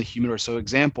you mentioned the humidor. So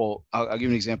example, I'll give you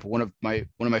an example. One of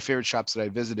my favorite shops that I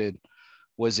visited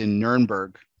was in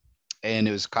Nuremberg, and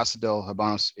it was Casa del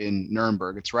Habanos in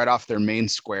Nuremberg. It's right off their main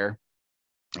square.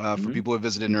 For Hmm. people who have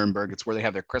visited Nuremberg, it's where they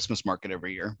have their Christmas market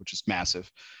every year, which is massive.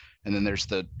 And then there's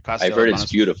the Casa I've del heard it's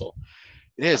Habanos. beautiful.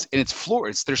 It is, and it's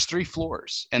floors. There's 3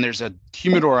 floors, and there's a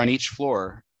humidor on each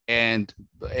floor, and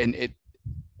it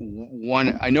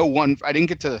one. I know one. I didn't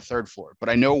get to the third floor, but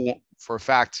I know for a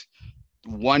fact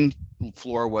one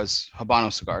floor was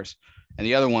Habano cigars, and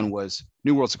the other one was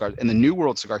New World cigars. And the New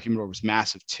World cigar humidor was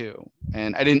massive too.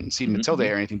 And I didn't see Matilde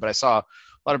Hmm. or anything, but I saw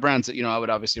a lot of brands that I would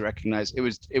obviously recognize. It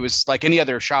was like any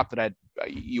other shop that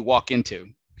you walk into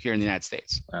here in the United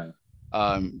States. Uh,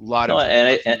 A lot no, of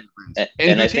and familiar brands I and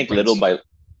and I boutique think little brands. by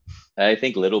I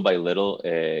think little by little,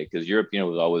 because European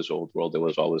was always old world, it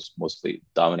was always mostly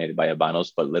dominated by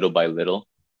Habanos, but little by little,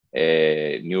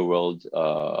 New World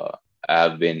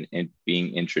have been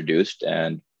being introduced,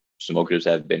 and smokers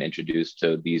have been introduced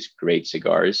to these great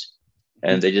cigars,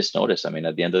 and they just notice. I mean,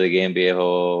 at the end of the game,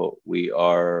 viejo, we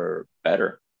are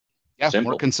better. Yeah, more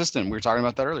Simple. consistent. We were talking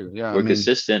about that earlier. Yeah, I We're mean,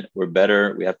 consistent. We're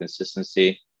better. We have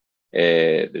consistency.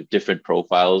 The different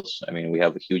profiles. I mean, we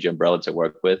have a huge umbrella to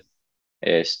work with.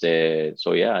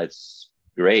 So yeah, it's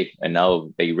great. And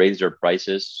now they raise their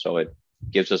prices, so it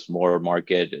gives us more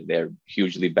market. They're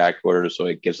hugely backordered, so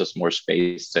it gives us more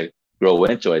space to grow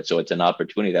into it. So it's an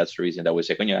opportunity. That's the reason that we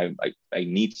say, I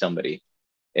need somebody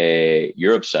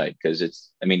Europe side,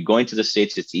 because I mean, going to the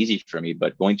States, it's easy for me,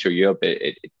 but going to Europe,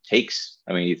 it takes,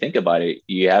 I mean, you think about it,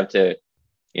 you have to,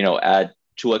 add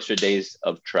 2 extra days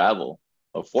of travel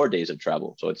or 4 days of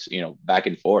travel. So it's, back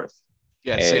and forth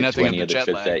yeah, say to nothing of any the other jet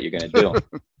trips lag. that you're going to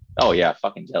do. Oh yeah,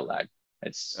 fucking jet lag.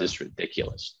 It's Yeah, just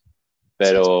ridiculous.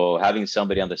 sounds But having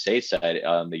somebody on the States side,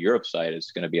 on the Europe side,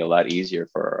 is going to be a lot easier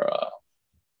for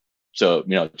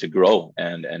to grow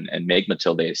and make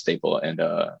Matilda a staple in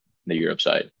the Europe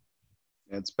side.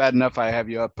 it's bad enough I have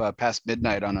you up past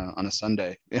midnight on a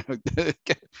Sunday.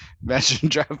 Imagine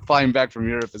flying back from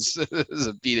Europe is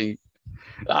a beating.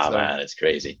 Ah, So man, it's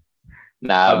crazy.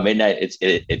 Nah, uh, midnight.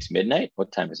 It's midnight.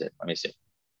 What time is it? Let me see.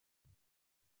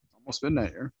 almost midnight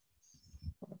here.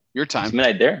 Your It's time.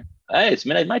 midnight there. Hey, it's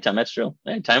midnight my time. That's true.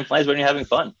 Hey, time flies when you're having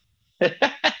fun.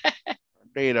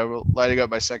 Great. I will lighting up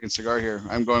my second cigar here.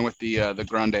 I'm going with the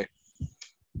Grande.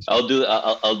 So I'll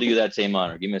do you that same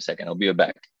honor. Give me a second. I'll be right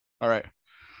back. all right.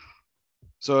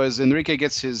 So as Enrique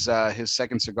gets his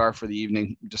second cigar for the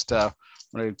evening, just want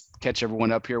to catch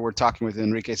everyone up here. We're talking with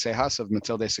Enrique Cejas of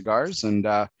Matilde Cigars, and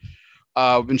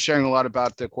we've been sharing a lot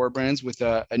about the core brands with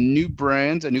a new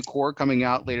brand, a new core coming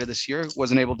out later this year.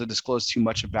 Wasn't able to disclose too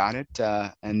much about it.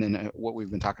 And then what we've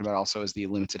been talking about also is the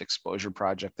limited exposure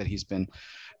project that he's been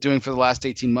doing for the last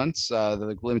 18 months,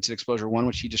 the limited exposure one,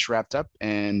 which he just wrapped up,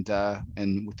 and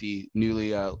with the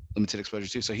newly limited exposure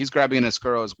two. So he's grabbing an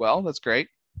Oscuro as well. That's great.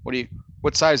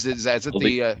 What size is that? Is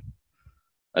it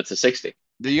That's a 60.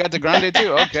 do you got the Grande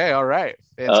too? Okay, all right,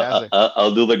 fantastic.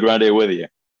 I'll do the grande with you.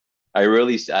 I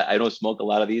don't smoke a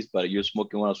lot of these, but you're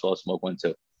smoking one, so I'll smoke one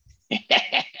too.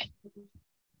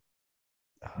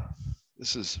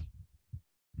 This is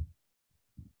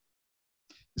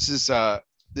this is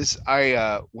this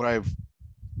I what I've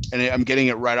and I'm getting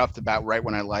it right off the bat, right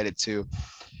when I light it too.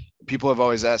 People have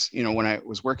always asked, when I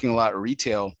was working a lot of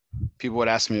retail, people would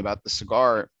ask me about the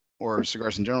cigar or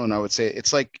cigars in general, and I would say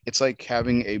it's like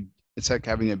having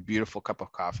a beautiful cup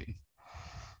of coffee.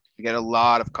 You get a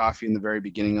lot of coffee in the very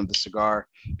beginning of the cigar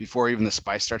before even the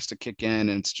spice starts to kick in,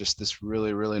 and it's just this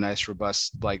really, really nice,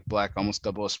 robust, like black, almost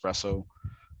double espresso,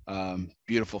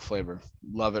 beautiful flavor.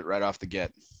 Love it right off the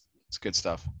get. It's good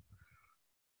stuff.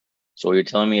 So you're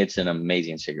telling me it's an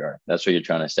amazing cigar. That's what you're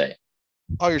trying to say.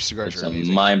 All your cigars It's are a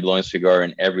amazing. mind-blowing cigar,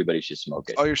 and everybody should smoke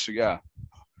it. All your cigar.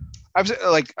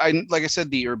 Like I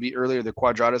said earlier, the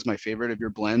Quadrata is my favorite of your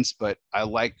blends, but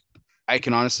I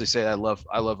can honestly say I love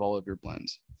all of your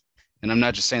blends, and I'm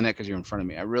not just saying that because you're in front of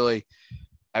me.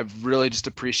 I've really just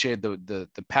appreciated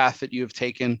the path that you have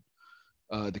taken,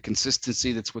 the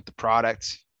consistency that's with the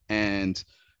product, and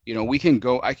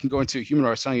I can go into a humidor.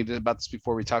 I was telling you about this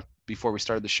before we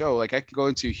started the show. Like, I can go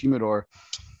into a humidor,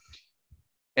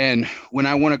 and when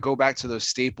I want to go back to those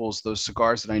staples, those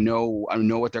cigars that I know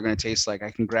what they're going to taste like,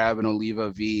 I can grab an Oliva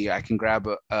V, I can grab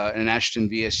an Ashton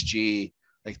VSG,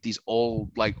 like these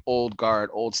old guard,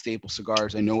 old staple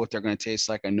cigars. I know what they're going to taste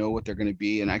like. I know what they're going to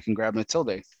be, and I can grab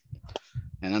Matilde,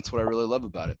 and that's what I really love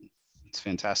about it. It's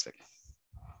fantastic.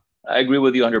 I agree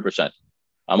with you 100%.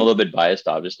 I'm a little bit biased,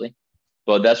 obviously,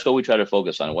 but that's what we try to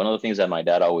focus on. One of the things that my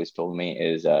dad always told me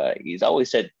is he's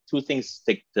always said two things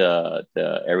stick to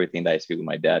everything that I speak with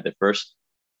my dad. The first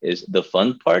is the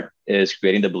fun part is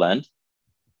creating the blend.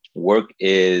 Work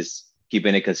is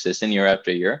keeping it consistent year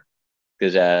after year.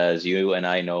 Because as you and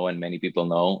I know, and many people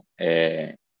know,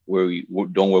 we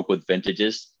don't work with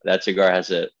vintages. That cigar has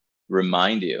to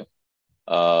remind you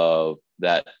of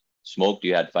that smoke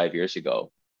you had 5 years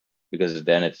ago, because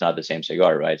then it's not the same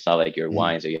cigar, right? It's not like your Mhm.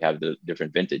 wines that you have the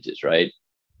different vintages, right?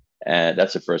 And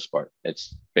that's the first part.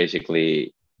 It's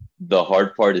basically the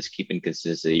hard part is keeping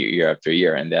consistency year after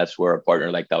year. And that's where a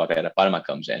partner like Tabacalera Palma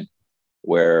comes in,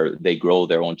 where they grow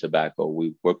their own tobacco.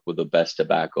 We work with the best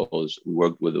tobaccos. We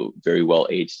work with very well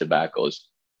aged tobaccos.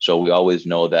 So we always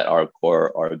know that our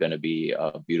core are going to be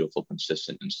beautiful,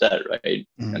 consistent, instead, right?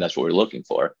 And Mhm. that's what we're looking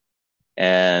for.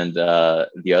 And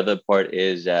the other part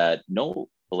is that no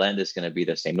blend is going to be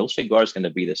the same. No cigar is going to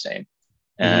be the same.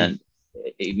 And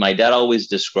my dad always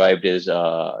described his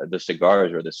the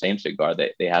cigars, or the same cigar,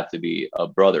 that they have to be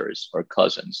brothers or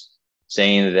cousins,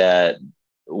 saying that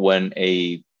when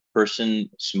a person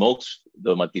smokes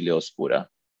the Matilde Oscura,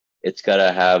 it's got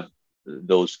to have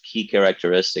those key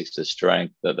characteristics, the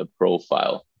strength, the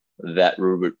profile that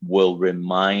will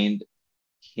remind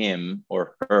him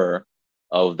or her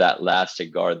of that last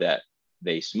cigar that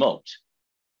they smoked.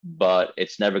 But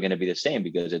it's never going to be the same,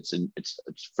 because it's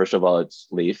first of all, it's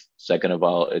leaf. Second of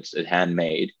all, it's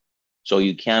handmade. So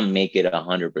you can't make it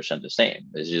 100% the same.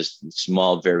 There's just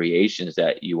small variations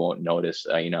that you won't notice.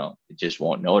 You just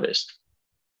won't notice.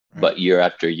 Right. But year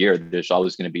after year, there's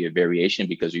always going to be a variation,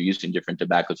 because you're using different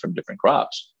tobaccos from different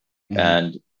crops,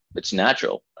 and it's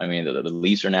natural. I mean, the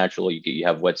leaves are natural. You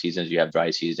have wet seasons, you have dry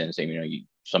seasons, and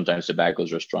sometimes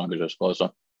tobaccos are stronger or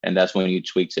slower, and that's when you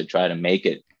tweak to try to make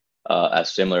it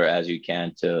as similar as you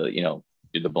can to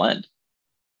do the blend.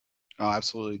 Oh,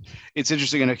 absolutely. It's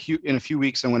interesting. In a few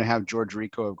weeks, I'm going to have George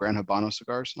Rico of Gran Habano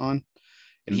Cigars on,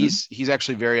 and he's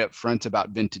actually very upfront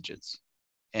about vintages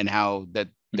and how that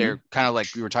they're kind of like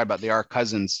we were talking about. They are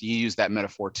cousins. He used that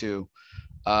metaphor too.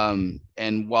 And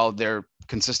while they're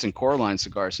consistent core line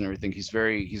cigars and everything, he's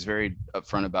very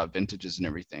upfront about vintages and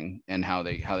everything, and how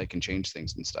they can change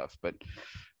things and stuff. But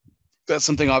that's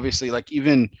something, obviously, like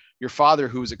even your father,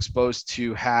 who was exposed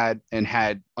to had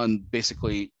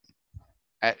basically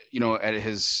at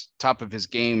his top of his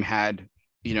game, had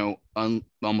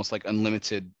almost like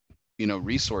unlimited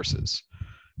resources.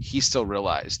 He still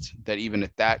realized that even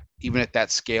at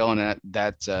that scale and at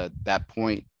that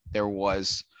point, there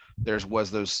was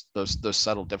those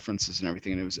subtle differences and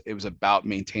everything, and it was about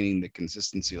maintaining the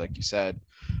consistency, like you said,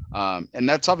 and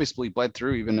that's obviously bled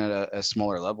through even at a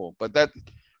smaller level. But that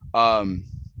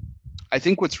I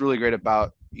think what's really great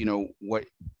about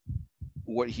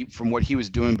what he was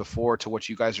doing before to what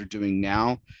you guys are doing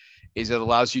now is it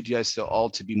allows you guys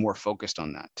to be more focused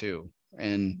on that too,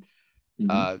 and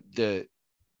the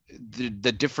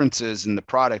differences in the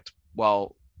product,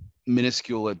 while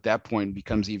minuscule at that point,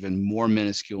 becomes even more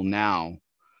minuscule now,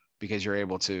 because you're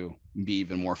able to be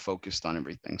even more focused on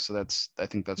everything. So I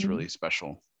think that's really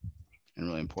special and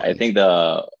really important. I think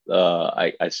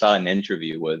I saw an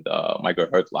interview with Michael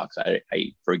Hertlox.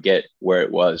 I forget where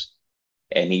it was,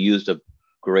 and he used a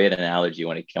great analogy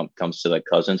when it comes to the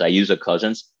cousins. I use the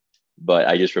cousins, but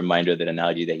I just reminded that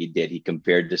analogy that he did. He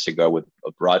compared the cigar with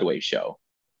a Broadway show.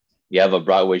 You have a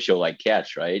Broadway show like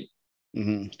Cats, right?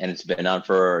 And it's been on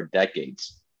for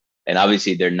decades. And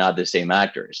obviously they're not the same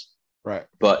actors. Right.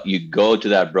 But you go to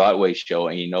that Broadway show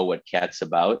and you know what Cats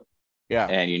about. Yeah.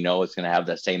 And it's going to have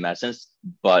that same essence,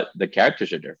 but the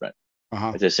characters are different.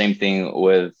 It's the same thing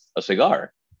with a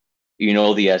cigar. You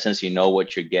know the essence, you know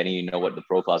what you're getting, you know what the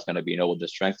profile is going to be, you know what the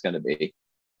strength is going to be.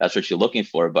 That's what you're looking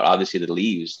for. But obviously the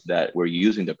leaves that we're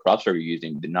using, the crops that we're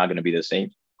using, they're not going to be the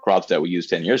same crops that we used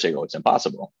 10 years ago. It's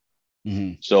impossible.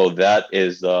 So that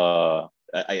is and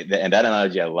that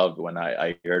analogy I loved when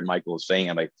I heard Michael saying,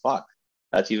 I'm like, fuck,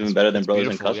 that's even better than brothers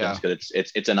and cousins, because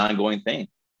it's an ongoing thing.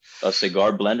 A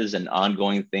cigar blend is an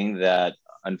ongoing thing that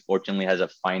unfortunately has a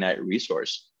finite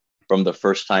resource. From the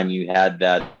first time you had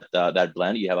that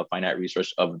blend, you have a finite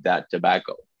resource of that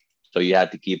tobacco. So you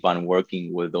have to keep on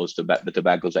working with those the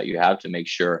tobaccos that you have to make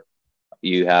sure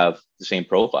you have the same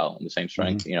profile and the same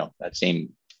strength, that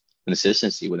same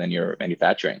consistency within your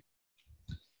manufacturing.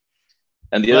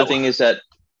 And the other thing is that,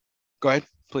 go ahead,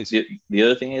 please. The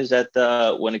other thing is that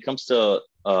when it comes to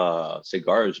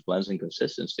cigars, blends, and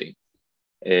consistency,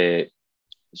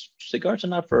 cigars are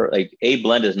not for, like, a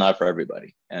blend is not for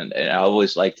everybody. And I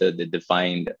always like to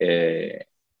define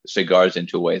cigars in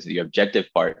two ways: the objective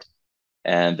part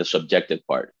and the subjective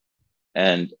part.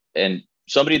 And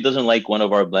somebody doesn't like one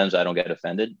of our blends, I don't get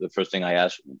offended. The first thing I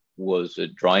ask, was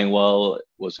it drawing well?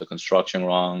 Was the construction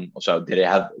wrong? So did it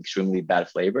have extremely bad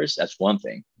flavors? That's one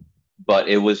thing. But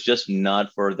it was just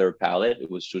not for their palate.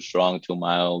 It was too strong, too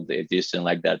mild. They just didn't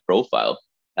like that profile.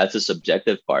 That's the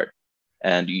subjective part.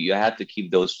 And you have to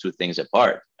keep those two things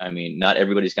apart. I mean, not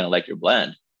everybody's going to like your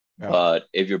blend, but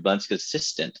if your blend's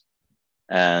consistent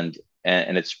and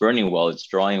it's burning well, it's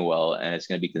drawing well, and it's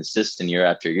going to be consistent year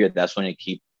after year, that's when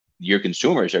your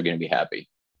consumers are going to be happy.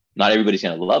 Not everybody's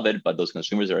going to love it, but those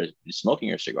consumers that are smoking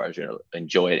your cigars,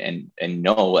 enjoy it and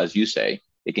know, as you say,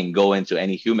 they can go into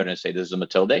any humidor and say, this is a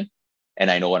Matilde, and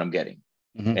I know what I'm getting.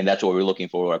 And that's what we're looking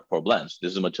for with our core blends.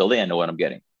 This is a Matilde, I know what I'm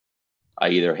getting. I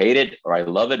either hate it or I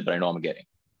love it, but I know I'm getting.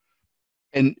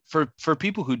 And for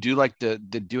people who do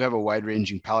that do have a wide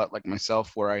ranging palate like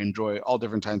myself, where I enjoy all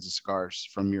different kinds of cigars,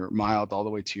 from your mild all the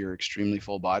way to your extremely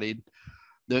full bodied,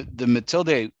 the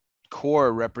Matilde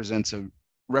core represents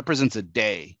a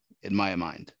day in my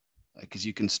mind, because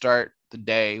you can start the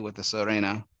day with the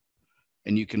Serena,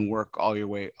 and you can work all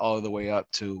the way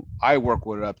up to. I work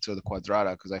with it up to the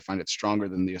Quadrada because I find it stronger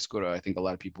than the Oscura. I think a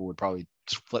lot of people would probably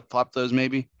flip flop those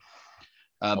maybe.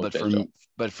 But for so.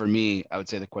 but for me, I would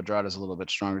say the Quadrada is a little bit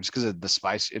stronger just because of the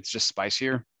spice. It's just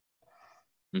spicier.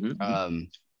 Mm-hmm.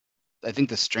 I think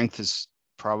the strength is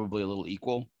probably a little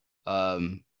equal.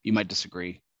 You might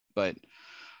disagree, but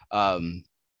um,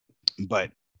 but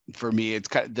for me, it's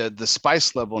kind of the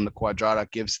spice level in the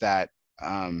Quadrata gives that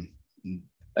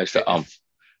Extra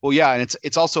well, yeah, and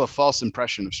it's also a false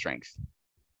impression of strength.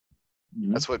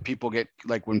 Mm-hmm. That's what people get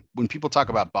like when people talk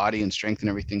about body and strength and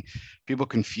everything, people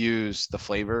confuse the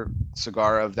flavor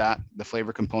cigar of that, the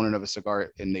flavor component of a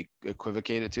cigar, and they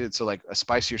equivocate it to it. So like a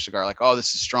spicier cigar, like, oh,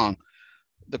 this is strong.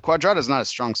 The Quadrada is not a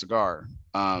strong cigar,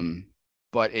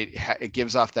 but it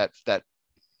gives off that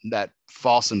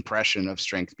false impression of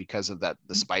strength because of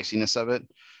the spiciness of it.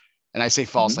 And I say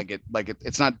false,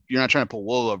 it's not, you're not trying to pull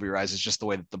wool over your eyes. It's just the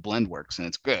way that the blend works, and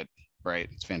it's good, right?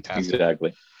 It's fantastic.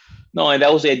 Exactly. No, and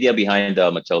that was the idea behind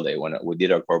Matilde. When we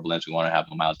did our core blends, we want to have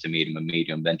a mild to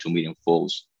medium, then 2 medium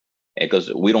fulls.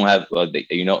 Because we don't have,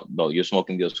 no, you're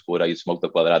smoking the Oscura, you smoke the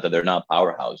Quadrata. They're not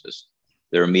powerhouses.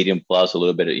 They're medium plus, a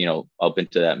little bit, up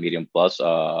into that medium plus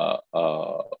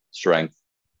strength,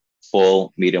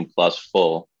 full, medium plus,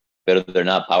 full. But they're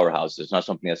not powerhouses. It's not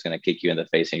something that's going to kick you in the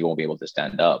face and you won't be able to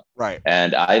stand up. Right.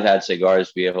 And I've had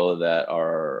cigars, viejo,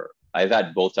 I've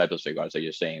had both types of cigars that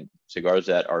you're saying. Cigars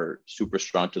that are super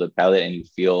strong to the palate and you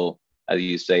feel, as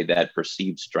you say, that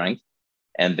perceived strength.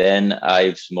 And then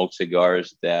I've smoked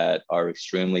cigars that are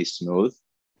extremely smooth.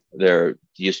 You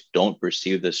just don't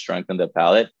perceive the strength in the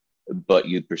palate, but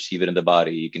you perceive it in the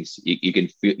body.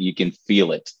 You can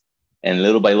feel it. And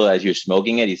little by little, as you're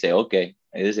smoking it, you say, okay,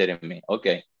 it is hitting me.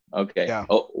 Okay. Yeah.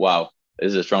 Oh, wow. This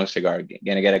is a strong cigar.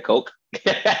 Gonna get a Coke?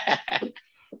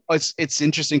 It's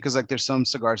interesting because like there's some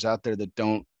cigars out there that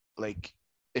don't, like,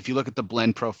 if you look at the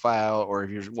blend profile, or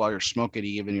if while you're smoking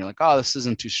even, you're like, oh, this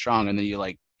isn't too strong, and then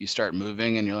you start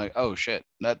moving and you're like, oh shit,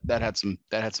 that had some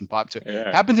pop to it.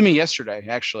 Yeah. Happened to me yesterday,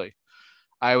 actually.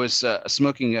 I was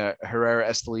smoking a Herrera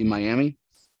Esteli Miami,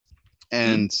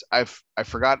 and I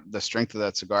forgot the strength of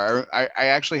that cigar. I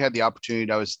actually had the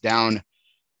opportunity. I was down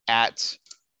at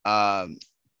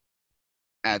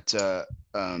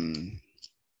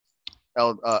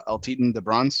El Titan de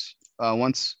Bronze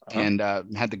once, and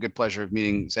had the good pleasure of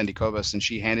meeting Sandy Cobas, and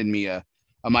she handed me a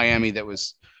Miami that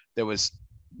was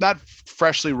not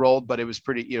freshly rolled, but it was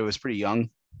pretty young.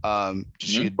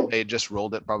 They had just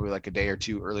rolled it probably like a day or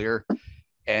two earlier,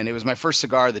 and it was my first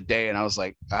cigar of the day, and I was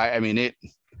like, I mean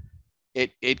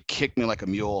it kicked me like a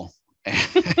mule,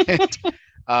 and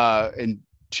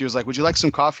she was like, would you like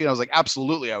some coffee? And I was like,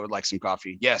 absolutely, I would like some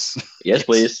coffee. Yes. Yes,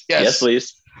 please. Yes,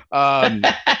 please. And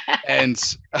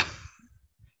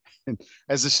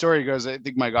as the story goes, I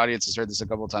think my audience has heard this a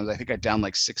couple of times. I think I downed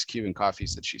like 6 Cuban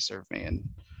coffees that she served me, and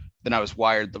then I was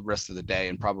wired the rest of the day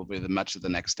and probably much of the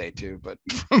next day too. But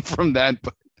from that,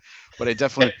 but I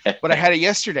definitely, but I had it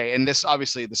yesterday, and this,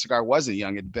 obviously the cigar wasn't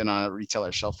young. It'd been on a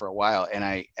retailer shelf for a while, and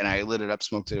I lit it up,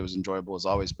 smoked it. It was enjoyable as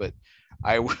always. But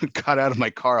I got out of my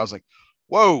car. I was like,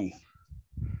 whoa.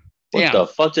 What the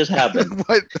fuck just happened?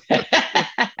 What?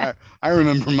 I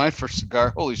remember my first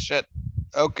cigar. Holy shit.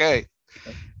 Okay.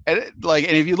 And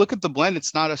if you look at the blend,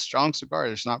 it's not a strong cigar.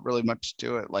 There's not really much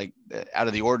to it, like out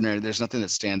of the ordinary. There's nothing that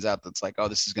stands out that's like, oh,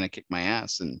 this is going to kick my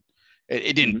ass. And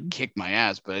it didn't kick my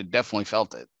ass, but it definitely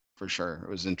felt it for sure. It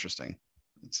was interesting.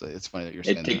 It's funny that you're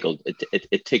saying it tickled.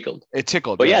 It tickled. It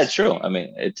tickled. But yes. Yeah, it's true. I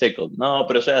mean, it tickled. No,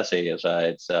 pero eso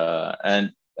it's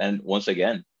and once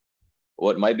again,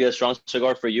 what might be a strong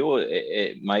cigar for you,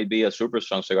 it might be a super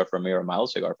strong cigar for me or a mild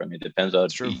cigar for me. It depends on,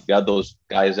 you got those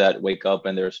guys that wake up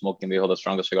and they're smoking the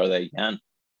strongest cigar that you can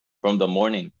from the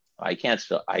morning. I can't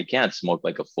smoke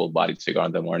like a full bodied cigar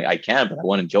in the morning. I can, but I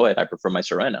want to enjoy it. I prefer my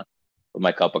Serena with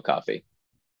my cup of coffee.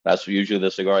 That's usually the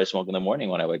cigar I smoke in the morning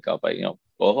when I wake up. Go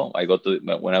home.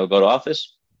 When I go to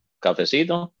office,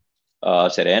 cafecito,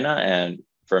 Serena. And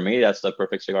for me, that's the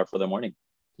perfect cigar for the morning.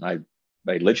 I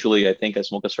think I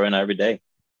smoke a Serena every day.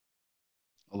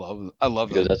 I love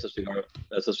because that's a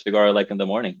cigar I like in the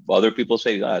morning. But other people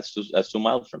say that's too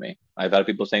mild for me. I've had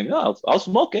people saying, no, I'll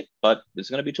smoke it, but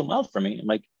it's going to be too mild for me. I'm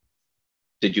like,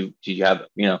 did you at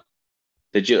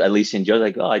least enjoy?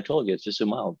 Like, oh, I told you, it's just too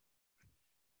mild.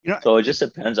 So it just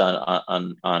depends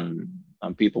on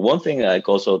people. One thing that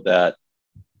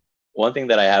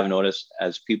I have noticed,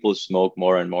 as people smoke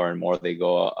more and more and more, they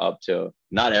go up to,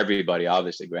 not everybody,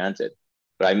 obviously, granted,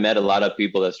 but I met a lot of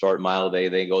people that start mild,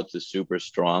 they go to super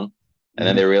strong, and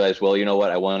then they realize, well, you know what,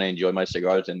 I want to enjoy my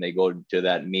cigars, and they go to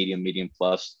that medium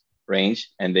plus, range,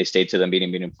 and they stay to the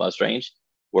medium plus range,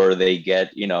 where they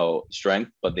get,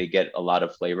 strength, but they get a lot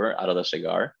of flavor out of the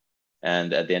cigar.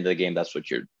 And at the end of the game, that's what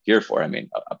you're here for. I mean,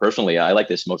 personally, I like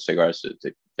to smoke cigars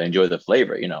to enjoy the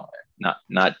flavor,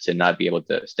 not to not be able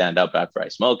to stand up after I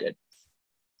smoke it.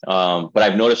 But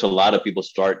I've noticed a lot of people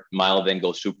start mild, then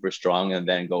go super strong, and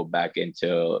then go back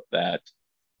into that,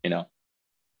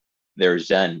 their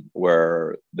zen,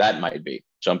 where that might be.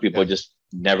 Some people just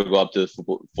never go up to the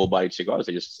full bodied cigars.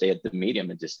 They just stay at the medium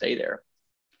and just stay there.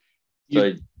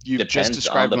 So you've just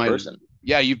described my person.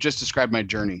 Yeah, you've just described my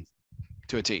journey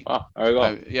to a T. Oh, there we go.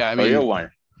 I mean, you're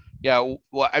one. Yeah,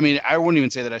 well, I mean, I wouldn't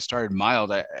even say that I started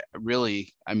mild. I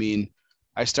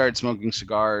started smoking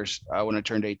cigars when I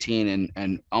turned 18,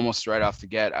 and almost right off the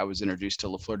get, I was introduced to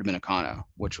La Flor Dominicana,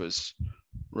 which was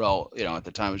real, at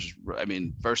the time, it was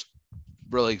just, first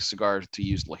really cigar to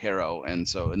use Ligero. And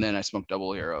then I smoked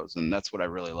double Ligeros, and that's what I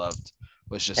really loved,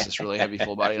 was just this really heavy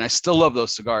full body. And I still love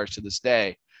those cigars to this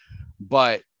day,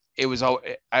 but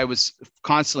I was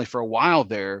constantly, for a while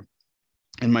there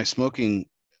in my smoking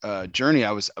journey,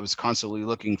 I was constantly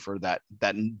looking for that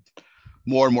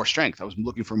more and more strength. I was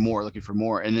looking for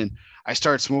more. And then I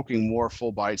started smoking more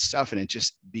full bodied stuff, and it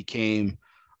just became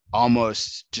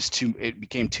almost just it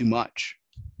became too much.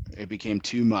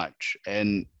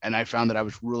 And I found that I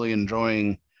was really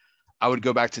enjoying, I would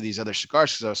go back to these other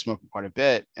cigars because I was smoking quite a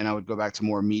bit, and I would go back to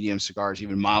more medium cigars,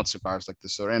 even mild cigars like the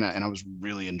Sorena, and I was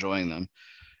really enjoying them.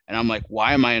 And I'm like,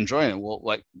 why am I enjoying it? Well,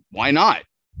 like, why not?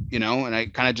 And I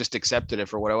kind of just accepted it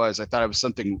for what it was. I thought it was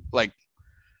something like,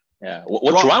 yeah,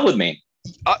 what's wrong with me?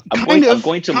 I'm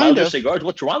going to milder cigars.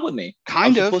 What's wrong with me?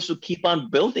 I'm supposed to keep on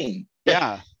building.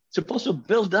 Yeah. Supposed to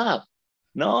build up.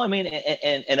 No, I mean,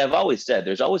 and I've always said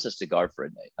there's always a cigar for a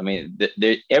day. I mean,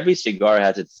 every cigar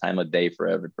has its time of day for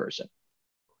every person.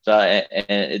 So,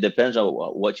 and it depends on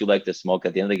what you like to smoke.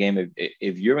 At the end of the game,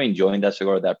 if you're enjoying that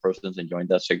cigar, that person's enjoying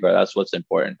that cigar, that's what's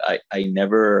important.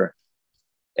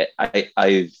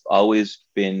 I've always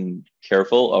been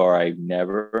careful, or I've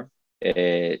never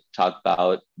talked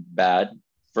about bad.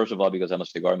 First of all, because I'm a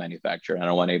cigar manufacturer, I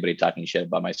don't want anybody talking shit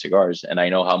about my cigars, and I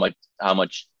know how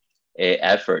much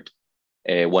effort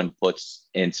one puts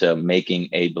into making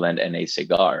a blend and a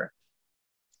cigar.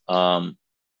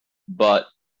 But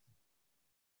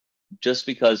just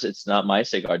because it's not my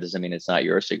cigar doesn't mean it's not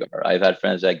your cigar. I've had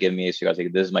friends that give me a cigar,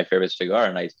 like, this is my favorite cigar,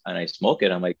 and I smoke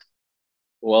it. I'm like,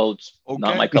 well, it's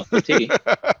not my cup of tea.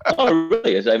 Oh,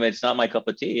 really? I mean, it's not my cup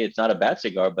of tea. It's not a bad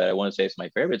cigar, but I want to say it's my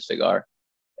favorite cigar.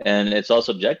 And it's all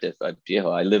subjective. I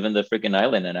live in the freaking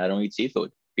island, and I don't eat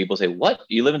seafood. People say, what?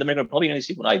 You live in the Dominican Republic, you don't eat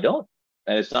seafood? I don't.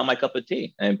 And it's not my cup of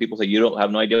tea. And people say, you don't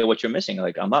have no idea what you're missing.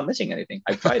 Like, I'm not missing anything.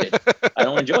 I've tried it. I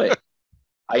don't enjoy it.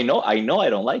 I know I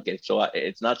don't like it. So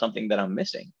it's not something that I'm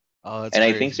missing. Oh, that's and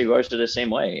crazy. I think cigars are the same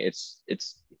way. It's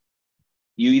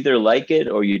you either like it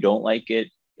or you don't like it.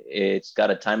 It's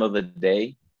got a time of the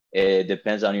day. It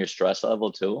depends on your stress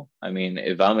level too. I mean,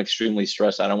 if I'm extremely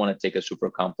stressed, I don't want to take a super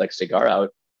complex cigar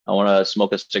out. I want to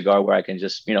smoke a cigar where I can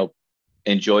just,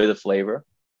 enjoy the flavor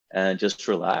and just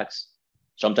relax.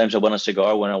 Sometimes I want a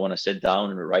cigar when I want to sit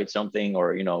down and write something,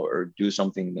 or, or do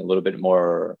something a little bit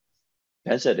more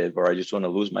pensive, or I just want to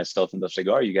lose myself in the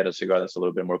cigar. You get a cigar that's a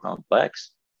little bit more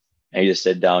complex, and you just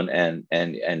sit down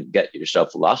and get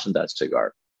yourself lost in that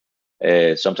cigar.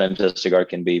 Sometimes a cigar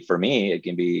can be, for me, it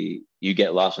can be you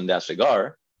get lost in that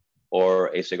cigar,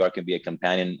 or a cigar can be a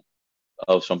companion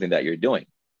of something that you're doing.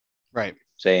 Right.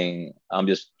 Saying, I'm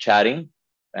just chatting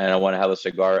and I want to have a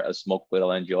cigar, a smoke that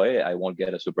I'll enjoy. I won't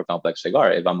get a super complex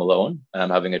cigar. If I'm alone and I'm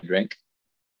having a drink,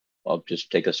 I'll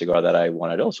just take a cigar that I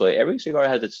want to do. So every cigar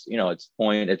has its, its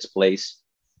point, its place,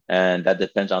 and that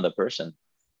depends on the person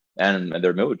and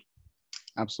their mood.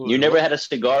 Absolutely. You never had a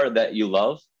cigar that you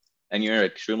love and you're in an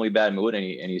extremely bad mood and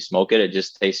you smoke it, it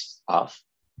just tastes off?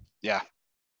 Yeah,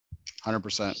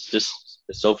 100%. It's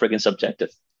so freaking subjective.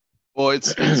 Well,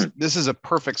 it's this is a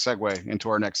perfect segue into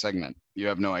our next segment. You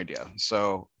have no idea.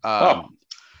 So, so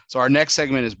our next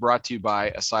segment is brought to you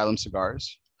by Asylum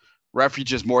Cigars.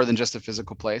 Refuge is more than just a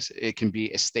physical place. It can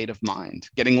be a state of mind,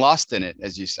 getting lost in it,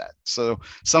 as you said. So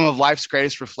some of life's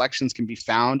greatest reflections can be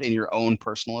found in your own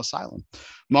personal asylum.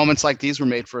 Moments like these were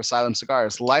made for Asylum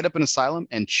Cigars. Light up an asylum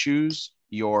and choose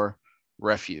your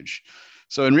refuge.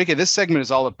 So, Enrique, this segment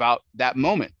is all about that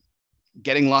moment,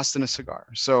 getting lost in a cigar.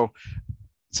 So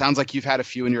it sounds like you've had a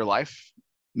few in your life.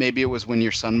 Maybe it was when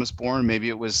your son was born. Maybe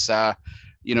it was, the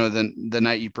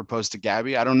night you proposed to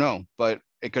Gabby. I don't know, but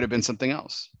it could have been something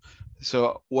else.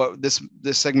 So what this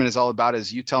segment is all about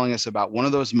is you telling us about one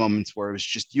of those moments where it was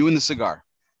just you and the cigar,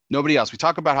 nobody else. We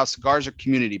talk about how cigars are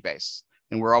community based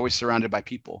and we're always surrounded by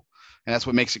people. And that's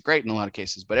what makes it great in a lot of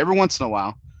cases. But every once in a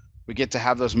while, We get to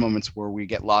have those moments where we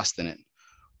get lost in it.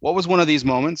 What was one of these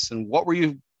moments, and what were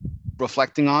you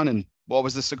reflecting on, and what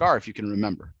was the cigar, if you can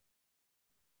remember?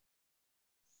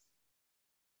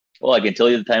 Well, I can tell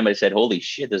you the time I said, "Holy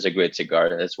shit, this is a great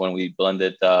cigar." That's when we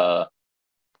blended the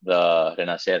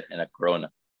Renacer and a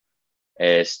Corona.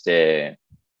 Este,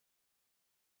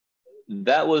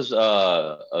 that was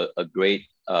a great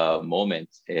moment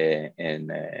in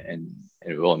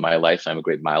my lifetime, a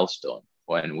great milestone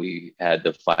when we had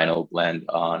the final blend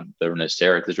on the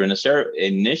Renacer. Because Renacer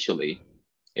initially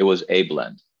it was a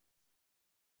blend,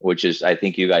 which is I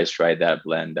think you guys tried that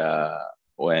blend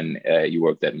when you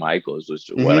worked at Michael's, which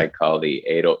is what I call the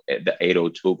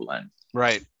 802 blend.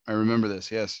 Right, I remember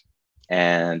this. Yes,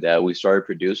 and we started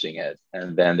producing it,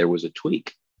 and then there was a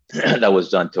tweak that was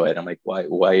done to it. I'm like,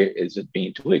 why is it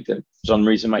being tweaked? And for some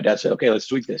reason, my dad said, okay, let's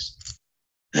tweak this.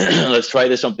 Let's try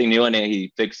this something new. And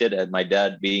he fixed it. And my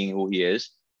dad, being who he is,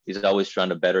 he's always trying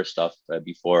to better stuff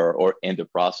before or in the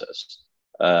process,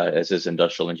 as his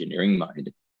industrial engineering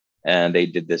mind. And they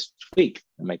did this tweak.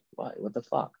 I'm like, what the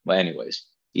fuck? But anyways,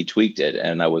 he tweaked it,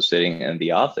 and I was sitting in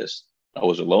the office. I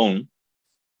was alone,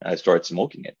 and I started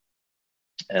smoking it.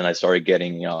 And I started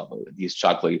getting, these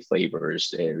chocolatey flavors,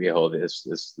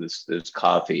 this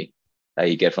coffee that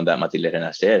you get from that Matilde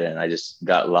Renacer, and I just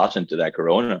got lost into that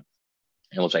Corona,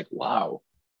 and was like, wow,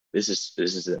 this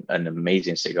is an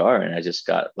amazing cigar, and I just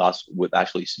got lost with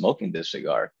actually smoking this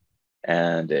cigar,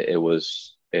 and it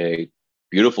was a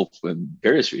beautiful for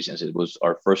various reasons. It was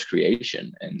our first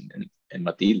creation in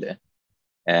Matilde,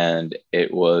 and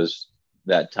it was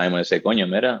that time when I say, "Coño,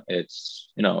 mira,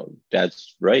 it's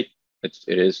Dad's right."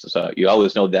 It is. So you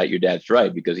always know that your dad's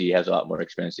right because he has a lot more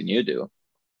experience than you do.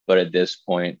 But at this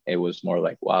point, it was more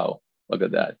like, wow, look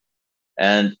at that.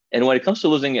 And when it comes to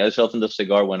losing yourself in the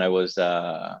cigar, when I was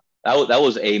that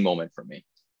was a moment for me.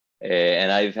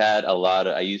 And I've had a lot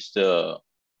of. I used to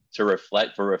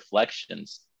reflect for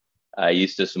reflections. I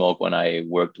used to smoke when I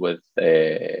worked with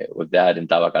Dad in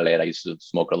Tabacalera. I used to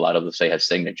smoke a lot of the Cejas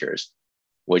signatures,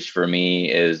 which for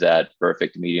me is that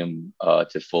perfect medium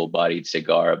to full-bodied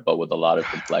cigar, but with a lot of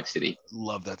complexity.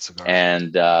 Love that cigar.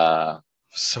 And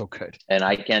so good. And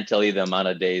I can't tell you the amount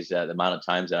of days, the amount of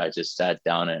times that I just sat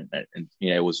down and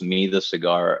it was me, the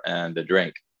cigar, and the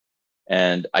drink.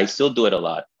 And I still do it a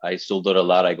lot.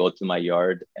 I go to my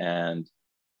yard and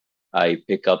I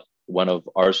pick up one of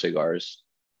our cigars,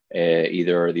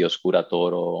 either the Oscura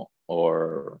Toro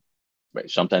or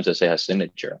sometimes I say a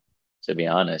signature, to be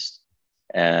honest.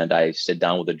 And I sit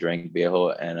down with a drink, viejo,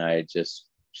 and I just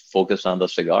focus on the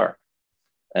cigar.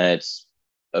 And it's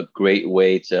a great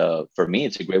way for me,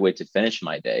 it's a great way to finish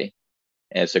my day.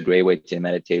 And it's a great way to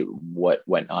meditate what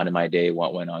went on in my day,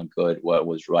 what went on good, what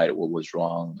was right, what was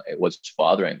wrong, what's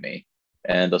bothering me.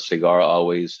 And the cigar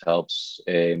always helps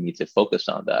me to focus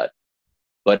on that.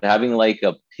 But having like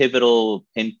a pivotal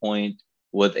pinpoint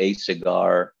with a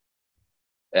cigar,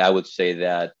 I would say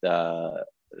that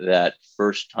that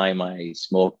first time I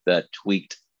smoked that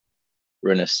tweaked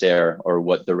Renacer, or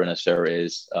what the Renacer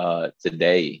is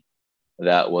today,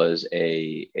 that was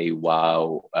a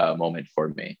wow moment for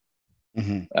me.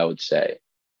 I would say.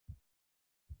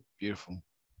 Beautiful.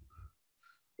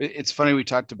 It's funny, we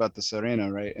talked about the Serena,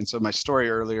 right? And so my story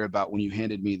earlier about when you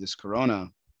handed me this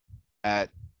Corona at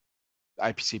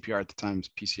IPCPR, at the time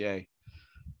PCA,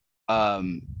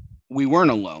 we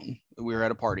weren't alone. We were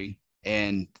at a party,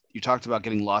 and you talked about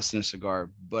getting lost in a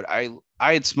cigar, but I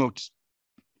had smoked.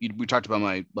 We talked about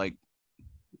my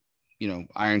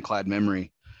ironclad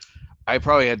memory. I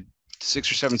probably had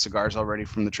 6 or 7 cigars already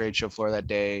from the trade show floor that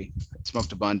day. I'd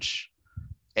smoked a bunch,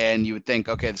 and you would think,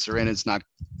 okay, the Serena's not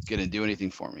going to do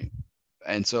anything for me.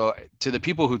 And so to the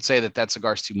people who'd say that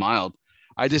cigar's too mild,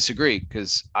 I disagree,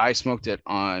 because I smoked it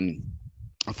on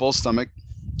a full stomach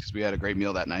because we had a great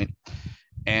meal that night.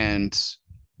 And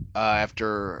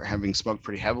after having smoked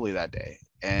pretty heavily that day,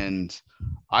 and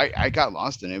I got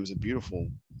lost in it. It was a beautiful,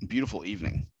 beautiful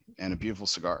evening and a beautiful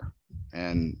cigar.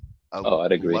 And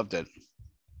I'd agree. Loved it.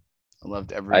 I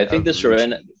loved every. I think the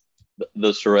Serena,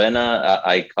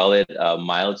 I call it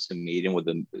mild to medium,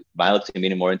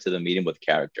 more into the medium with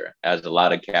character. It has a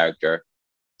lot of character.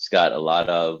 It's got a lot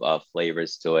of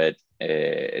flavors to it.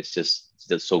 It's just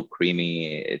so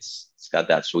creamy. It's got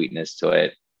that sweetness to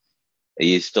it.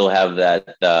 You still have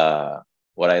that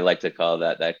what I like to call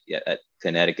that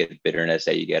Connecticut bitterness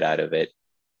that you get out of it.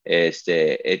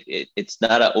 It's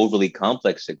not an overly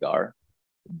complex cigar,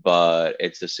 but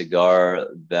it's a cigar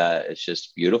that is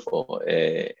just beautiful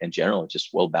in general, just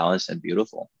well balanced and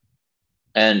beautiful.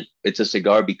 And it's a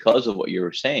cigar, because of what you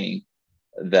were saying,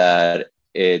 that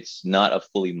it's not a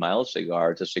fully mild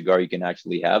cigar. It's a cigar you can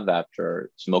actually have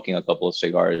after smoking a couple of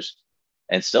cigars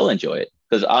and still enjoy it.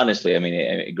 Because honestly, I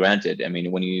mean, granted, I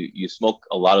mean, when you smoke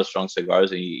a lot of strong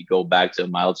cigars and you go back to a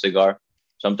mild cigar,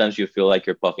 sometimes you feel like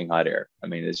you're puffing hot air. I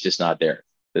mean, it's just not there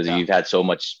because Yeah. you've had so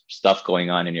much stuff going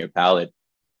on in your palate.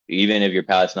 Even if your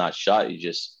palate's not shot, you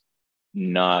just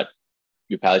not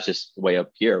your palate's just way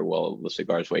up here. Well, the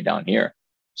cigar is way down here.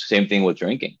 Same thing with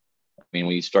drinking. I mean,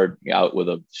 when you start out with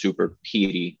a super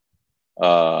peaty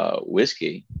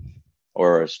whiskey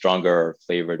or a stronger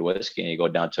flavored whiskey, and you go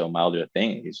down to a milder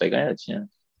thing, it's like, it's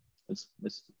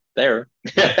it's there.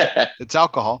 It's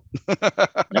alcohol. Yeah,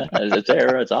 it's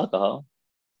there. It's alcohol,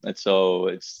 and so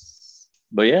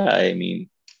But yeah, I mean,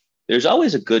 there's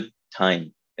always a good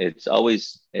time. It's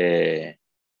always getting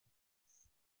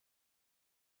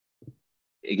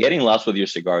lost with your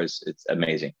cigars. It's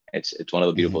amazing. It's one of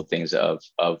the beautiful things of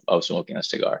smoking a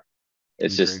cigar.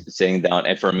 It's just sitting down.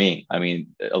 And for me, I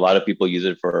mean, a lot of people use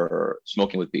it for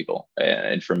smoking with people.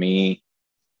 And for me,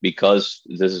 because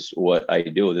this is what I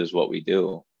do, this is what we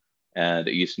do. And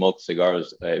you smoke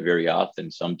cigars very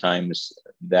often. Sometimes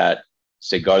that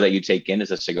cigar that you take in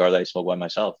is a cigar that I smoke by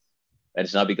myself. And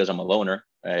it's not because I'm a loner.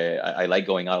 I like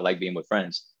going out, I like being with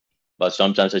friends. But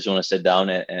sometimes I just want to sit down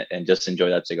and just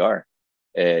enjoy that cigar,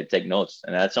 take notes.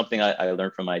 And that's something I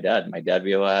learned from my dad. My dad,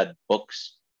 we all had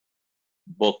books.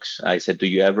 I said, do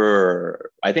you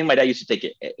ever, I think my dad used to take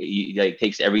it, he like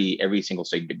takes every single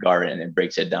cigar and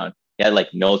breaks it down. He had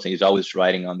like notes and he's always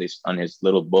writing on his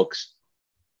little books.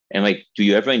 And like, do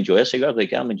you ever enjoy a cigar? I was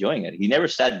like, yeah, I'm enjoying it. He never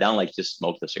sat down like just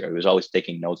smoked the cigar. He was always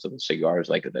taking notes of the cigars,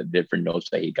 like the different notes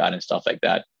that he got and stuff like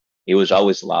that. He was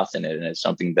always lost in it. And it's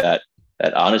something that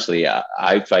honestly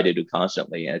I try to do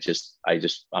constantly. And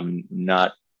I'm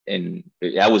not in,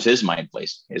 that was his mind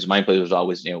place. His mind place was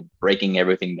always, breaking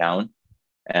everything down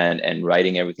and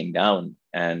writing everything down.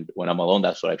 And when I'm alone,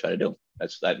 that's what I try to do.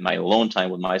 That's that my alone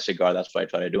time with my cigar. That's what I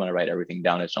try to do. And I write everything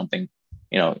down as something,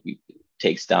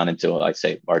 takes down into, like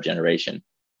say, our generation.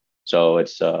 So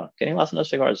it's getting lost in a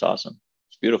cigar is awesome.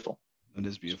 It's beautiful. It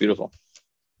is beautiful. It's beautiful.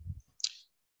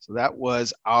 So that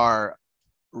was our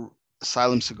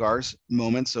Asylum Cigars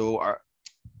moment. So our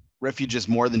refuge is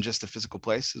more than just a physical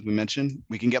place, as we mentioned.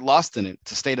 We can get lost in it.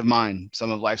 It's a state of mind. Some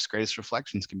of life's greatest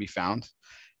reflections can be found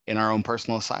in our own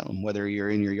personal asylum, whether you're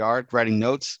in your yard writing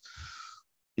notes,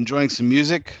 enjoying some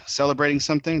music, celebrating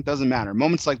something, it doesn't matter.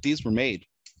 Moments like these were made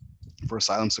for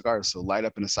Asylum Cigars. So light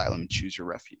up an asylum and choose your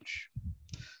refuge.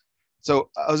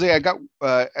 So Jose, I got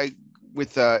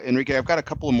with Enrique, I've got a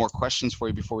couple of more questions for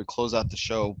you before we close out the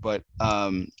show. But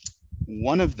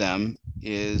one of them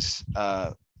is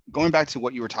going back to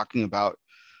what you were talking about.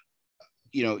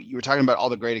 You were talking about all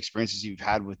the great experiences you've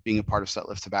had with being a part of Set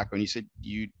Lift Tobacco, and you said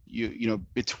you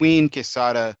between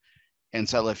Quesada and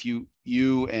Set Lift,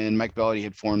 you and Mike Bellady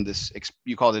had formed this.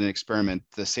 You called it an experiment,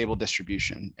 the Sable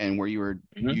distribution, and where you were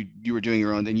you were doing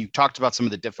your own. Then you talked about some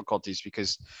of the difficulties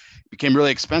because it became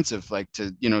really expensive, like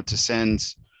to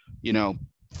send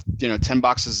 10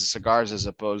 boxes of cigars as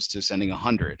opposed to sending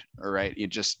 100. All right, it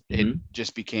just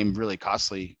became really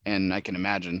costly, and I can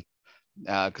imagine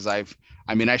because I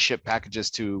ship packages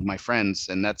to my friends,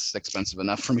 and that's expensive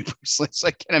enough for me personally. So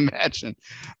I can imagine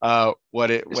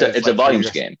it's a volumes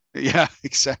game. Yeah,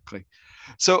 exactly.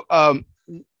 So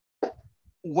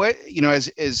what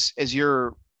as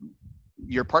your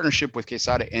partnership with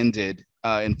Quesada ended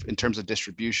in terms of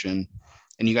distribution,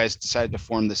 and you guys decided to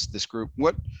form this group,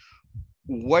 what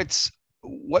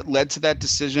led to that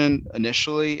decision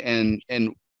initially,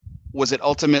 and was it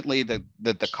ultimately that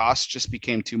the cost just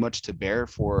became too much to bear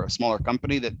for a smaller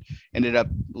company that ended up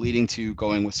leading to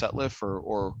going with Set Lift,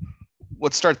 or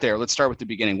let's start there. Let's start with the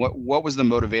beginning. What was the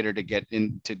motivator to get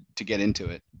into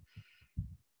it?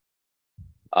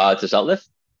 To Set Lift?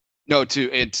 No,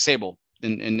 to Sable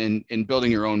in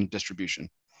building your own distribution.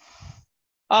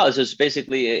 Oh, it's just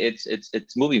basically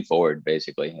it's moving forward.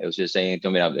 Basically, it was just saying to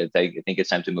me, I think it's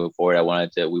time to move forward.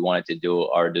 We wanted to do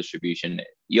our distribution.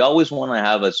 You always want to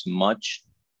have as much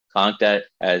contact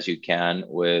as you can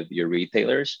with your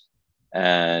retailers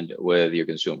and with your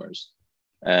consumers,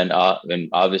 and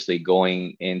obviously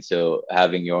going into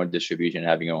having your own distribution,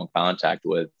 having your own contact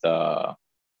with your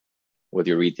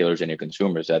retailers and your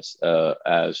consumers. That's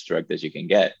as direct as you can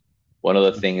get. One of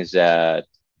the things that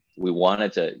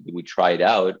we tried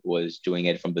out was doing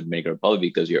it from the Dominican Republic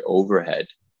because your overhead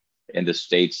in the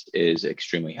States is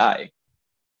extremely high.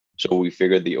 So we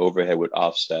figured the overhead would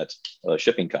offset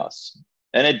shipping costs.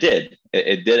 And it did.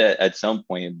 It did at some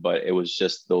point, but it was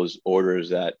just those orders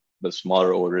the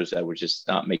smaller orders that were just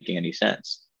not making any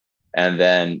sense. and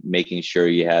then making sure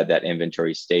you had that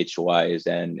inventory states wise,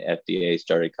 and FDA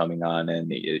started coming on, and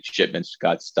the shipments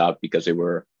got stopped because they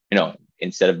were,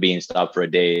 instead of being stopped for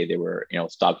a day, they were,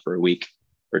 stopped for a week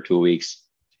or 2 weeks.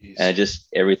 Jeez. And just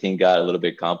everything got a little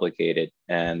bit complicated.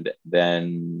 And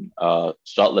then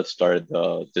Salt Lift started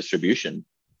the distribution,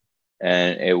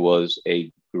 and it was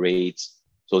a great.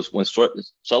 So when Salt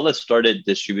Lift started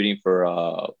distributing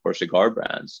for cigar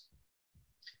brands,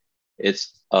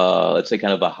 it's let's say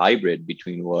kind of a hybrid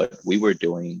between what we were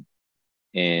doing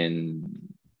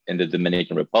in the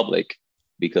Dominican Republic,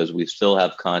 because we still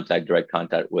have direct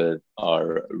contact with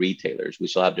our retailers. We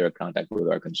still have direct contact with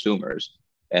our consumers,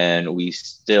 and we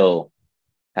still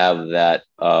have that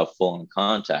full-on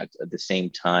contact. At the same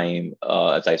time,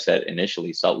 as I said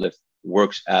initially, Salt Lift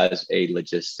works as a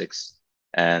logistics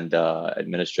and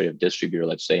administrative distributor,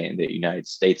 let's say in the United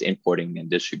States, importing and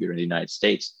distributor in the United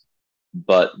States.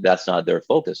 But that's not their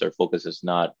focus. Their focus is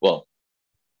not,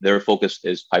 their focus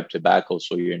is pipe tobacco.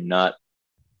 So you're not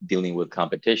dealing with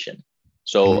competition.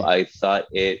 So I thought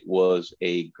it was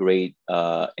a great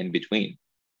in between.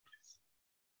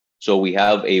 So we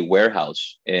have a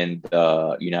warehouse in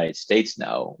the United States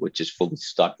now, which is fully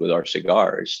stocked with our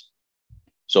cigars.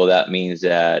 So that means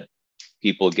that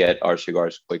people get our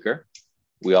cigars quicker.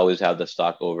 We always have the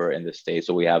stock over in the States,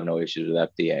 so we have no issues with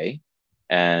FDA.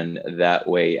 And that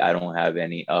way, I don't have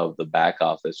any of the back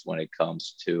office when it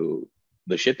comes to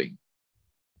the shipping.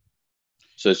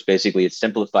 So it's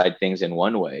simplified things in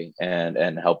one way,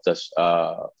 and helped us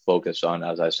focus on,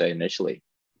 as I say initially,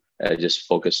 just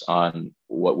focus on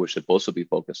what we're supposed to be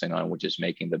focusing on, which is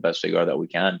making the best cigar that we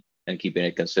can and keeping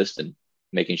it consistent,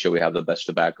 making sure we have the best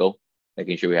tobacco,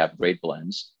 making sure we have great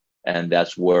blends. And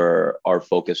that's where our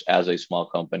focus as a small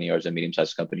company or as a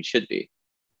medium-sized company should be.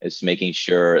 It's making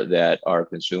sure that our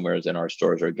consumers and our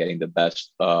stores are getting the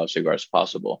best cigars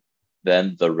possible.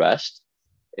 Then the rest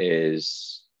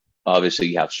is obviously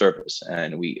you have service,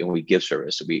 and we give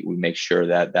service. We make sure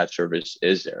that service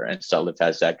is there, and Salt Lift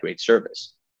has that great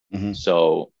service. Mm-hmm.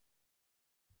 So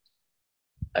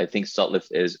I think Salt Lift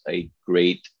is a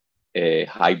great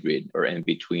hybrid or in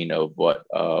between of what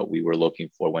we were looking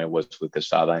for when it was with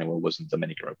Quesada and when it was in the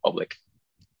Dominican Republic.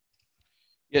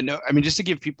 Yeah, no, I mean, just to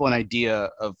give people an idea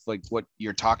of like what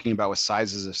you're talking about with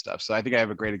sizes of stuff. So I think I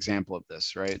have a great example of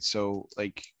this, right? So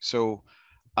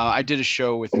I did a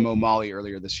show with Mo Mali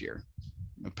earlier this year.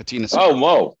 Patina. Oh,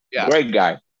 Mo. Yeah. Great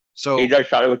guy. So he does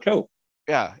shot it with too.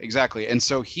 Yeah, exactly. And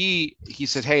so he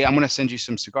said, "Hey, I'm going to send you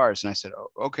some cigars." And I said,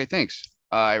 "Oh, okay, thanks.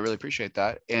 I really appreciate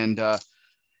that."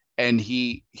 And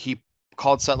he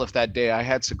called Salt Lift that day. I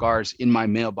had cigars in my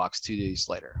mailbox 2 days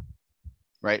later.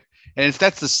 Right. And if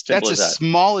that's as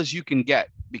small as you can get,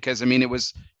 because I mean,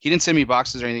 he didn't send me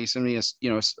boxes or anything. He sent me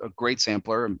a great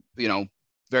sampler,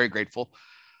 very grateful,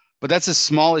 but that's as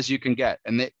small as you can get.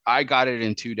 And I got it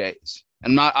in 2 days.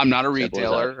 And I'm not a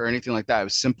retailer or anything like that. It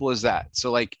was simple as that.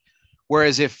 So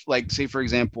whereas if say, for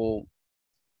example,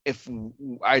 if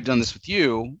I had done this with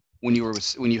you when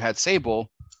you had Sable,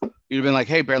 you'd have been like,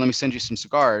 "Hey, Bear, let me send you some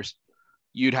cigars."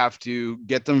 You'd have to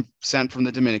get them sent from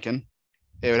the Dominican.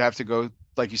 It would have to go,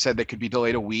 like you said, they could be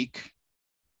delayed a week,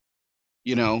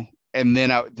 and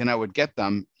then I would get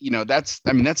them. That's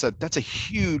a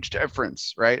huge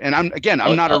difference, right? And I'm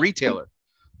not a retailer.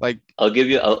 I'll give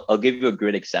you a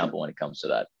great example when it comes to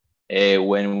that.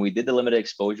 When we did the limited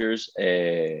exposures,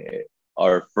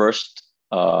 our first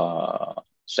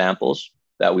samples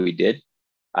that we did,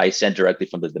 I sent directly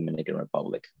from the Dominican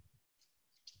Republic.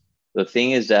 The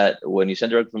thing is that when you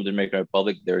send directly from the Dominican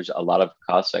Republic, there's a lot of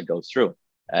costs that go through.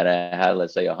 And I had,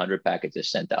 let's say, 100 packages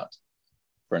sent out,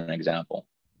 for an example.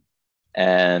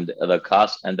 And the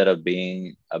cost ended up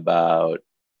being about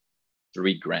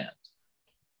 $3,000. Okay.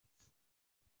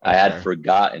 I had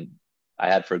forgotten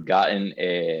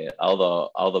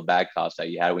all the back costs that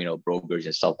you had, brokers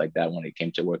and stuff like that when it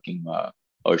came to working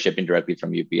or shipping directly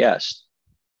from UPS.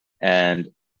 And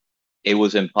it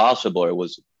was impossible. It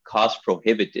was cost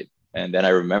prohibitive. And then I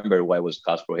remember why it was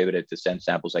cost prohibitive to send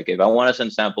samples. Like if I want to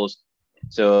send samples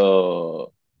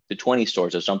to 20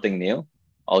 stores or something new,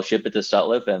 I'll ship it to Salt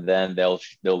Lift, and then they'll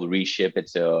reship it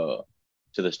to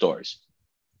the stores.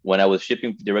 When I was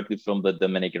shipping directly from the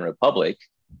Dominican Republic,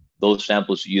 those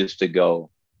samples used to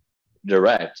go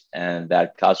direct, and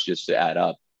that cost used to add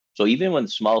up. So even when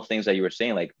small things that you were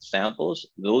saying, like samples,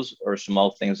 those are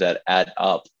small things that add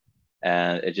up,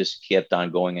 and it just kept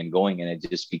on going and going. And it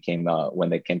just became,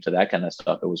 when it came to that kind of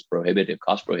stuff, it was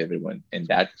cost prohibitive in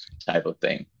that type of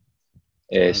thing.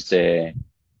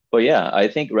 But yeah, I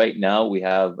think right now we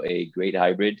have a great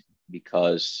hybrid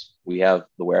because we have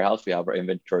the warehouse, we have our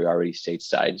inventory already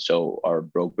stateside. So our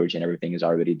brokerage and everything is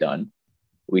already done.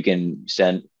 We can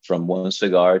send from one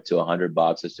cigar to 100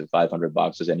 boxes to 500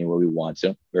 boxes anywhere we want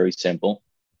to. Very simple.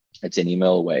 It's an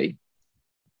email away.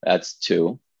 That's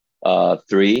two.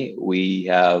 Three, we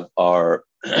have our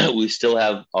we still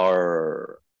have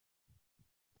our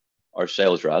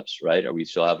sales reps, right? Or we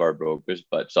still have our brokers,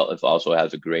 but Salt also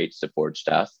has a great support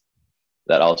staff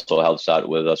that also helps out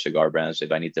with the cigar brands.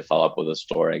 If I need to follow up with a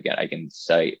store again, I can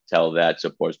tell that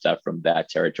support staff from that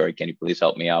territory, can you please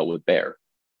help me out with Bear?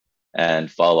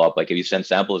 And follow up. Like if you send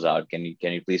samples out, can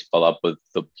you please follow up with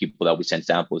the people that we send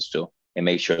samples to and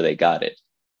make sure they got it?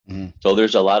 Mm-hmm. So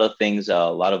there's a lot of things, a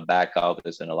lot of back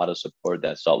office and a lot of support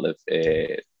that Saltlift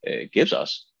gives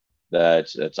us.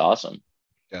 That's awesome.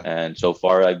 Yeah. And so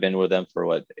far I've been with them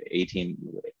for 18,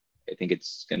 I think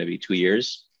it's going to be 2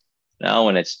 years now.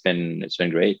 And it's been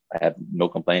great. I have no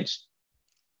complaints.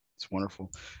 It's wonderful.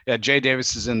 Yeah. Jay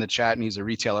Davis is in the chat and he's a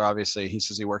retailer. Obviously he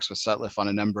says he works with Sutliff on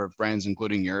a number of brands,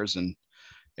 including yours. And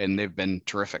they've been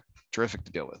terrific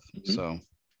to deal with. Mm-hmm. So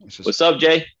it's just, what's up,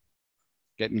 Jay?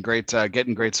 Getting great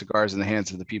cigars in the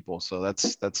hands of the people. So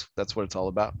that's what it's all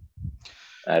about.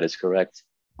 That is correct.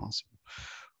 Awesome.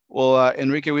 Well,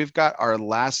 Enrique, we've got our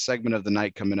last segment of the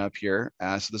night coming up here.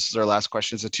 So this is our last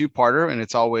question. It's a two-parter, and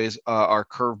it's always our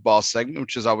curveball segment,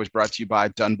 which is always brought to you by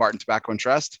Dunbarton Tobacco and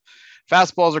Trust.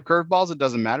 Fastballs or curveballs, it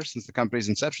doesn't matter. Since the company's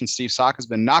inception, Steve Saka has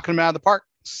been knocking them out of the park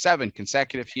 7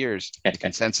 consecutive years.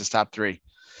 Consensus top 3.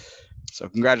 So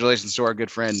congratulations to our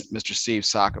good friend, Mr. Steve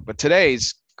Saka. But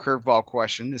today's curveball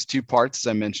question is 2 parts, as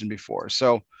I mentioned before.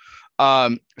 So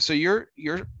your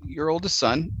oldest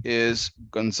son is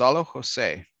Gonzalo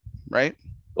Jose, right?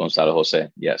 Gonzalo Jose,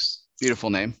 yes.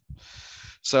 Beautiful name.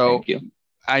 So thank you.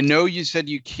 I know you said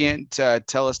you can't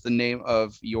tell us the name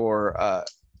of your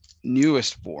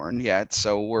newest born yet,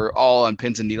 so we're all on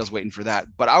pins and needles waiting for that.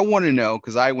 But I want to know,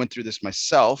 because I went through this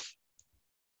myself,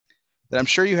 that I'm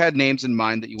sure you had names in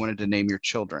mind that you wanted to name your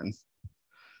children.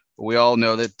 But we all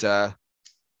know that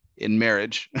in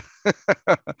marriage,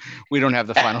 we don't have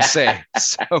the final say.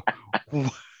 So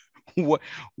what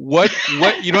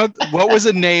was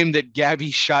a name that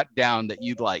Gabby shot down that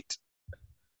you'd liked?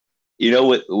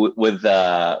 With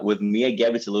me and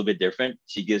Gabby, it's a little bit different.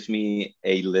 She gives me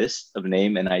a list of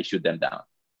names and I shoot them down.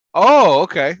 Oh,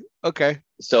 okay.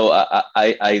 So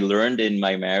I learned in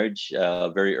my marriage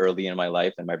very early in my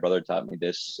life, and my brother taught me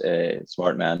this.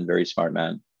 Smart man, very smart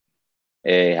man.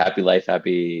 A happy life,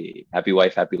 happy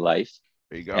wife, happy life.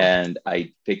 There you go. And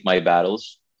I pick my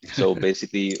battles. So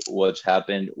basically what's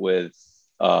happened with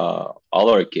all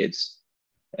our kids,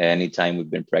 anytime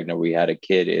we've been pregnant, we had a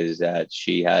kid, is that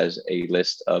she has a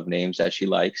list of names that she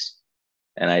likes.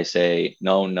 And I say,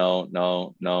 no,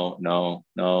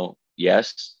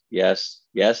 yes.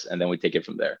 And then we take it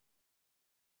from there.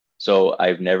 So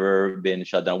I've never been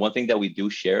shut down. One thing that we do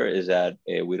share is that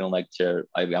we don't like to,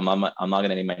 I'm not going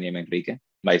to name my name Enrique,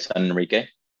 my son Enrique,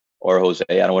 or Jose.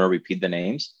 I don't want to repeat the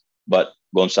names, but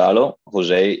Gonzalo,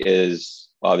 Jose is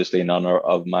obviously in honor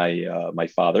of my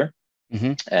father.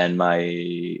 Mm-hmm. And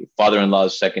my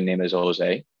father-in-law's second name is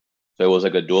Jose. So it was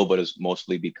like a duel, but it's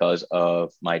mostly because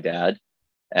of my dad.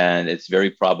 And it's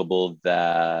very probable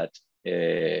that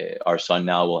our son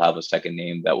now will have a second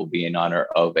name that will be in honor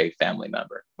of a family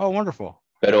member. Oh, wonderful.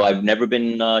 But I've never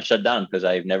been shut down because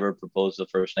I've never proposed the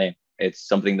first name. It's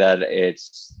something that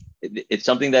it's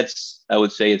something that's, I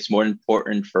would say, it's more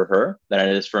important for her than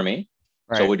it is for me.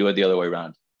 Right. So we do it the other way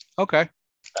around. Okay.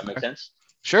 That makes sense?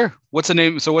 Sure. What's a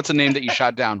name? So what's a name that you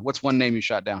shot down? What's one name you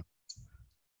shot down?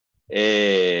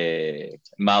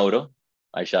 Mauro.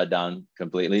 I shot down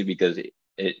completely because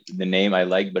the name I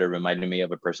like, but it reminded me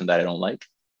of a person that I don't like,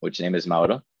 which name is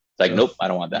Mauro. It's like, nope, I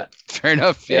don't want that. Fair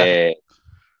enough. Yeah.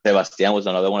 Sebastian was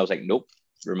another one. I was like, nope,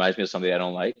 reminds me of something I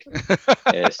don't like.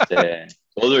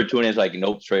 Those are 2 names like,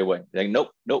 nope, straight away. Like,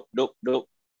 nope.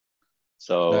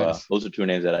 So nice. Those are 2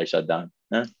 names that I shut down.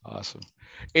 Huh? Awesome.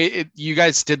 You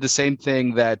guys did the same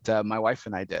thing that my wife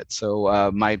and I did.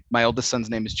 So my oldest son's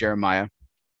name is Jeremiah,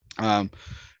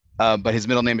 but his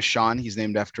middle name is Sean. He's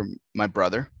named after my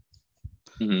brother.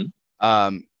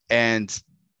 Mm-hmm. And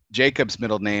Jacob's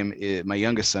middle name, my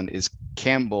youngest son, is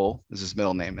Campbell, is his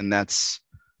middle name, and that's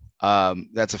a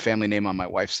family name on my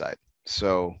wife's side.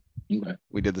 So okay.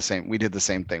 We did the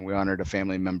same thing. We honored a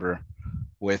family member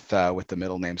with the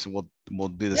middle name. So we'll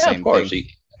do the same of course. thing.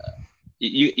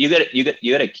 You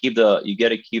gotta keep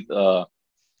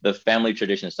the family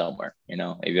tradition somewhere. You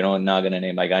know, if you're not gonna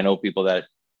name, like I know people that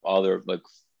all their like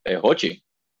Hochi,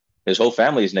 his whole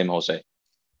family is named Jose.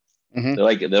 Mm-hmm.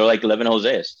 They're like 11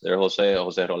 Jose's. They're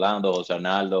Jose Rolando, Jose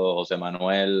Arnaldo, Jose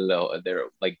Manuel. They're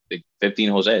like 15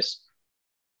 Jose's.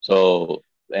 So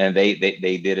and they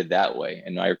did it that way.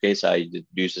 In our case, I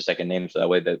used the second name so that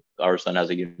way that our son has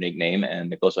a unique name,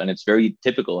 and it's very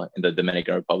typical in the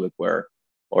Dominican Republic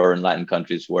or in Latin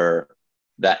countries where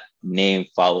that name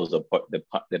follows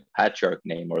the patriarch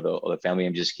name or the family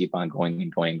name, just keep on going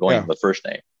and going and going. Yeah. The first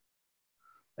name.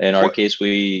 In our case,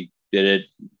 we did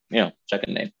it,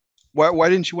 second name. Why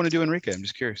didn't you want to do Enrique? I'm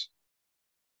just curious.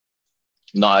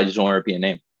 No, I just don't want to repeat a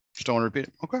name. Just don't want to repeat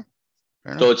it. Okay.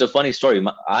 So it's a funny story.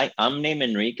 I'm named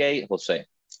Enrique Jose.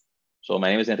 So my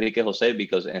name is Enrique Jose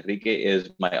because Enrique is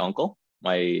my uncle,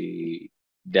 my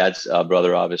dad's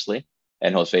brother, obviously,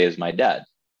 and Jose is my dad.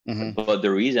 Mm-hmm. But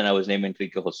the reason I was named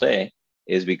Enrique Jose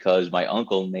is because my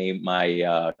uncle named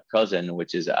my cousin,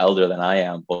 which is elder than I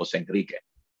am, Jose Enrique.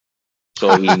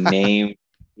 So he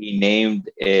named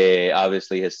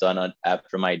obviously his son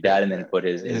after my dad, and then put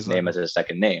his name as a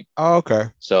second name. Oh, okay.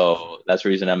 So that's the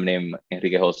reason I'm named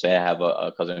Enrique Jose. I have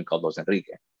a cousin called Jose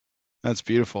Enrique. That's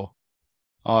beautiful.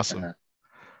 Awesome. Uh-huh.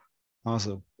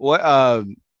 Awesome. What?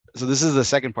 So this is the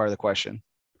second part of the question.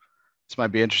 This might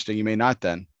be interesting. You may not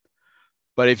then.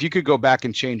 But if you could go back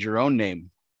and change your own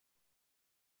name,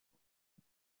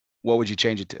 what would you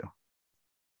change it to?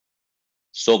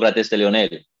 Sócrates de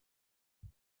Leonel.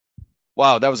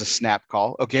 Wow, that was a snap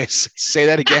call. Okay, say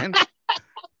that again. I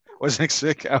was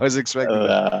expecting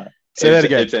that. Say that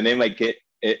again. It's a name my kid.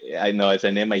 I know it's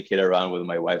a name I kid around with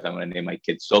my wife. I'm going to name my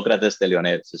kid Sócrates de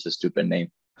Leonel. It's just a stupid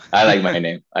name. I like my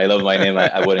name. I love my name.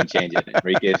 I wouldn't change it.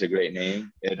 Enrique is a great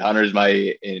name. It honors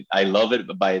I love it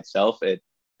by itself.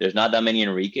 There's not that many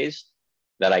Enriques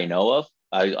that I know of.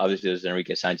 Obviously, there's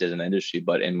Enrique Sanchez in the industry,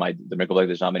 but in the Dominican Republic,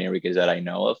 there's not many Enriques that I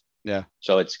know of. Yeah.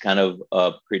 So it's kind of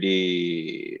a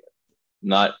pretty,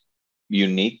 not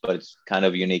unique, but it's kind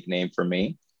of unique name for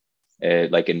me.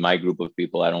 Like in my group of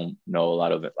people, I don't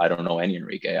know any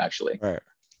Enrique actually. Right.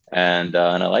 And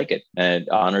I like it. And it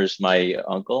honors my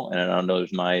uncle and it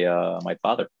honors my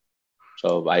father.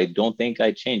 So I don't think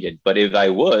I'd change it. But if I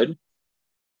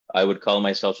would call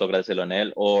myself Sócrates de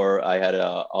Leonel, or I had an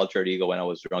alter ego when I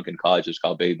was drunk in college. It was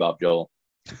called Baby Bob Joel.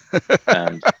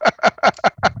 And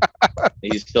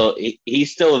he's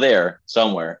still there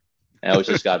somewhere. And I was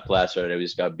just got plastered. I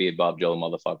just got Baby Bob Joel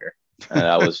motherfucker. And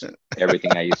that was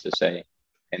everything I used to say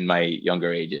in my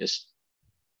younger ages.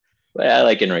 But I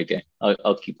like Enrique.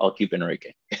 I'll keep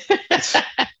Enrique.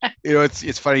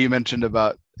 It's funny you mentioned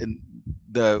about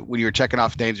when you were checking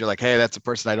off names, you're like, hey, that's a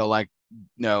person I don't like.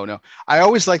 No. I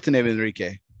always like the name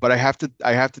Enrique, but I have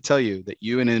to tell you that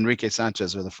you and Enrique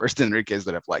Sanchez are the first Enriques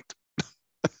that I've liked.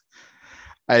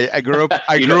 I grew up.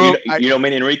 You know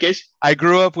many Enriques? I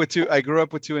grew up with two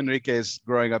Enriques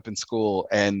growing up in school,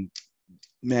 and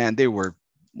man,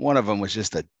 one of them was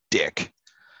just a dick.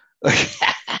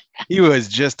 He was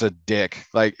just a dick.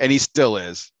 And he still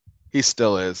is. He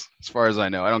still is, as far as I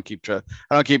know. I don't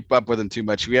keep up with him too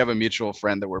much. We have a mutual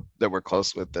friend that we're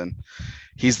close with, and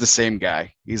he's the same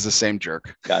guy. He's the same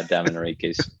jerk. God damn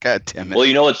Enriquez. God damn it.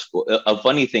 Well, what's a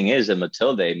funny thing is that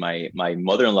Matilde, my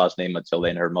mother-in-law's name Matilde,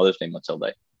 and her mother's name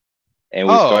Matilde, and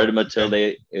we started Matilde.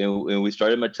 Okay. And we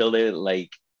started Matilde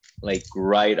like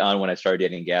right on when I started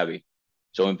dating Gabby.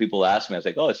 So when people ask me, I was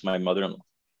like, "Oh, it's my mother-in-law."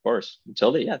 Of course,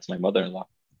 Matilde. Yeah, it's my mother-in-law.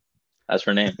 That's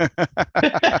her name.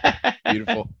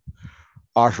 Beautiful.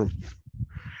 Awesome.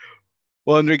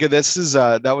 Well, Enrique,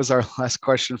 that was our last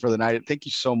question for the night. Thank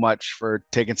you so much for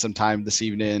taking some time this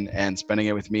evening and spending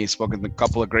it with me, smoking a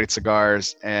couple of great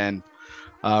cigars and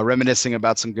reminiscing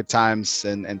about some good times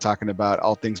and talking about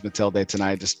all things Matilde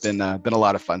tonight. Just been a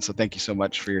lot of fun. So thank you so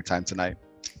much for your time tonight.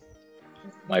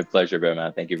 My pleasure,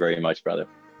 man. Thank you very much, brother.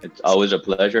 It's always a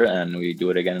pleasure, and we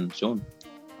do it again soon.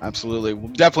 Absolutely.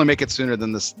 We'll definitely make it sooner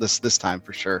than this time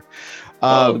for sure.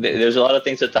 There's a lot of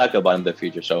things to talk about in the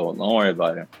future, so don't worry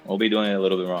about it. We'll be doing it a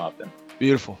little bit more often.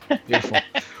 Beautiful.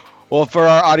 Well, for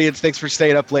our audience, thanks for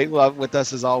staying up late with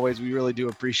us as always. We really do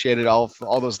appreciate it. All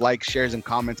those likes, shares, and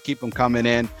comments. Keep them coming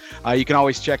in. You can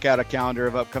always check out a calendar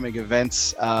of upcoming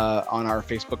events on our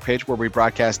Facebook page, where we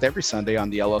broadcast every Sunday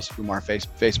on the El Oso Fumar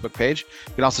Facebook page.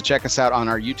 You can also check us out on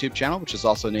our YouTube channel, which is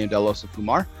also named El Oso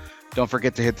Fumar. Don't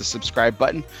forget to hit the subscribe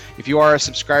button. If you are a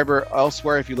subscriber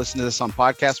elsewhere, if you listen to this on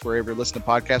podcasts, wherever you listen to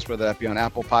podcasts, whether that be on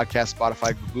Apple Podcasts,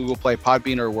 Spotify, Google Play,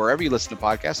 Podbean, or wherever you listen to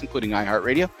podcasts, including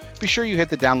iHeartRadio, be sure you hit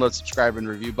the download, subscribe, and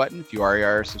review button. If you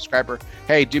are a subscriber,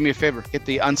 hey, do me a favor, hit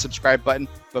the unsubscribe button,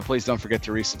 but please don't forget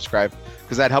to resubscribe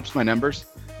because that helps my numbers.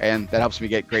 and that helps me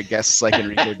get great guests like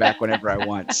Enrique back whenever I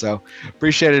want. So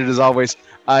appreciate it as always.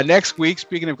 Next week,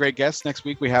 speaking of great guests, next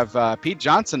week we have Pete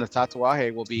Johnson of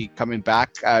Tatuaje will be coming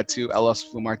back to El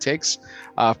Oso Fumar Takes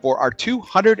for our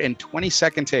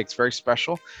 222nd takes. Very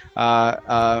special.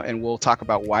 And we'll talk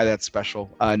about why that's special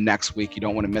next week. You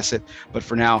don't want to miss it. But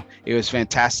for now, it was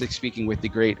fantastic speaking with the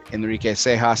great Enrique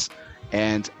Cejas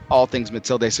and all things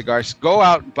Matilde Cigars. Go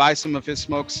out and buy some of his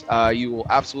smokes. You will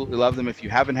absolutely love them if you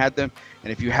haven't had them.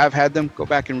 And if you have had them, go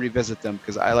back and revisit them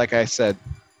because like I said,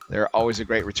 they're always a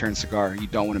great return cigar. You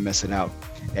don't want to miss it out.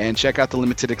 And check out the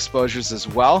limited exposures as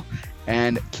well.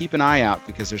 And keep an eye out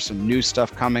because there's some new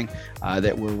stuff coming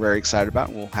that we're very excited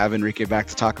about. We'll have Enrique back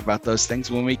to talk about those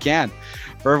things when we can.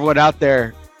 For everyone out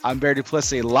there, I'm Barry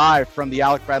Duplessis, live from the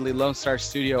Alec Bradley Lone Star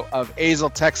studio of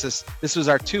Azle, Texas. This was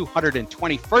our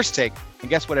 221st take. And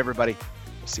guess what, everybody?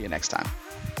 We'll see you next time.